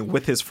was having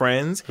with his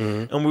friends,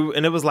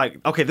 and it was like,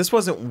 okay, this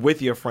wasn't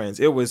with your friends.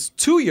 It was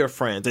to your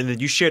friends, and then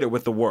you shared it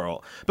with the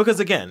world.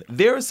 Because again,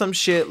 there is some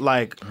shit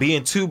like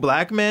being two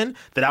black men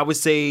that I would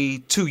say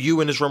to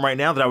you in this room right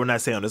now that I would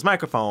not say on this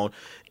microphone.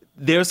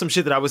 There's some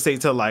shit that I would say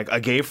to like a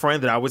gay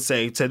friend that I would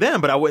say to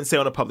them, but I wouldn't say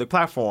on a public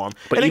platform.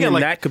 But and even again,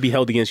 like, that could be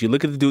held against you.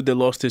 Look at the dude that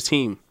lost his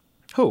team.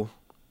 Who?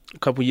 A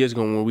couple years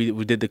ago when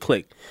we did the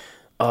click.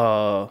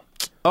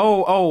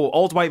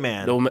 Old white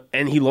man.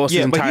 And he lost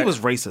his entire... but he was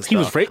racist. He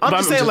was racist. I'm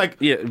just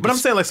saying, but I'm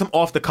saying like some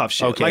off the cuff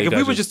shit. Okay, like if we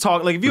gotcha. were just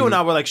talking, like if you and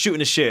I were like shooting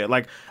the shit,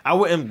 like I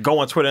wouldn't go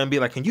on Twitter and be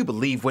like, "Can you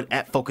believe what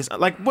at Focus?"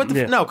 Like what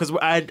the no,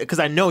 because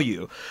I know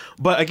you.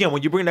 But again,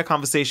 when you bring that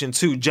conversation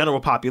to general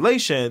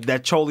population,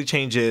 that totally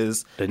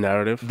changes the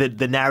narrative,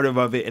 the narrative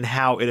of it and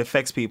how it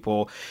affects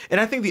people. And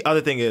I think the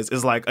other thing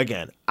is like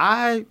again,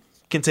 I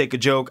can take a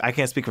joke. I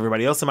can't speak for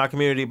everybody else in my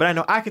community, but I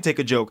know I can take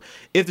a joke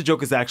if the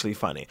joke is actually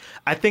funny.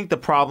 I think the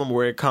problem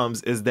where it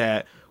comes is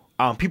that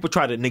people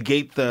try to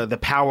negate the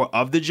power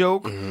of the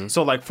joke.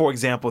 So like, for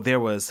example, there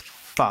was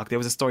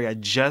a story I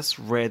just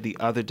read the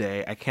other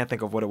day. I can't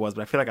think of what it was,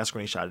 but I feel like I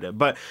screenshotted it.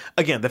 But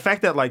again, the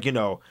fact that like,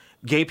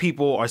 gay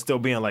people are still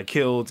being like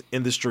killed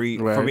in the street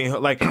for being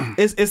like,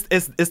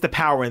 it's the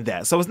power in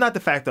that. So it's not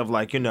the fact of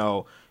like,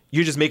 you're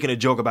just making a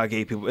joke about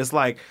gay people. It's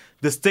like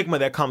the stigma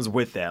that comes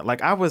with that.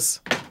 Like I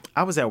was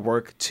at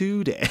work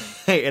today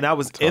and I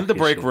was in the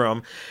break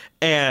room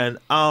and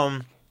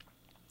I'm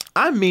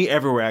me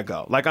everywhere I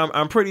go. Like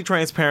I'm pretty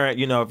transparent.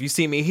 If you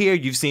see me here,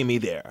 you've seen me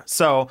there.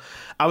 So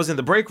I was in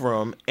the break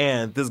room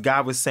and this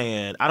guy was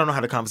saying, I don't know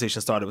how the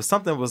conversation started, but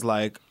something was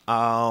like, he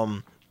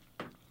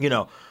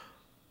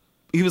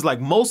was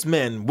like, most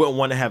men wouldn't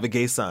want to have a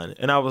gay son.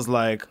 And I was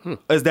like,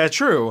 is that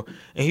true?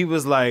 And he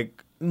was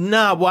like,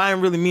 nah, well, I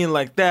didn't really mean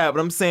like that. But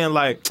I'm saying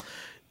like,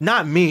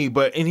 not me,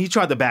 and he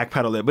tried to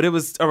backpedal it, but it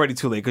was already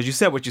too late because you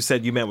said what you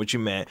said, you meant what you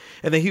meant.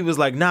 And then he was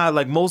like, nah,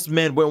 like most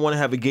men wouldn't want to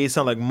have a gay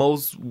son, like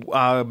most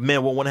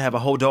men would want to have a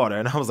whole daughter.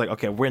 And I was like,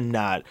 okay, we're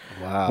not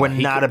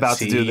about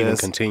to do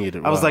this.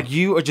 I was like,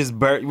 you are just,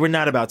 we're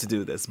not about to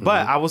do this.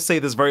 But I will say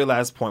this very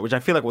last point, which I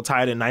feel like will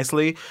tie it in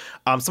nicely.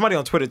 Somebody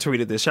on Twitter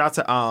tweeted this. Shout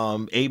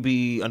out to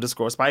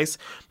AB_Spice.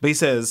 But he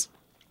says,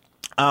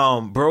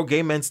 bro,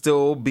 gay men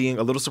still being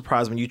a little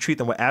surprised when you treat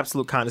them with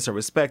absolute kindness and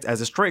respect.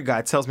 As a straight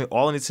guy tells me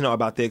all I need to know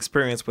about their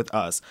experience with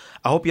us.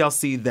 I hope y'all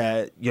see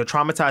that you're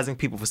traumatizing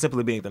people for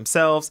simply being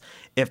themselves,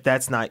 if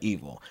that's not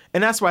evil.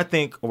 And that's where I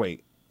think,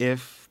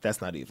 if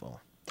that's not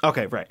evil.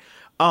 Okay, right.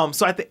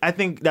 So I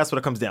think that's what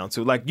it comes down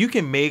to. Like, you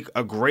can make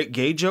a great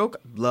gay joke,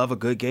 love a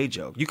good gay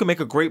joke. You can make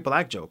a great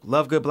black joke,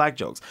 love good black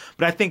jokes.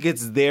 But I think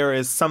there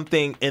is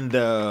something in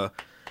the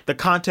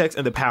context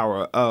and the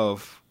power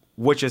of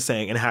what you're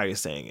saying and how you're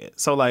saying it.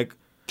 So like,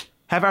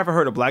 have I ever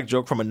heard a black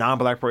joke from a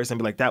non-black person and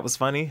be like, that was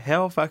funny?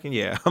 Hell fucking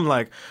yeah. I'm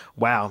like,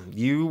 wow,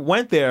 you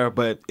went there,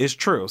 but it's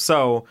true.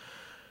 So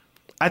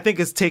I think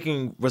it's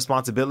taking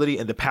responsibility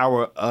and the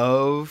power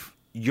of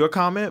your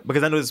comment,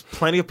 because I know there's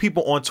plenty of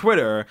people on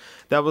Twitter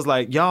that was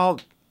like, y'all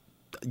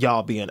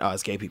y'all being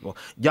us gay people,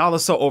 y'all are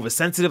so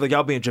oversensitive, like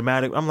y'all being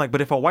dramatic. I'm like,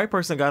 but if a white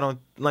person got on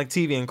like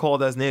TV and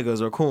called us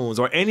niggas or coons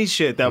or any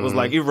shit that was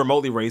like even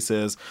remotely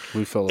racist,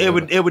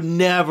 it would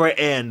never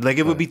end. Like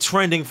it would be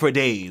trending for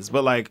days.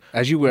 But like,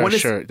 as you wear a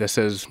shirt that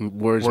says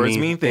words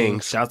mean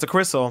things. Shout out to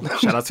Crystal.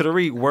 Shout out to the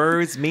Reed.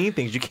 Words mean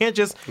things. You can't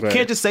just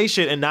say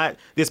shit and not.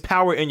 There's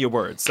power in your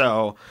words.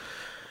 So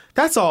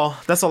that's all.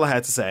 That's all I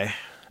had to say.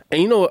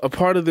 And you know, a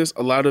part of this,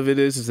 a lot of it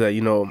is that,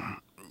 you know,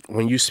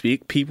 when you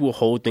speak, people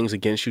hold things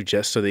against you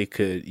just so they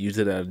could use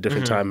it at a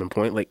different time and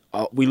point. Like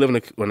we live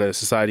in a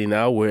society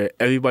now where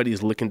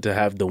everybody's looking to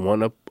have the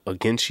one up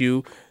against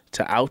you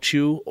to out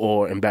you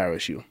or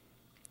embarrass you.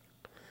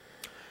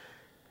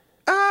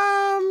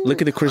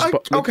 Look at the Chris.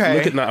 Okay.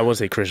 Look at I want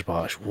to say Chris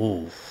Bosh.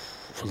 Woo.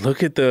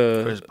 Look at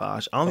the Chris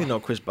Bosh. I only know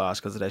Chris Bosh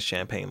because of that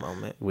champagne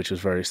moment, which was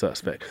very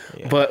suspect.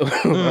 Yeah. But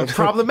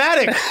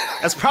problematic.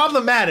 That's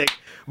problematic.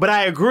 But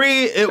I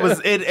agree.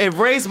 It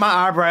raised my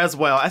eyebrow as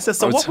well. I said,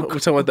 so we're what? We're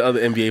talking about the other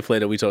NBA player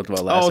that we talked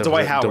about last.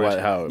 Dwight Howard. Dwight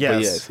Howard. Yes.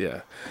 But yes,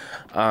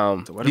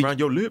 yeah. Dwight around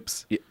your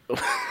lips. Yeah.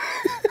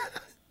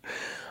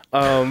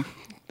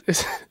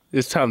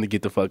 It's time to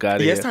get the fuck out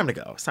of here. Yeah, it's time to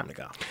go. It's time to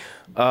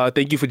go.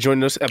 Thank you for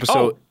joining us.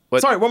 Episode.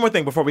 Sorry, one more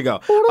thing before we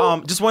go.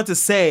 Just want to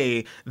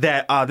say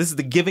that this is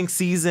the giving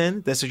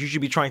season. That so you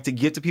should be trying to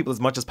give to people as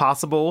much as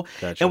possible.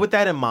 Gotcha. And with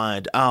that in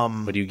mind, what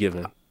are you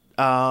giving?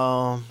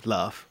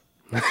 Love.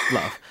 But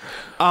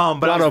a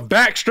lot of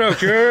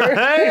backstroke.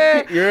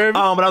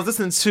 But I was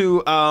listening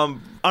to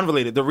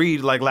Unrelated, the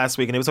Read like last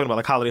week, and they were talking about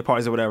like holiday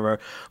parties or whatever.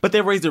 But they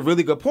raised a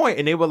really good point,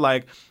 and they were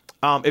like,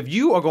 if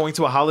you are going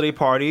to a holiday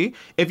party,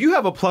 if you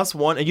have a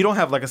 +1 and you don't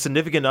have like a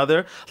significant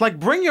other, like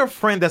bring your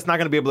friend that's not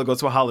going to be able to go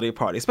to a holiday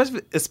party,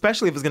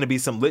 especially if it's going to be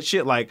some lit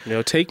shit. Like,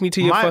 take me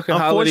to your fucking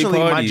holiday party.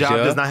 Unfortunately, my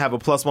job does not have a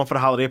 +1 for the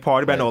holiday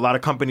party, but I know a lot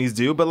of companies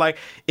do. But like,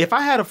 if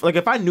I had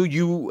if I knew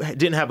you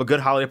didn't have a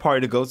good holiday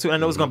party to go to, I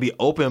know it's going to be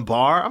open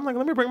bar. I'm like,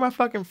 let me bring my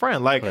fucking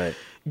friend. Like,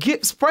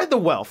 spread the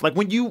wealth. Like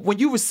when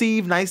you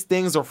receive nice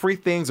things or free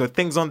things or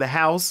things on the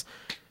house,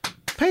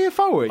 pay it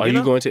forward. Are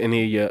you going to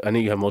any of your... I know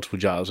you have multiple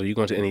jobs. Are you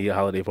going to any of your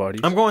holiday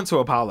parties? I'm going to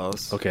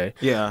Apollo's. Okay.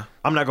 Yeah.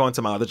 I'm not going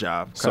to my other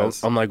job. So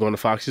I'm not going to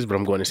Fox's, but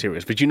I'm going to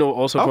Sirius. But you know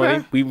also,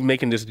 funny, we were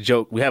making this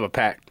joke. We have a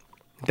pact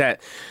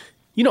that,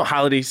 you know,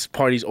 holidays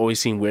parties always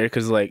seem weird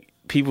because, like,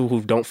 people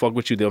who don't fuck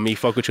with you, they'll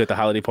fuck with you at the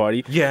holiday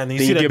party. Yeah, and then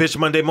you see that bitch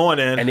Monday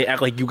morning. And they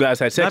act like you guys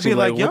had sex. And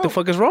like, what the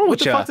fuck is wrong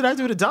with y'all? What the fuck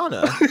did I do to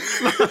Donna?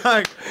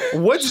 Like,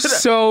 what did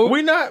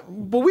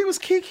we was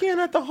kikiing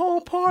at the whole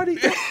party.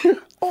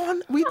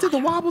 We did the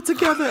wobble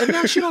together, and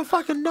now she don't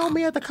fucking know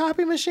me at the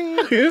copy machine.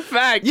 In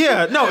fact.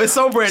 Yeah, no, it's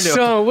so brand new.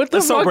 So what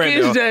the fuck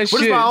is that shit?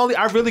 Which is why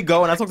I really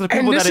go and I talk to the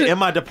people that are in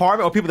my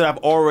department or people that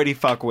I've already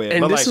fucked with.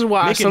 And this is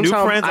why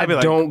sometimes I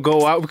don't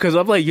go out because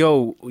I'm like,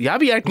 yo, y'all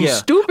be acting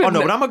stupid. Oh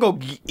no, but I'm gonna go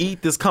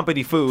eat this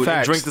company food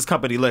and drink this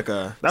company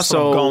liquor. That's what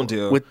I'm gonna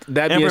do. With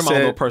that being bring said, my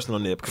little personal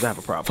nip because I have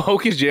a problem.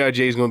 Focus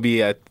JRJ is gonna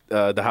be at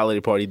the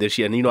holiday party this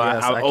year, and you know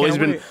I've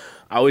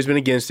always been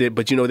against it,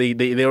 but you know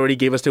they already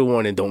gave us the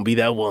warning. Don't be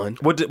that one.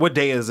 What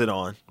day is it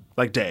on?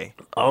 Like day?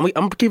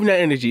 I'm keeping that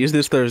energy. It's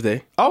this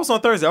Thursday. Oh, it's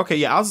on Thursday. Okay,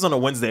 yeah, I was on a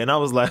Wednesday, and I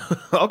was like,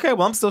 okay,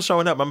 well, I'm still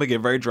showing up. I'm gonna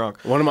get very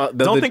drunk. Don't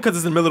think because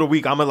it's in the middle of the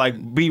week, I'm gonna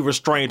like be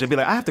restrained to be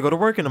like, I have to go to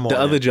work in the morning.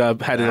 The other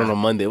job had it on a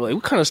Monday. Like,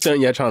 what kind of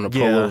stunt y'all trying to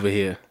pull over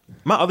here?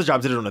 My other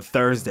job did it on a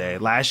Thursday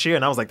last year,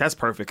 and I was like, that's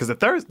perfect because the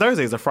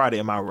Thursday is a Friday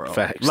in my world.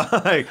 Facts.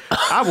 Like,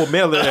 I will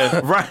mail it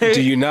in, right?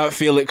 Do you not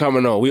feel it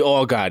coming on? We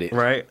all got it,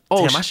 right?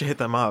 Oh, damn, I should hit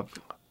them up.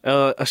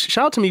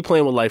 Shout out to me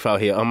playing with life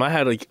out here. I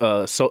had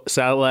a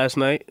salad last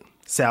night.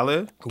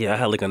 Salad? Yeah, I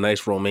had like a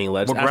nice romaine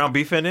lettuce. With ground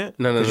beef in it?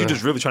 No. Because you're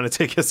just really trying to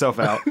take yourself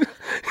out.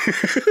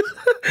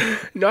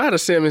 No, I had a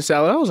salmon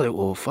salad. I was like,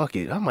 well, fuck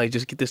it. I might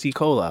just get this E.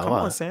 coli. Come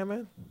on,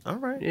 salmon. All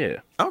right.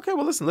 Yeah. Okay,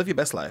 well, listen, live your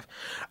best life.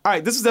 All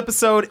right, this is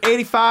episode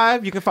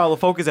 85. You can follow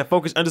Focus at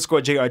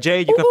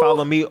Focus_JRJ. You can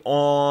follow me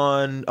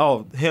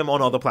him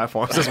on other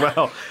platforms as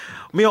well.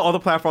 Me on all the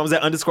platforms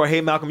at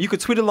 _Hey Malcolm. You can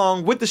tweet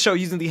along with the show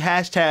using the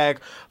hashtag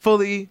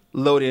Fully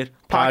Loaded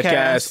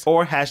Podcast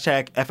or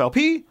hashtag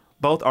FLP.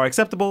 Both are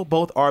acceptable.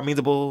 Both are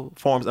meanable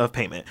forms of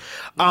payment.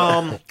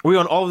 We're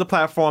on all of the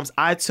platforms: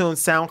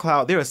 iTunes,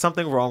 SoundCloud. There is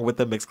something wrong with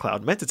the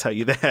Mixcloud. Meant to tell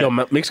you that. Yo,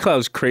 Mixcloud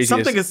is crazy.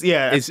 Something is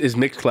It's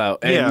Mixcloud,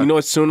 and you know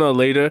what? Sooner or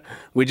later,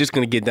 we're just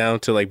gonna get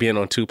down to like being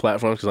on 2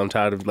 platforms because I'm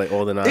tired of like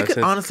all the nonsense. It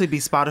could honestly be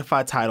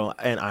Spotify, Tidal,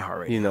 and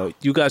iHeartRadio. You know,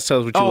 you guys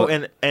tell us what you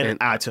like. and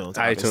iTunes.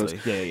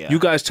 Obviously. Yeah. You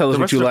guys tell us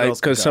what you like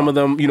because some of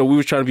them, you know, we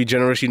were trying to be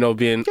generous. You know,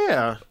 being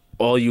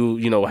all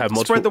you know have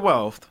multiple. Spread the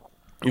wealth.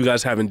 You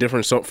guys having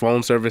different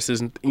phone services,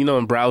 and you know,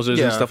 and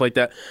browsers and stuff like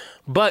that.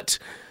 But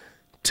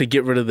to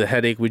get rid of the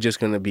headache, we're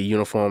just going to be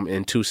uniform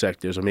in 2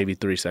 sectors or maybe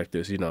 3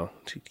 sectors. You know,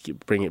 to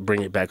bring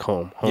it back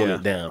home, hone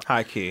it down.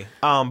 High key.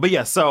 But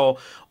yeah, so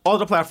all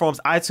the platforms: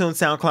 iTunes,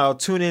 SoundCloud,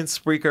 TuneIn,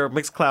 Spreaker,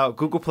 Mixcloud,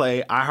 Google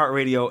Play,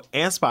 iHeartRadio,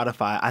 and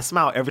Spotify. I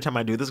smile every time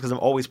I do this because I'm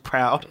always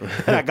proud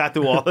that I got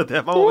through all of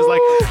them. I'm always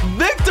like,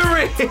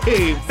 victory!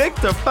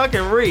 Victor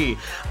fucking Ree.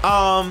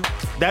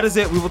 That is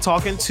it. We will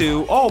talk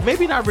into,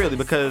 maybe not really,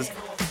 because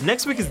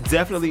next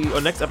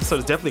episode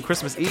is definitely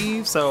Christmas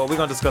Eve, so we're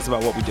gonna discuss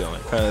about what we're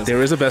doing. Because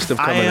there is a best of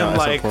coming out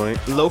at some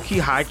point. Low key,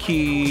 high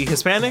key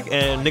Hispanic,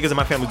 and niggas in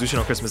my family do shit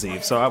on Christmas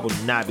Eve, so I will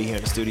not be here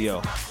in the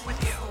studio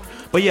with you.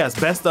 But yes,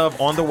 best of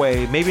on the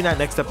way. Maybe not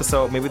next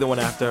episode, maybe the one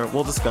after.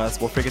 We'll discuss.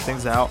 We'll figure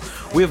things out.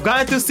 We have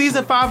gotten through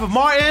season 5 of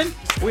Martin.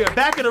 We are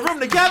back in the room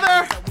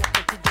together.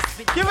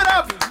 Give it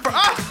up for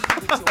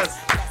us.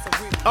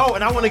 Oh,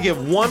 and I want to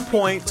give 1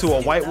 point to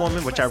a white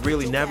woman, which I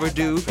really never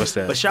do. What's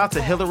that? But shout out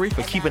to Hillary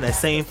for keeping that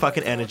same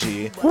fucking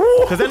energy.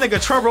 Because that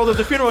nigga Trump rolled at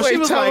the funeral. She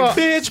was like,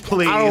 bitch,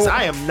 please.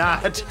 I am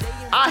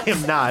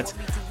not.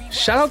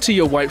 Shout out to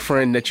your white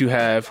friend that you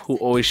have who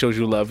always shows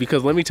you love.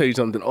 Because let me tell you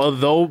something.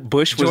 Although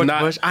Bush was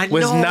not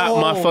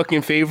my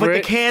fucking favorite. But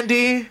the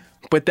candy.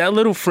 But that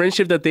little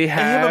friendship that they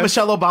have. And him and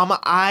Michelle Obama,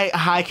 I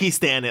high-key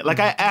stand it. Like,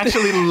 I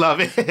actually love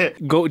it.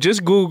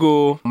 Just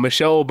Google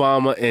Michelle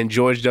Obama and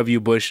George W.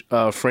 Bush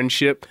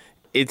friendship.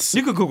 You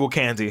could Google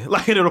candy,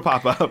 like it'll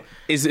pop up.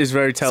 It's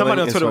very telling.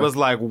 Somebody on Twitter was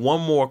like,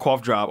 one more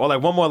cough drop, or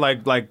like one more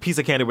like piece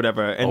of candy,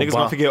 whatever, and niggas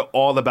gonna forget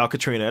all about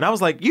Katrina. And I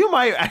was like, you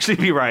might actually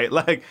be right.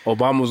 Like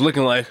Obama was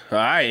looking like, all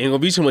right, ain't gonna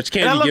be too much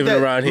candy given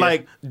around here.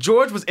 Like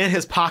George was in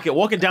his pocket,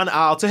 walking down the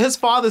aisle to his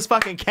father's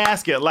fucking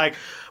casket, like.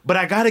 But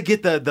I gotta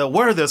get the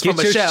Werthers from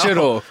Michelle. Shit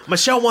off.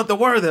 Michelle want the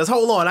Werthers.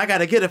 Hold on, I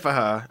gotta get it for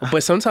her.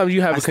 But sometimes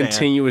you have a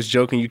continuous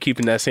joke and you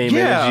keeping that same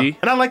energy.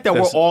 And I like that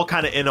we're all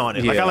kind of in on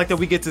it. Yeah. Like I like that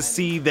we get to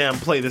see them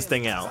play this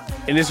thing out.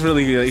 And it's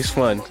really it's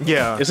fun.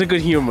 Yeah, it's a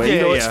good humor.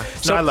 Yeah,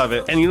 So I love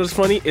it. And you know what's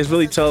funny? It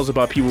really tells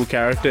about people's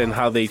character and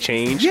how they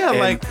change. Yeah,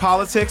 like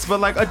politics, but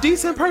like a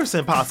decent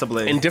person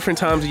possibly. In different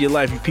times of your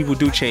life, people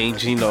do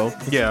change.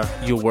 Yeah,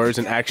 your words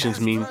and actions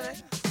mean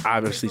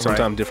obviously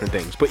sometimes different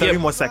things. But 30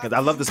 more seconds. I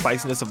love the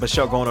spiciness of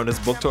Michelle going on this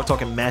book tour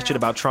talking mad shit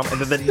about Trump,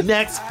 and then the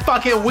next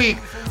fucking week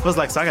was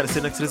like, so I gotta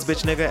sit next to this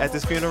bitch nigga at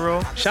this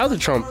funeral. Shout out to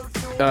Trump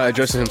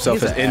addressing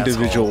himself as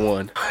individual asshole.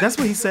 One. That's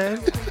what he said.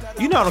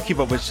 You know I don't keep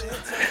up with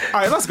All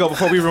right, let's go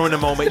before we ruin the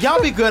moment.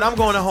 Y'all be good. I'm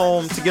going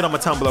home to get on my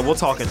Tumblr. We'll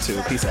talk in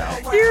 2. Peace out.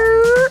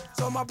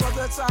 So my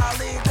brother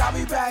Charlie, I'll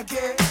be back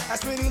here.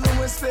 That's pretty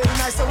Lewis fit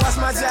nice to wash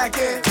my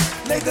jacket.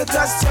 Nigga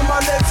touch to my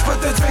lips,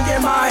 put the drink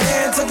in my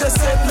hand. Took a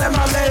sip, let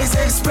my legs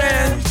expand.